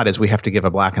Risky or Not is we have to give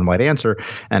a black and white answer.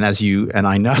 And as you and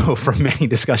I know from many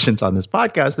discussions on this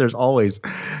podcast, there's always,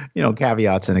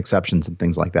 caveats and exceptions and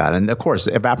things like that. And of course,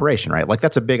 evaporation, right? Like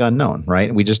that's a big unknown,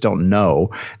 right? We just don't know.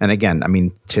 And again, I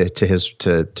mean, to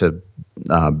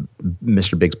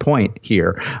Mr. Big's point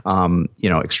here,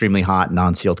 extremely hot,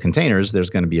 non-sealed containers, there's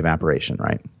going to be evaporation,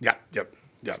 right? Yeah. Yep.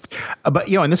 Yeah, but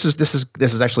and this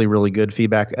is actually really good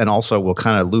feedback, and also we'll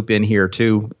kind of loop in here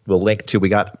too. We'll link to we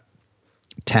got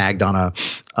tagged on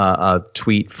a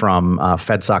tweet from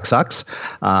FedSoc Sucks,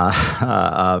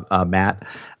 Matt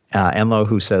Enlow,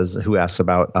 who asks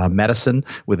about medicine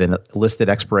with a listed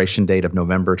expiration date of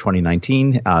November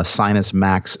 2019, Sinus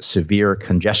Max Severe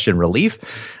Congestion Relief.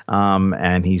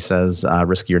 And he says,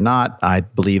 Risky or Not, I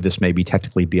believe this may be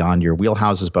technically beyond your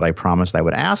wheelhouses, but I promised I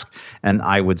would ask. And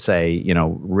I would say,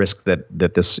 risk that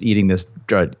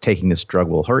taking this drug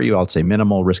will hurt you. I'd say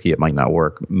minimal. Risky, it might not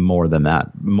work. More than that,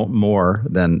 more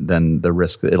than the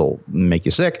risk that it'll make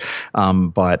you sick.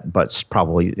 But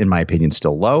probably, in my opinion,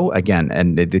 still low. Again,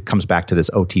 and it comes back to this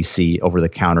OTC,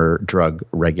 over-the-counter drug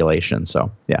regulation. So,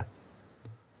 yeah.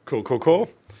 Cool.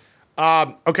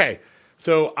 Okay.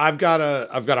 So I've got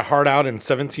a hard out in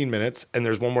 17 minutes, and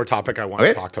there's one more topic I want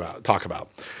to talk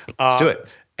about. Let's do it.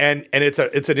 And it's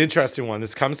an interesting one.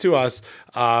 This comes to us.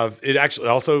 It actually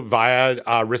also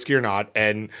via Risky or Not,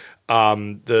 and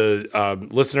the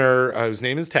listener whose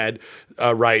name is Ted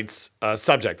writes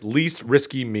subject: least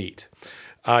risky meat.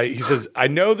 He says, I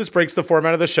know this breaks the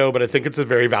format of the show, but I think it's a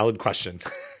very valid question.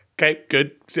 Okay,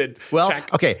 good. Well,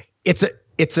 check. Okay, it's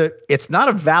not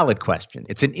a valid question.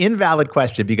 It's an invalid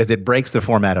question because it breaks the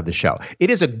format of the show.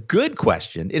 It is a good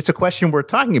question. It's a question we're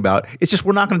talking about. It's just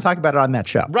we're not going to talk about it on that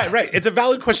show. Right. It's a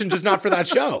valid question, just not for that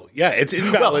show. Yeah, it's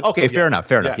invalid. Well, okay, fair enough.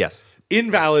 Yes.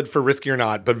 Invalid for Risky or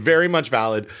Not, but very much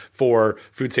valid for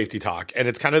Food Safety Talk. And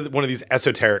it's kind of one of these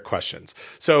esoteric questions.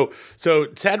 So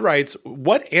Ted writes,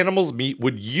 what animal's meat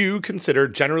would you consider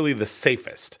generally the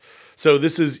safest? So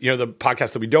this is, the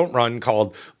podcast that we don't run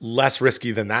called Less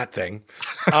Risky Than That Thing.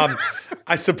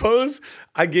 I suppose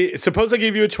I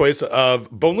gave you a choice of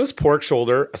boneless pork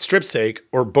shoulder, a strip steak,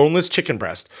 or boneless chicken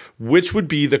breast. Which would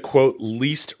be the, quote,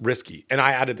 least risky? And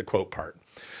I added the quote part.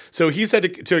 So he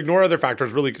said to ignore other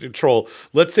factors, really control.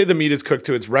 Let's say the meat is cooked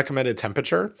to its recommended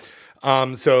temperature.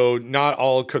 So not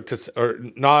all cooked to, or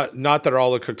not that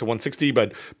all are cooked to 160,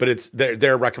 but it's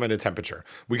their recommended temperature.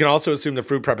 We can also assume the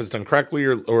fruit prep is done correctly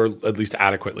or at least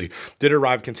adequately. Did it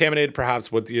arrive contaminated?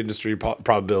 Perhaps what the industry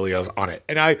probability is on it.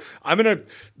 And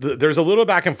there's a little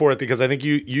back and forth because I think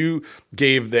you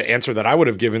gave the answer that I would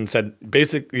have given, said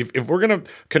basically if we're going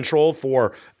to control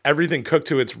for everything cooked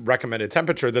to its recommended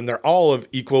temperature, then they're all of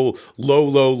equal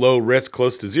low risk,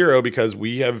 close to zero, because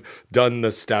we have done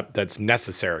the step that's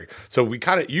necessary. So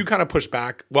you kind of push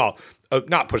back. Well,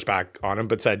 not push back on him,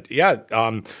 but said, yeah,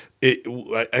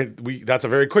 that's a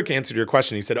very quick answer to your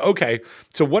question. He said, okay,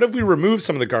 so what if we remove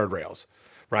some of the guardrails,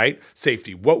 right?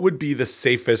 Safety. What would be the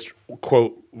safest,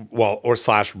 quote, or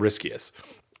 / riskiest?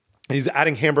 He's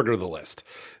adding hamburger to the list.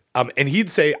 And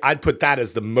he'd say, I'd put that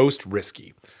as the most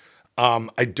risky.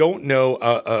 I don't know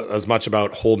as much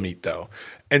about whole meat though.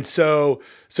 And so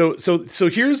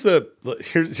here's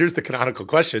the canonical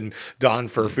question, Don,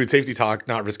 for Food Safety Talk,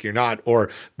 Not Risky or Not,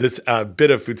 or this bit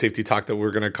of Food Safety Talk that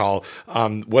we're going to call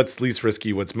what's least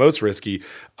risky, what's most risky.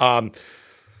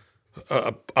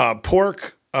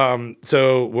 Pork.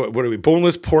 So what are we?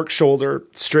 Boneless pork shoulder,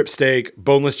 strip steak,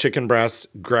 boneless chicken breast,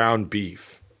 ground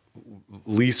beef.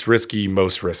 Least risky,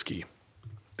 most risky.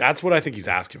 That's what I think he's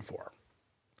asking for.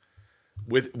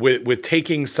 With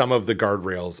taking some of the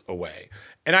guardrails away.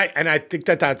 And I think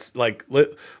that's like,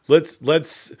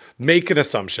 let's make an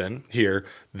assumption here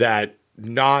that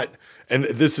not, and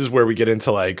this is where we get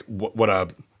into like what a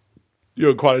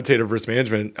quantitative risk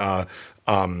management,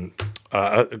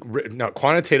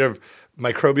 quantitative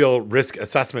microbial risk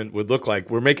assessment would look like.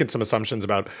 We're making some assumptions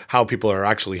about how people are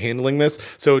actually handling this.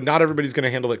 So not everybody's going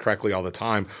to handle it correctly all the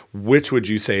time. Which would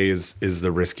you say is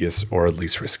the riskiest or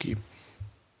least risky?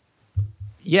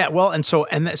 Yeah, well, so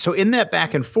in that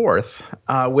back and forth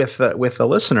with the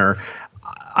listener,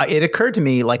 it occurred to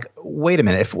me like, wait a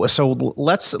minute. Let's find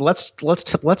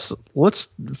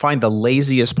the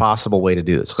laziest possible way to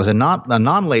do this, because a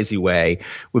non-lazy way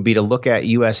would be to look at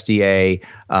USDA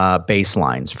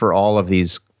baselines for all of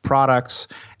these products,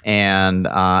 and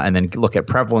then look at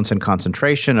prevalence and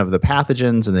concentration of the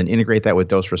pathogens, and then integrate that with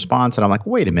dose response. And I'm like,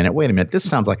 wait a minute, this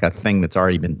sounds like a thing that's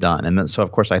already been done. And then, so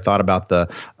of course I thought about the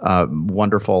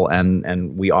wonderful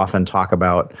and we often talk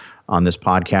about on this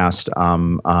podcast,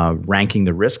 Ranking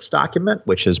the Risks document,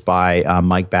 which is by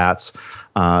Mike Batts,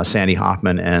 Sandy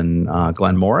Hoffman, and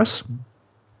Glenn Morris.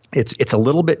 It's a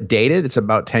little bit dated. It's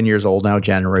about 10 years old now.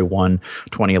 January 1,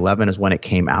 2011 is when it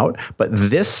came out. But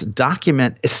this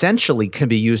document essentially can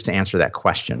be used to answer that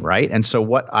question, right? And so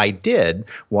what I did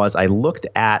was I looked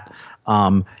at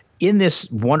in this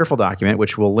wonderful document,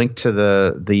 which we'll link to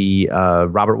the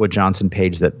Robert Wood Johnson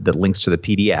page that links to the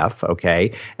PDF,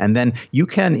 okay? And then you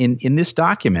can, in this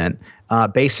document,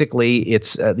 basically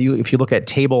it's if you look at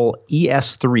table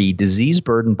ES3, disease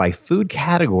burden by food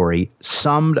category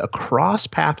summed across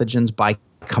pathogens by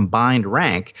combined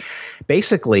rank,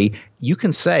 basically you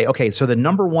can say, okay, so the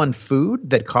number one food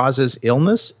that causes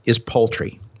illness is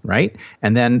poultry. Right.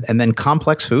 And then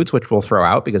complex foods, which we'll throw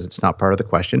out because it's not part of the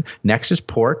question. Next is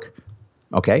pork.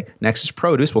 OK. Next is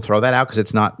produce. We'll throw that out because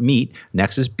it's not meat.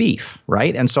 Next is beef.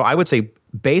 Right. And so I would say,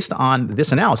 based on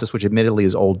this analysis, which admittedly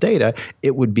is old data,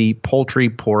 it would be poultry,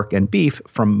 pork, and beef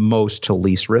from most to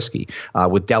least risky,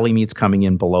 with deli meats coming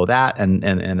in below that, and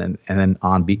then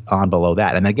on below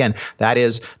that. And again, that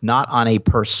is not on a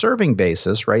per serving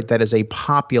basis, right? That is a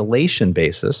population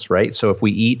basis, right? So if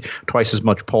we eat twice as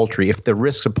much poultry, if the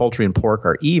risks of poultry and pork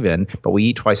are even, but we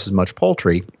eat twice as much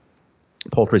poultry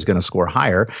is going to score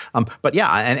higher. But yeah,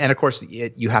 and of course,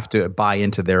 you have to buy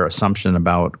into their assumption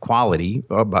about quality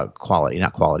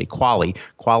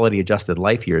adjusted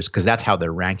life years, because that's how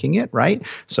they're ranking it, right?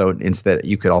 So instead,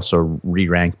 you could also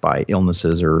re-rank by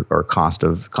illnesses or cost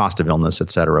of illness, et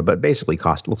cetera. But basically,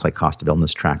 looks like cost of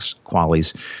illness tracks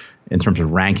qualities in terms of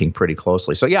ranking pretty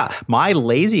closely. So yeah, my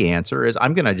lazy answer is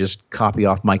I'm going to just copy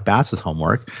off Mike Batts's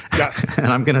homework, and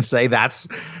I'm going to say that's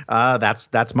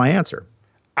my answer.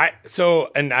 I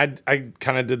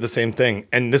kind of did the same thing.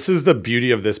 And this is the beauty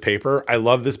of this paper. I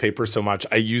love this paper so much.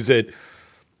 I use it.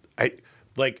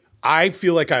 I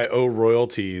feel like I owe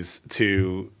royalties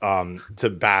to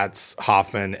Batts,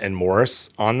 Hoffman, and Morris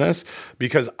on this,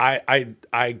 because I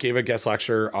gave a guest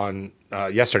lecture on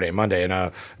yesterday, Monday, in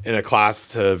a class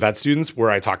to vet students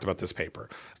where I talked about this paper.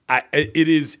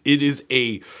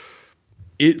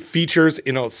 It features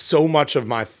so much of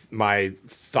my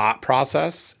thought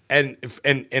process, and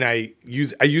I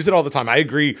use it all the time. I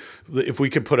agree. If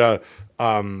we could put a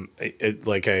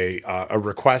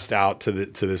request out to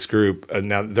this group,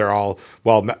 now they're all,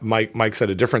 well, Mike's at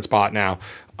a different spot now,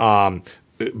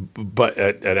 but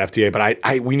at FDA.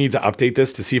 But we need to update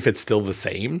this to see if it's still the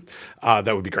same.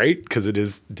 That would be great, because it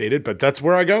is dated. But that's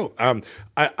where I go.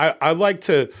 I like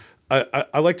to.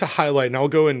 I like to highlight, and I'll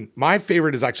go in. My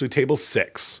favorite is actually table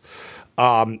 6,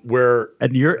 where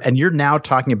you're now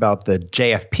talking about the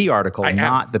JFP article,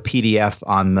 not the PDF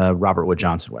on the Robert Wood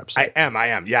Johnson website. I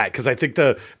am, yeah, because I think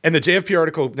the JFP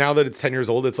article, now that it's 10 years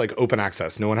old, it's like open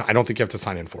access. I don't think you have to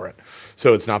sign in for it,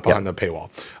 so it's not behind the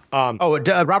paywall.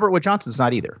 Robert Wood Johnson's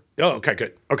not either. Oh, okay,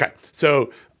 good. Okay,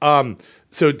 so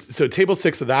table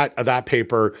 6 of that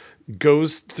paper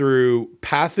goes through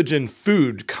pathogen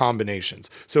food combinations.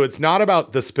 So it's not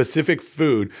about the specific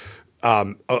food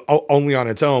only on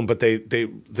its own, but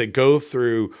they go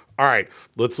through, all right,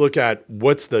 let's look at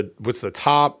what's the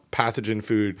top pathogen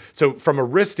food. So from a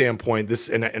risk standpoint, this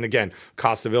and again,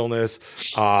 cost of illness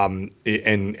and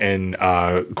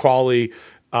quality,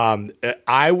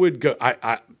 I would go.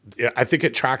 I think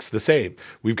it tracks the same.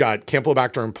 We've got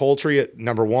Campylobacter in poultry at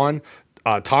number 1.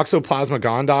 Toxoplasma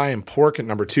gondii in pork at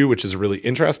number 2, which is a really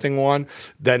interesting one.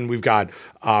 Then we've got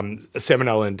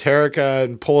Salmonella enterica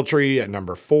in poultry at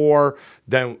number 4.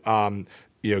 Then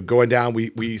going down,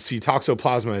 we see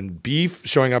Toxoplasma in beef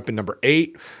showing up in number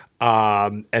 8,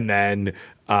 and then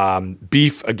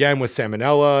beef again with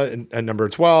Salmonella at number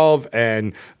 12,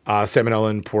 and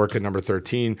Salmonella in pork at number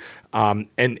 13.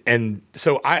 And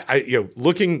so I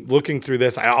looking through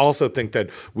this, I also think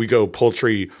that we go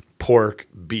poultry, pork,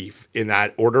 beef in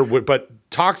that order. But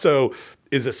Toxo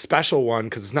is a special one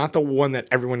because it's not the one that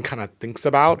everyone kind of thinks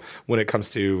about when it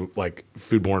comes to like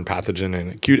foodborne pathogen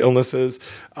and acute illnesses.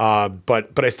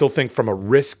 But I still think from a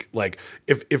risk, like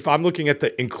if I'm looking at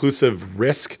the inclusive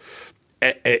risk,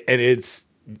 and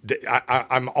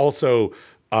I'm also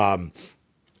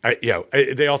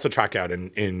they also track out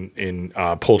in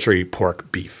poultry,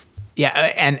 pork, beef. Yeah,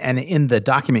 and in the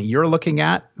document you're looking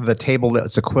at, the table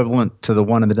that's equivalent to the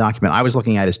one in the document I was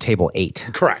looking at is table 8.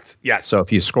 Correct. Yes. So if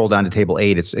you scroll down to table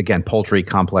 8, it's again poultry,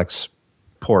 complex,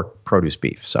 pork, produce,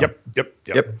 beef. So Yep.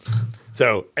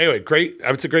 So anyway, great.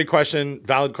 It's a great question,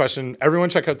 valid question. Everyone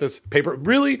check out this paper.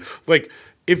 Really, like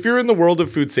if you're in the world of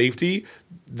food safety,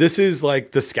 this is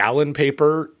like the Scallon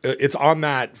paper. It's on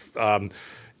that.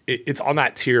 It's on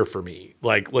that tier for me.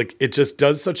 Like it just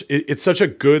does it's such a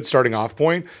good starting off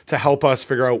point to help us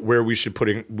figure out where we should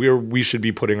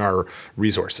be putting our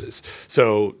resources.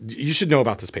 So you should know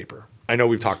about this paper. I know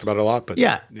we've talked about it a lot, but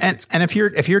yeah. And if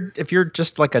you're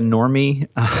just like a normie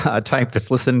type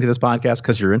that's listening to this podcast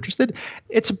because you're interested,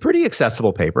 it's a pretty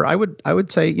accessible paper. I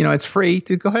would say, it's free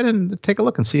to go ahead and take a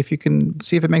look and see if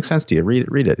it makes sense to you.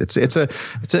 Read it. It's a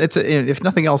if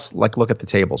nothing else, like look at the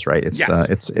tables, right? It's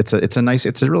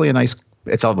really a nice.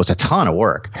 It's almost a ton of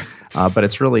work, but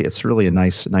it's really a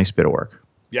nice bit of work.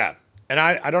 Yeah. And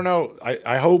I don't know.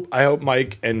 I hope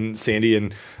Mike and Sandy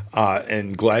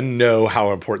and Glenn know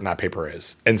how important that paper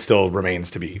is and still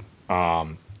remains to be.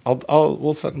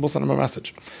 We'll send them a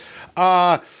message.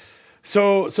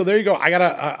 So there you go. I got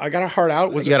a heart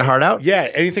out. You got a heart out?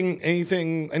 Yeah.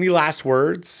 Any last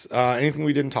words? Anything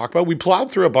we didn't talk about? We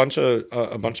plowed through a bunch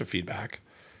of feedback.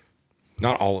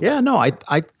 Not all of it. Yeah, no, I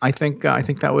think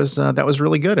that was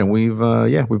really good, and we've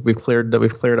cleared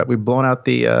up, we've blown out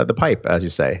the pipe, as you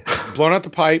say. Blown out the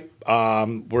pipe. We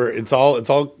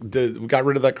got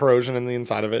rid of that corrosion in the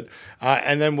inside of it,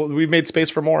 and then we've made space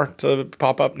for more to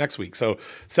pop up next week. So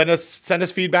send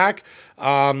us feedback.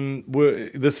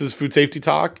 This is Food Safety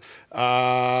Talk.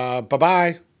 Bye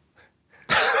bye.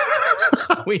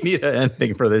 We need an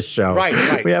ending for this show.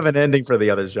 Right. We have an ending for the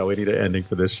other show. We need an ending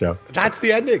for this show. That's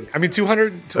the ending. I mean,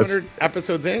 200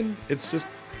 episodes in, it's just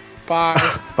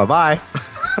bye. Bye-bye.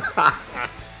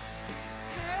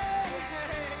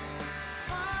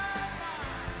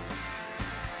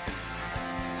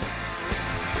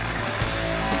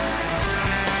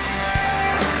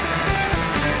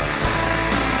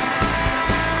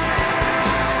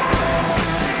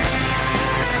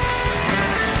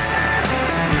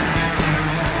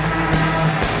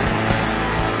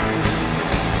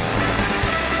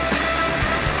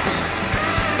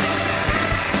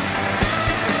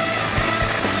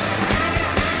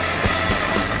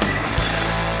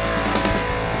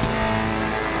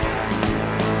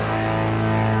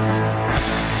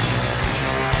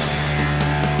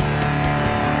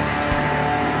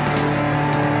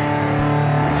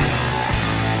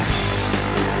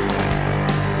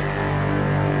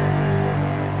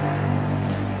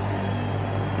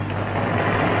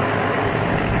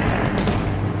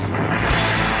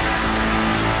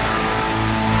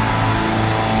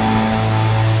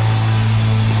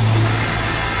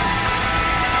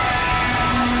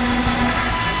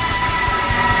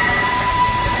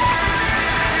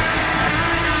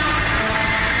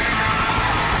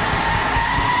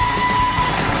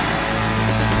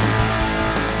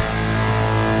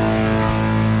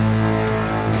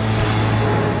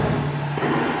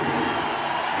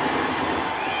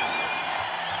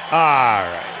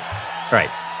 Right.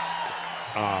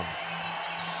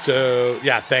 So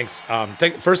yeah, thanks.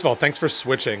 First of all, thanks for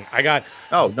switching. I got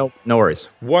no worries.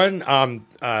 One of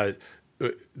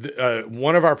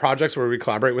our projects where we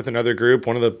collaborate with another group.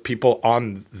 One of the people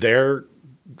on their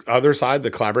other side,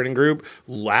 the collaborating group,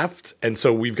 left, and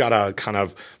so we've got to kind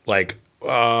of like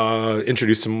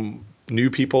introduce some new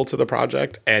people to the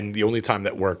project. And the only time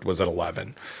that worked was at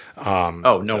 11.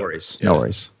 No worries. Yeah. No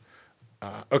worries.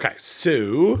 Okay,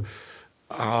 so.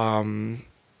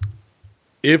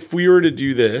 If we were to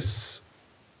do this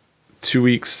 2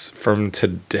 weeks from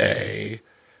today,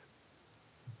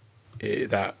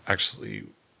 that actually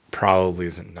probably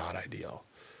isn't not ideal.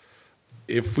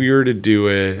 If we were to do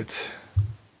it,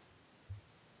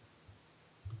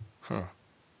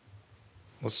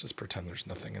 let's just pretend there's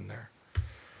nothing in there.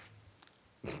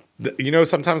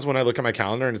 Sometimes when I look at my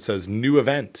calendar and it says new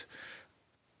event,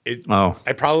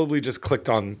 I probably just clicked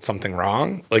on something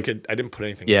wrong. Like I didn't put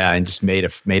anything. Yeah, and just made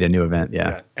a new event.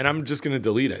 Yeah. And I'm just going to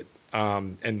delete it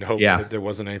and hope that there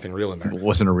wasn't anything real in there. It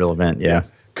wasn't a real event. Yeah.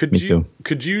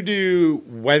 Could you do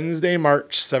Wednesday,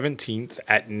 March 17th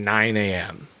at 9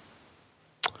 a.m.?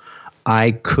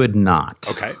 I could not.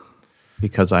 Okay.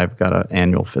 Because I've got an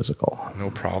annual physical. No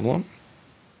problem.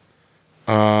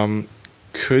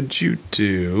 Could you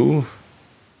do?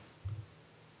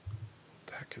 What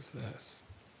the heck is this?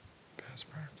 Best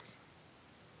practice.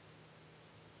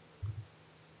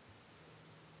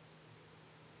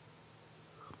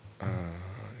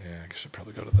 Yeah, I should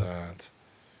probably go to that.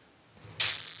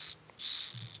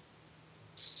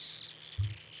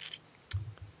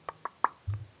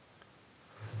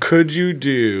 Could you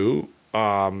do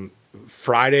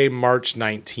Friday, March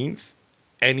 19th,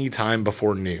 anytime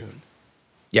before noon?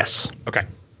 Yes. Okay,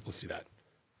 let's do that.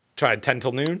 Try 10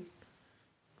 till noon?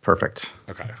 Perfect.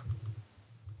 Okay.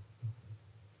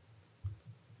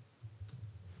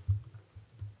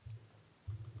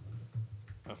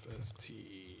 FST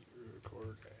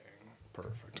recording.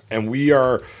 Perfect. And we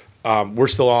are, we're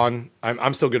still on.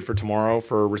 I'm still good for tomorrow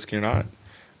for Risky or Not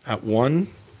at 1.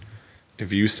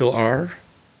 If you still are.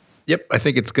 Yep. I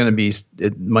think it's going to be,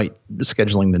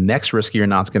 scheduling the next Risky or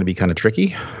Not is going to be kind of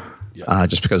tricky. Yes.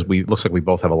 Just because looks like we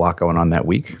both have a lot going on that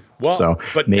week. Well, so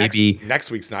but maybe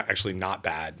next week's not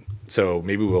bad. So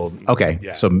maybe we'll. Okay.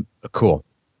 Yeah. So cool.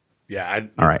 Yeah.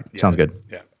 All right. Yeah, sounds good.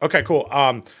 Yeah. Okay. Cool.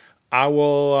 I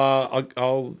will.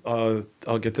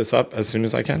 I'll get this up as soon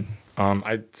as I can.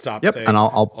 I stopped saying and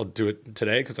I'll do it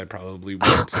today because I probably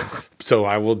won't. So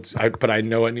I will. But I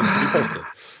know it needs to be posted.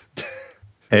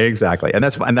 Exactly, and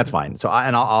that's fine. So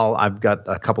I've got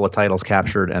a couple of titles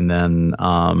captured, and then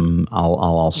I'll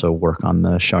also work on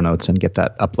the show notes and get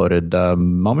that uploaded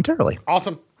momentarily.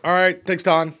 Awesome. All right. Thanks,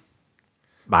 Don.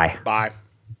 Bye. Bye.